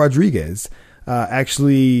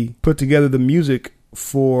actually put together the music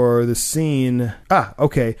for the scene.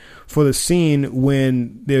 For the scene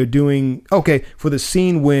when they're doing. For the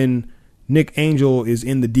scene when Nick Angel is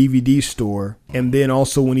in the DVD store, and then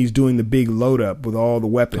also when he's doing the big load up with all the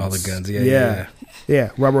weapons, all the guns. Yeah.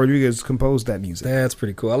 Robert Rodriguez composed that music. That's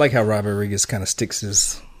pretty cool. I like how Robert Rodriguez kind of sticks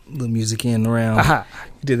his little music in around. Aha.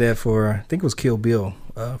 He did that for, I think it was Kill Bill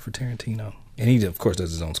for Tarantino. And he, of course,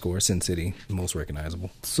 does his own score. Sin City, the most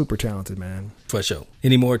recognizable. Super talented, man. For sure.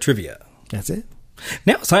 Any more trivia? That's it.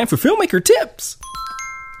 Now it's time for filmmaker tips.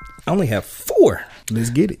 I only have 4.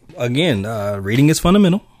 Let's get it. Again, reading is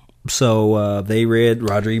fundamental. So they read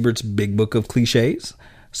Roger Ebert's Big Book of Cliches.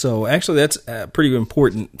 So actually that's pretty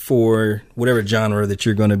important for whatever genre that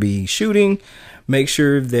you're going to be shooting. Make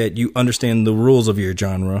sure that you understand the rules of your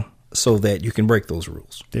genre so that you can break those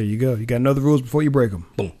rules. There you go. You got to know the rules before you break them.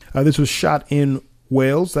 Boom. This was shot in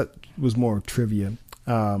Wales. That was more trivia.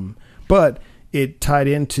 But it tied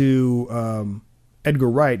into Edgar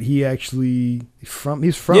Wright. He's from.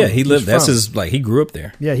 Yeah, he lived. That's his. Like he grew up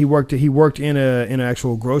there. Yeah, he worked in an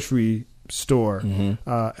actual grocery store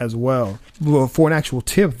as well. Well, for an actual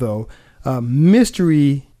tip though,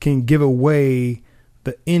 mystery can give away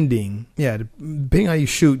the ending. Yeah, depending on how you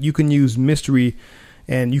shoot, you can use mystery,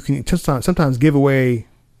 and you can sometimes give away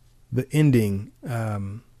the ending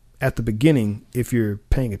at the beginning if you're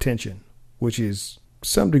paying attention, which is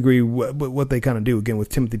some degree what they kind of do again with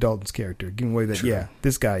Timothy Dalton's character, giving away that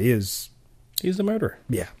this guy he's the murderer.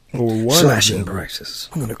 Yeah, or slashing prices.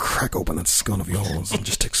 I'm gonna crack open that skull of yours and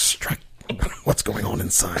just extract what's going on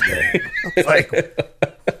inside there. I'm like,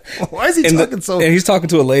 why is he talking so? And he's talking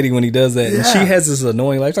to a lady when he does that, and she has this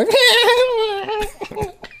annoying laugh, like,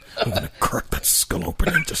 I'm gonna crack that skull open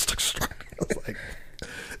and just extract. I was like,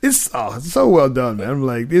 it's so well done, man. I'm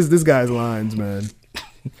like, this guy's lines, man.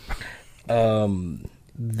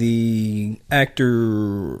 The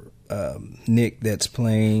actor Nick that's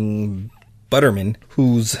playing Butterman,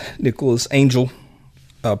 who's Nicholas Angel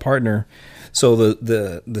partner. So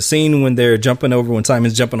the scene when they're jumping over, when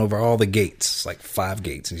Simon's jumping over all the gates, like 5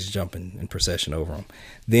 gates, and he's jumping in procession over them.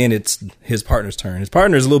 Then it's his partner's turn. His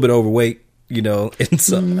partner's a little bit overweight,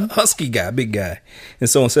 it's a husky guy, big guy. And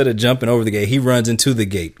so instead of jumping over the gate, he runs into the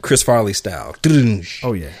gate, Chris Farley style.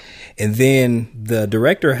 Oh yeah. And then the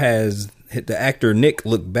director has the actor Nick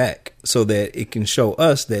look back so that it can show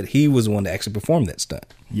us that he was the one that actually performed that stunt.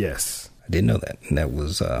 Yes. I didn't know that. And that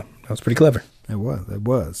was pretty clever. It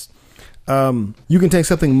was. You can take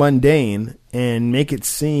something mundane and make it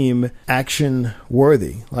seem action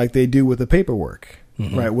worthy, like they do with the paperwork,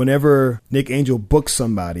 right? Whenever Nick Angel books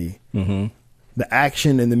somebody, the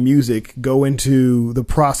action and the music go into the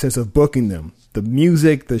process of booking them. The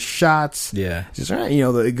music, the shots, just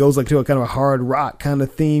it goes like to a kind of a hard rock kind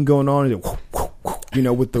of theme going on, and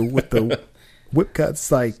with the whip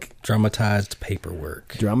cuts, like dramatized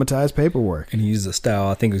paperwork. And he used a style,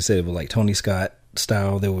 I think we said it was like Tony Scott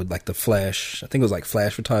style. They would like the flash. I think it was like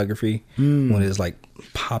flash photography when it's like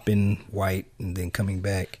popping white and then coming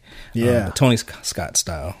back. Yeah, the Tony Scott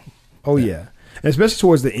style. Oh yeah. And especially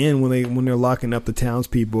towards the end when they're locking up the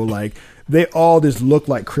townspeople, like they all just look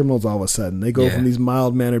like criminals all of a sudden. They go from these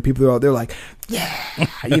mild mannered people, they're like,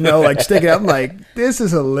 like sticking out. I'm like, this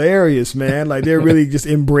is hilarious, man. Like they're really just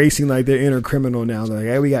embracing like their inner criminal now. They're like,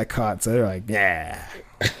 hey, we got caught. So they're like, yeah.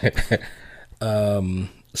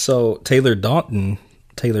 So Taylor Dalton,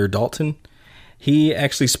 he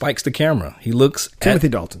actually spikes the camera. He looks Timothy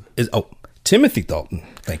Dalton. Timothy Dalton.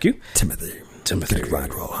 Thank you. Timothy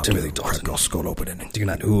Dalton. Skull open and do you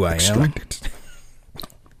not know who I am?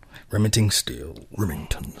 Remington Steele.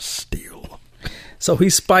 So he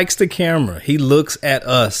spikes the camera. He looks at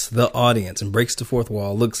us, the audience, and breaks the fourth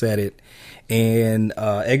wall, looks at it. And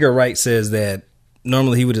Edgar Wright says that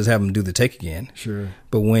normally he would just have him do the take again. Sure.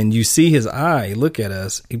 But when you see his eye look at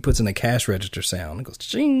us, he puts in a cash register sound. It goes,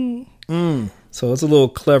 ching. So it's a little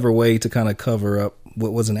clever way to kind of cover up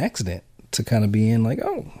what was an accident, to kind of be in like,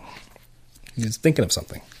 oh, he's thinking of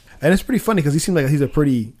something. And it's pretty funny because he seems like he's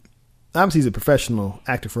obviously he's a professional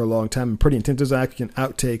actor for a long time and pretty intense. There's actually an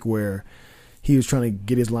outtake where he was trying to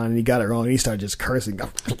get his line and he got it wrong and he started just cursing.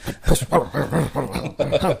 And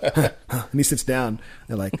he sits down.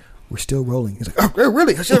 They're like, we're still rolling. He's like, oh,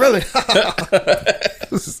 really? I'm still rolling.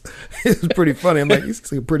 It was pretty funny. I'm like,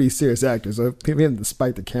 he's like a pretty serious actor. So him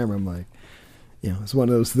despite the camera, I'm like, it's one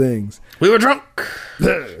of those things. We were drunk.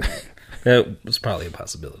 That was probably a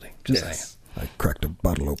possibility. Just saying. I cracked a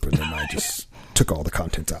bottle open and I just took all the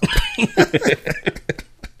contents out.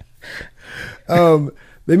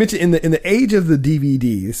 They mentioned in the age of the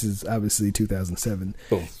DVD, this is obviously 2007.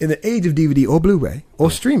 Boom. In the age of DVD or Blu-ray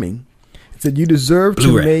or streaming, it said you deserve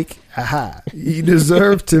to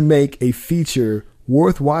make a feature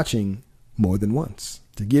worth watching more than once,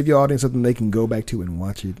 to give your audience something they can go back to and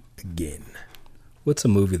watch it again. What's a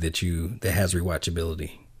movie that has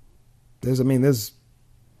rewatchability? There's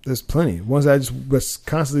plenty. Ones that I just was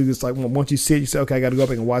constantly just like, once you see it, you say, okay, I got to go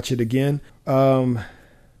back and watch it again.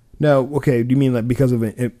 No, okay. Do you mean like because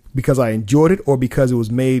I enjoyed it, or because it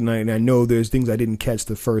was made and I know there's things I didn't catch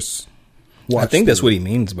the first watch? I think that's what he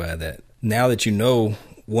means by that. Now that you know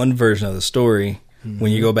one version of the story,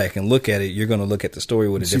 when you go back and look at it, you're going to look at the story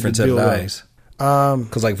with a different set of eyes.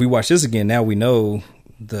 Because like if we watch this again, now we know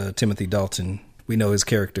the Timothy Dalton. We know his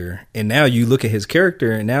character, and now you look at his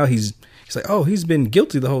character, and now he's like, oh, he's been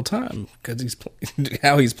guilty the whole time because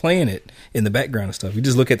how he's playing it in the background and stuff. You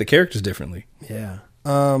just look at the characters differently. Yeah.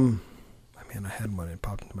 I had one that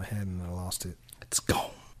popped into my head and I lost it. It's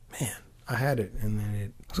gone. Man, I had it and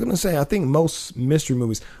then I was gonna say I think most mystery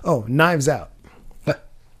movies. Oh, Knives Out.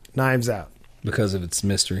 Knives Out. Because of its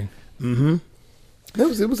mystery. Mm-hmm. It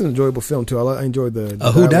was an enjoyable film too. I enjoyed the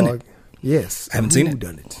Who Done It? Yes, I haven't seen it. Who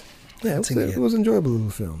Done It? Yeah, it was an enjoyable little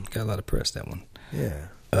film. Got a lot of press, that one. Yeah.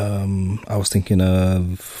 I was thinking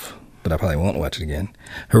of, but I probably won't watch it again.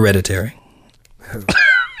 Hereditary.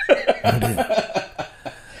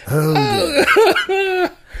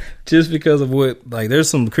 Just because of what, like, there's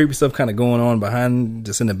some creepy stuff kind of going on behind,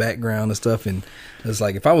 just in the background and stuff, and it's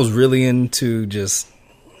like if I was really into just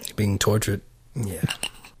being tortured,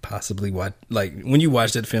 possibly watch. Like when you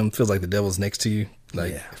watch that film, it feels like the devil's next to you.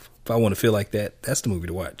 Like if I want to feel like that, that's the movie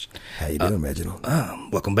to watch. How you doing, Reginald?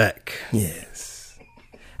 Welcome back. Yes.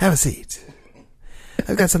 Have a seat.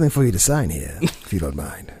 I've got something for you to sign here, if you don't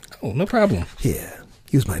mind. Oh, no problem. Here,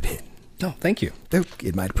 use my pen. No, thank you.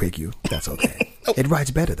 It might prick you. That's okay. It writes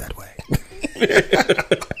better that way.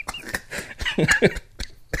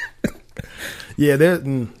 Yeah,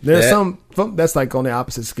 there's some that's like on the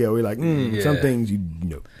opposite scale. We're like, some things you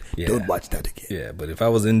know, don't watch that again. Yeah, but if I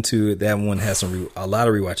was into it, that one has a lot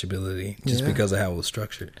of rewatchability just because of how it was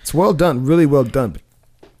structured. It's well done, really well done.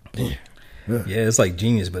 Yeah, it's like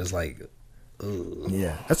genius, but it's like,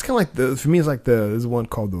 yeah, that's kind of like for me. It's like there's one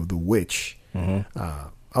called the Witch. Mm-hmm.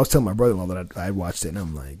 I was telling my brother-in-law that I watched it, and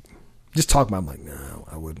I'm like, just talking about it, I'm like, no,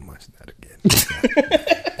 I wouldn't watch that again.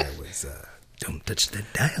 That was don't touch the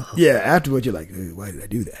dial. Yeah, afterwards you're like, why did I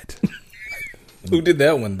do that? Who did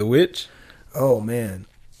that one? The Witch? Oh man,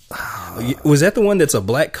 was that the one that's a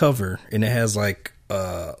black cover and it has like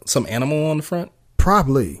some animal on the front?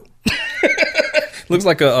 Probably. Looks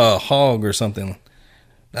like a hog or something.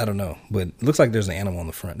 I don't know, but it looks like there's an animal on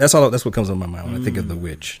the front. That's what comes to my mind when I think of The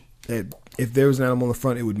Witch. If there was an animal on the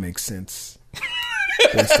front, it would make sense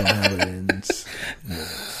based on how it ends.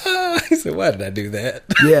 Yeah. He said, "Why did I do that?"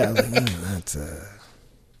 Yeah, I was like,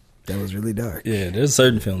 that was really dark. Yeah, there's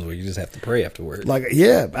certain films where you just have to pray afterwards. Like,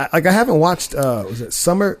 yeah, I haven't watched. Was it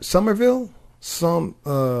Somerville?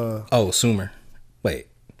 Sumer. Wait,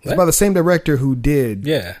 what? It's by the same director who did.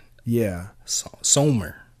 Yeah.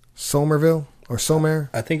 Somerville or Somer?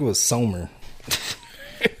 I think it was Somer.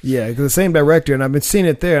 Yeah, because the same director, and I've been seeing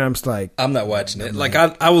it there, and I'm just like, I'm not watching it. Like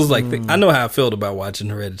I was like, I know how I felt about watching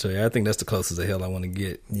Hereditary. I think that's the closest to hell I want to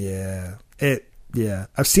get. Yeah,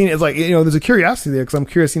 I've seen it. It's like, there's a curiosity there because I'm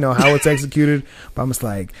curious, how it's executed. But I'm just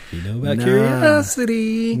like, about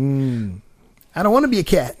curiosity. I don't want to be a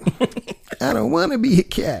cat. I don't want to be a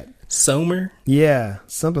cat. Somer? Yeah,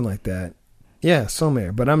 something like that. Yeah,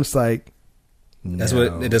 Somer. But I'm just like, no.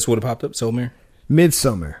 That's what it popped up. Somer.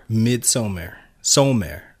 Midsommar. Somer.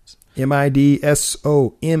 Midsommar.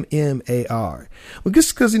 Well,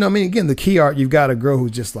 just because, again, the key art, you've got a girl who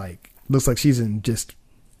just like, looks like she's in just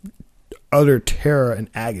utter terror and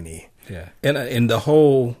agony. Yeah. And the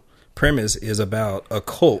whole premise is about a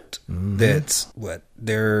cult that's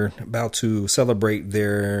they're about to celebrate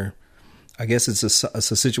their, I guess it's a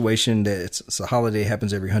situation that it's a holiday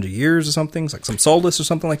happens every 100 years or something. It's like some solstice or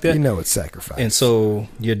something like that. It's sacrifice. And so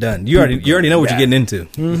you're done. You already know what you're getting into.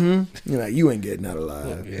 Mm-hmm. You're like, you ain't getting out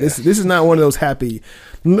alive. Yeah. This is not one of those happy.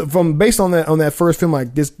 Based on that first film,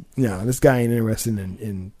 like this guy ain't interested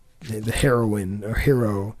in the heroine or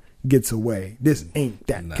hero gets away. This ain't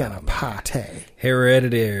that kind of party.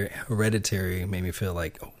 Hereditary made me feel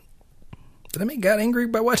like, did I make God angry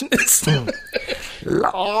by watching this?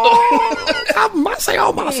 Lord, have mercy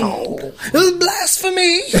on my soul. It was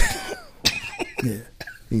blasphemy. Yeah.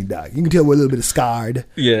 You can tell we're a little bit scarred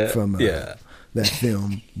from that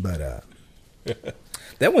film. But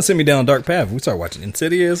that one sent me down a dark path. We started watching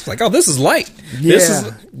Insidious. Like, oh, this is light.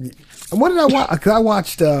 Yeah. What did I watch? Because I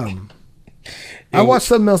watched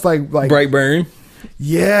something else like Brightburn.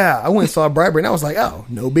 Yeah, I went and saw Brightburn. I was like, oh,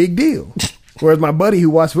 no big deal. Whereas my buddy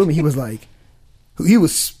who watched with me, he was like, he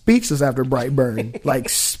was speechless after Brightburn, like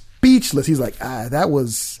speechless. He's like, that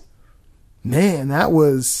was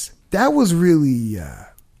really.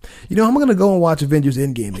 I'm gonna go and watch Avengers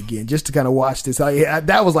Endgame again just to kind of watch this.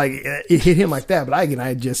 That was like it hit him like that. But I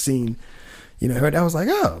had just seen, heard that. I was like,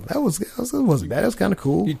 oh, it wasn't bad. It was kind of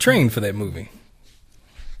cool. You trained for that movie.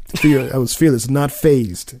 I was fearless, not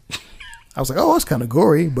phased. I was like, oh, that's kind of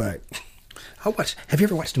gory, but have you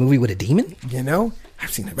ever watched a movie with a demon? I've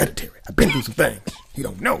seen Hereditary. I've been through some things. You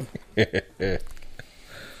don't know.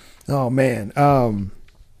 Oh man.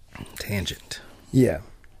 Tangent. Yeah.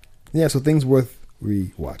 So things worth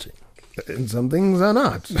rewatching, and some things are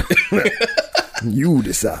not. You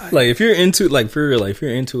decide. Like if you're into, for real, if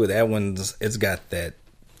you're into it, that one's it's got that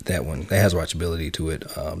one that has watchability to it.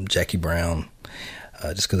 Jackie Brown.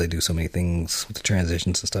 Just because they do so many things with the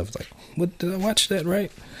transitions and stuff. It's like, what, did I watch that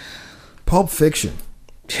right? Pulp Fiction.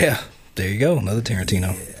 Yeah, there you go. Another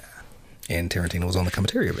Tarantino. Yeah. And Tarantino was on the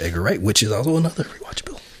commentary of Edgar Wright, which is also another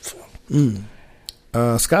rewatchable film.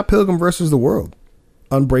 Scott Pilgrim versus the World.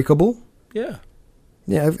 Unbreakable. Yeah.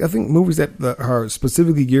 Yeah, I think movies that are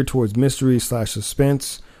specifically geared towards mystery /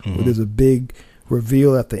 suspense, where there's a big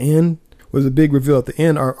reveal at the end,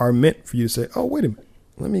 are meant for you to say, oh, wait a minute.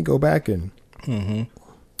 Let me go back and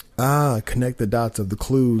connect the dots of the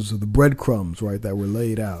clues of the breadcrumbs, right, that were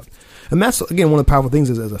laid out. And that's, again, one of the powerful things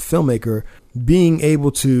is, as a filmmaker, being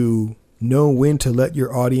able to know when to let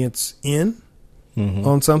your audience in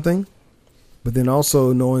on something, but then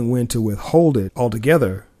also knowing when to withhold it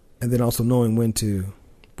altogether, and then also knowing when to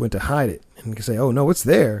hide it. And you can say, oh, no, it's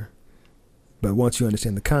there. But once you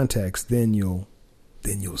understand the context, then you'll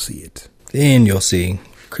see it. Then you'll see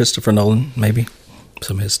Christopher Nolan, maybe,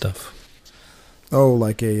 some of his stuff. Oh,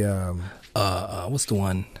 like a what's the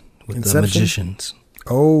one with Inception? The magicians?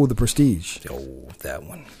 Oh, The Prestige. Oh, that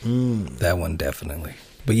one. That one definitely.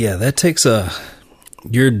 But yeah, that takes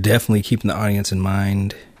you're definitely keeping the audience in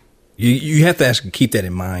mind. You have to actually keep that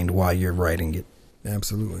in mind while you're writing it.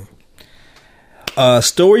 Absolutely.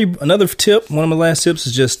 Another tip, one of my last tips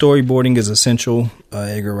is just storyboarding is essential.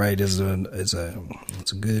 Edgar Wright he's a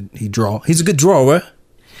good drawer.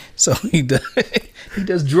 So he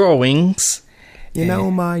does drawings.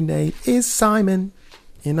 My name is Simon,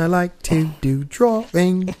 and I like to do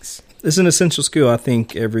drawings. It's an essential skill. I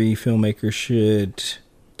think every filmmaker should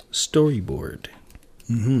storyboard.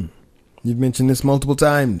 You've mentioned this multiple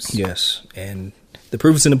times. Yes, and the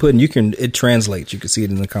proof is in the pudding. It translates. You can see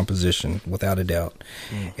it in the composition without a doubt.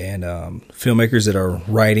 And filmmakers that are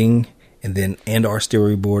writing and are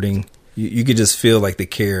storyboarding, you could just feel like they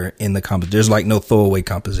care in the composition. There's like no throwaway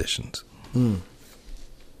compositions.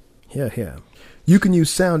 Yeah. You can use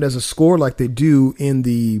sound as a score like they do in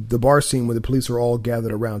the bar scene where the police are all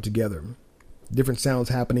gathered around together. Different sounds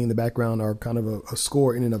happening in the background are kind of a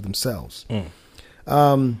score in and of themselves.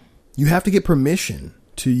 You have to get permission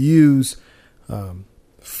to use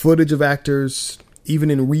footage of actors, even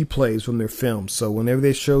in replays from their films. So whenever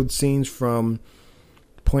they showed scenes from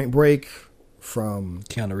Point Break, from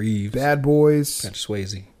Keanu Reeves, Bad Boys, Patrick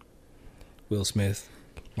Swayze, Will Smith,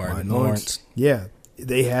 Martin Lawrence. Yeah.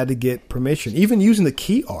 They had to get permission, even using the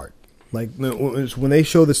key art. Like when they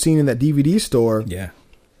show the scene in that DVD store,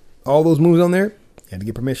 all those movies on there, you had to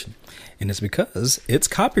get permission. And it's because it's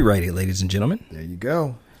copyrighted, ladies and gentlemen. There you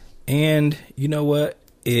go. And you know what?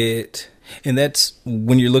 And that's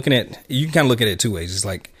when you're looking at, you can kind of look at it two ways. It's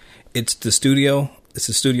like, it's the studio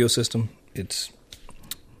system.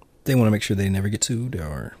 They want to make sure they never get sued,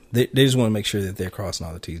 or they just want to make sure that they're crossing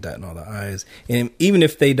all the T's, dotting all the I's. And even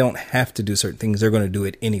if they don't have to do certain things, they're going to do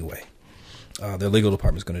it anyway. Their legal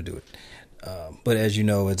department's going to do it. But as you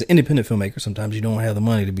know, as an independent filmmaker, sometimes you don't have the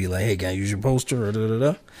money to be like, hey, can I use your poster? Or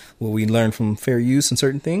da-da-da. Well, we learn from fair use in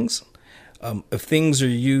certain things. If things are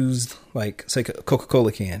used, like, say, a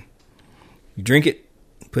Coca-Cola can, you drink it,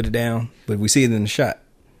 put it down, but if we see it in the shot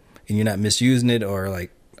and you're not misusing it, or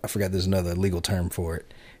like, I forgot there's another legal term for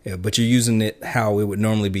it, but you're using it how it would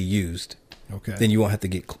normally be used, okay, then you won't have to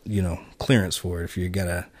get, clearance for it. If you got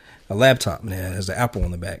a laptop and it has an Apple on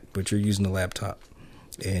the back, but you're using the laptop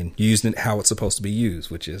and you're using it how it's supposed to be used,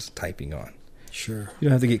 which is typing on. Sure. You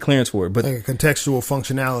don't have to get clearance for it. But like a contextual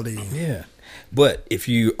functionality. Yeah. But if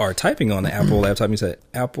you are typing on the Apple laptop, you say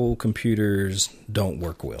Apple computers don't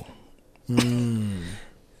work well.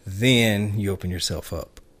 Then you open yourself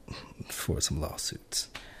up. for some lawsuits.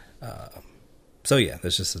 So yeah,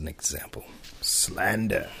 that's just an example.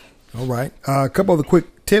 Slander. All right. A couple of the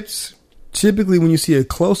quick tips. Typically, when you see a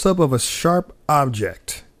close-up of a sharp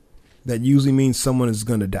object, that usually means someone is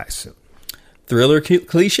going to die soon. Thriller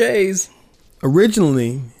cliches.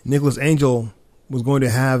 Originally, Nicholas Angel was going to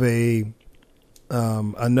have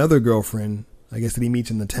another girlfriend, I guess, that he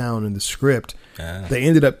meets in the town in the script. They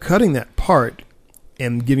ended up cutting that part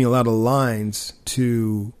and giving a lot of lines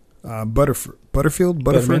to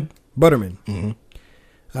Butterman. Mm-hmm.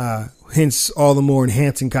 Hence, all the more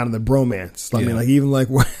enhancing kind of the bromance. I mean, like even like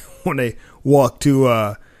when they walk to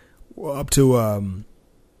up to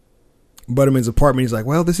Butterman's apartment, he's like,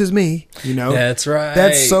 "Well, this is me," you know. That's right.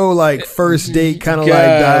 That's so like first date kind of like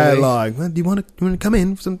dialogue. Well, do you want to come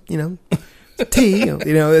in for some, some tea? You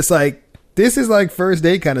know, it's like this is like first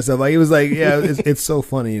date kind of stuff. Like it was like, it's so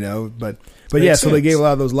funny, But yeah, so they gave a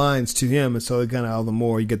lot of those lines to him, and so it kind of all the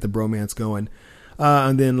more you get the bromance going.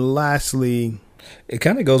 And then lastly, it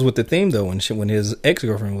kind of goes with the theme though. When his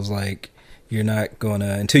ex-girlfriend was like, "You're not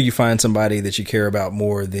gonna until you find somebody that you care about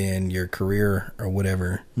more than your career or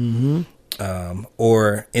whatever." Mm-hmm.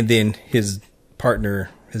 And then his new partner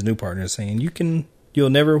is saying, you'll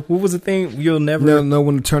never, what was the thing? You'll never know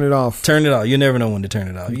when to turn it off. Turn it off. You'll never know when to turn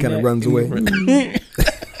it off. He kind of runs away.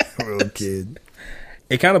 Little kid.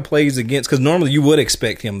 It kind of plays against, because normally you would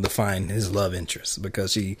expect him to find his love interest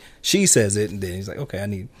because she says it, and then he's like,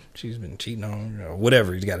 okay, she's been cheating on her or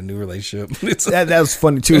whatever. He's got a new relationship. That was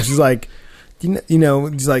funny too. She's like,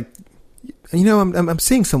 he's like, I'm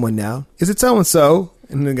seeing someone now. Is it so and so?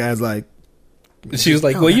 And the guy's like, she was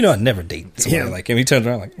like, well, I never date somebody like him. He turns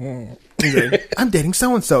around like, he's like, I'm dating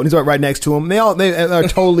so and so, and he's right next to him. They are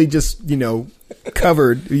totally just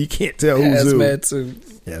covered. You can't tell who's who. Hazmat suit.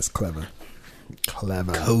 Yeah, it's clever.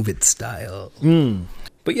 COVID style.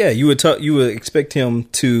 But yeah, you would expect him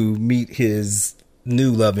to meet his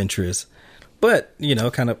new love interest, but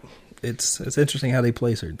kind of it's interesting how they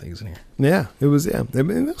play certain things in here. Yeah, it was a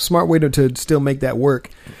smart way to still make that work.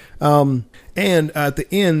 And at the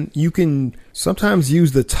end, you can sometimes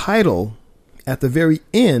use the title at the very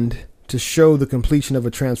end to show the completion of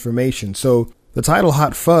a transformation. So the title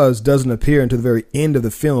Hot Fuzz doesn't appear until the very end of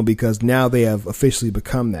the film because now they have officially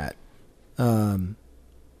become that. In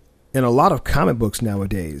a lot of comic books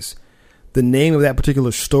nowadays, the name of that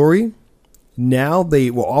particular story, now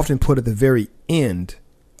they will often put at the very end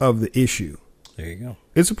of the issue. There you go.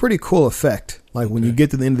 It's a pretty cool effect. Like when you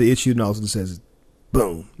get to the end of the issue and all of a sudden it says,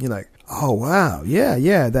 boom, you're like, oh, wow.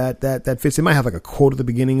 Yeah. That fits. It might have like a quote at the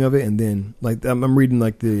beginning of it. And then like I'm reading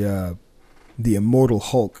like the Immortal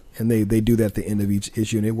Hulk, and they do that at the end of each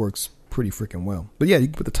issue, and it works pretty freaking well. But yeah, you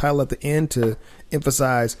can put the title at the end to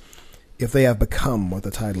emphasize if they have become what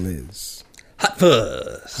the title is. Hot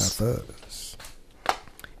Fuzz. Hot Fuzz.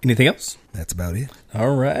 Anything else? That's about it.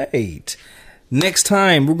 All right. Next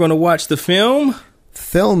time, we're going to watch the film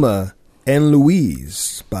Thelma and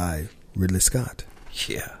Louise by Ridley Scott.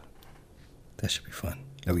 Yeah. That should be fun.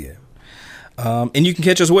 Oh, yeah. And you can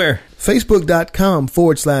catch us where?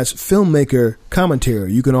 Facebook.com/filmmaker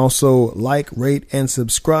commentary. You can also like, rate, and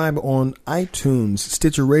subscribe on iTunes,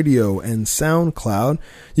 Stitcher Radio, and SoundCloud.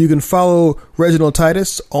 You can follow Reginald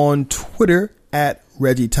Titus on Twitter at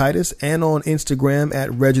Reggie Titus and on Instagram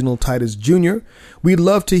at Reginald Titus Jr. We'd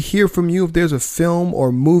love to hear from you if there's a film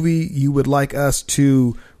or movie you would like us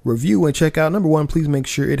to review and check out. Number one, please make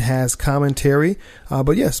sure it has commentary.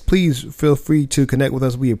 But yes, please feel free to connect with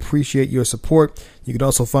us. We appreciate your support. You can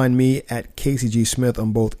also find me at KCG Smith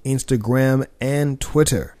on both Instagram and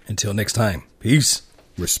Twitter. Until next time, peace.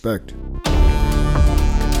 Respect.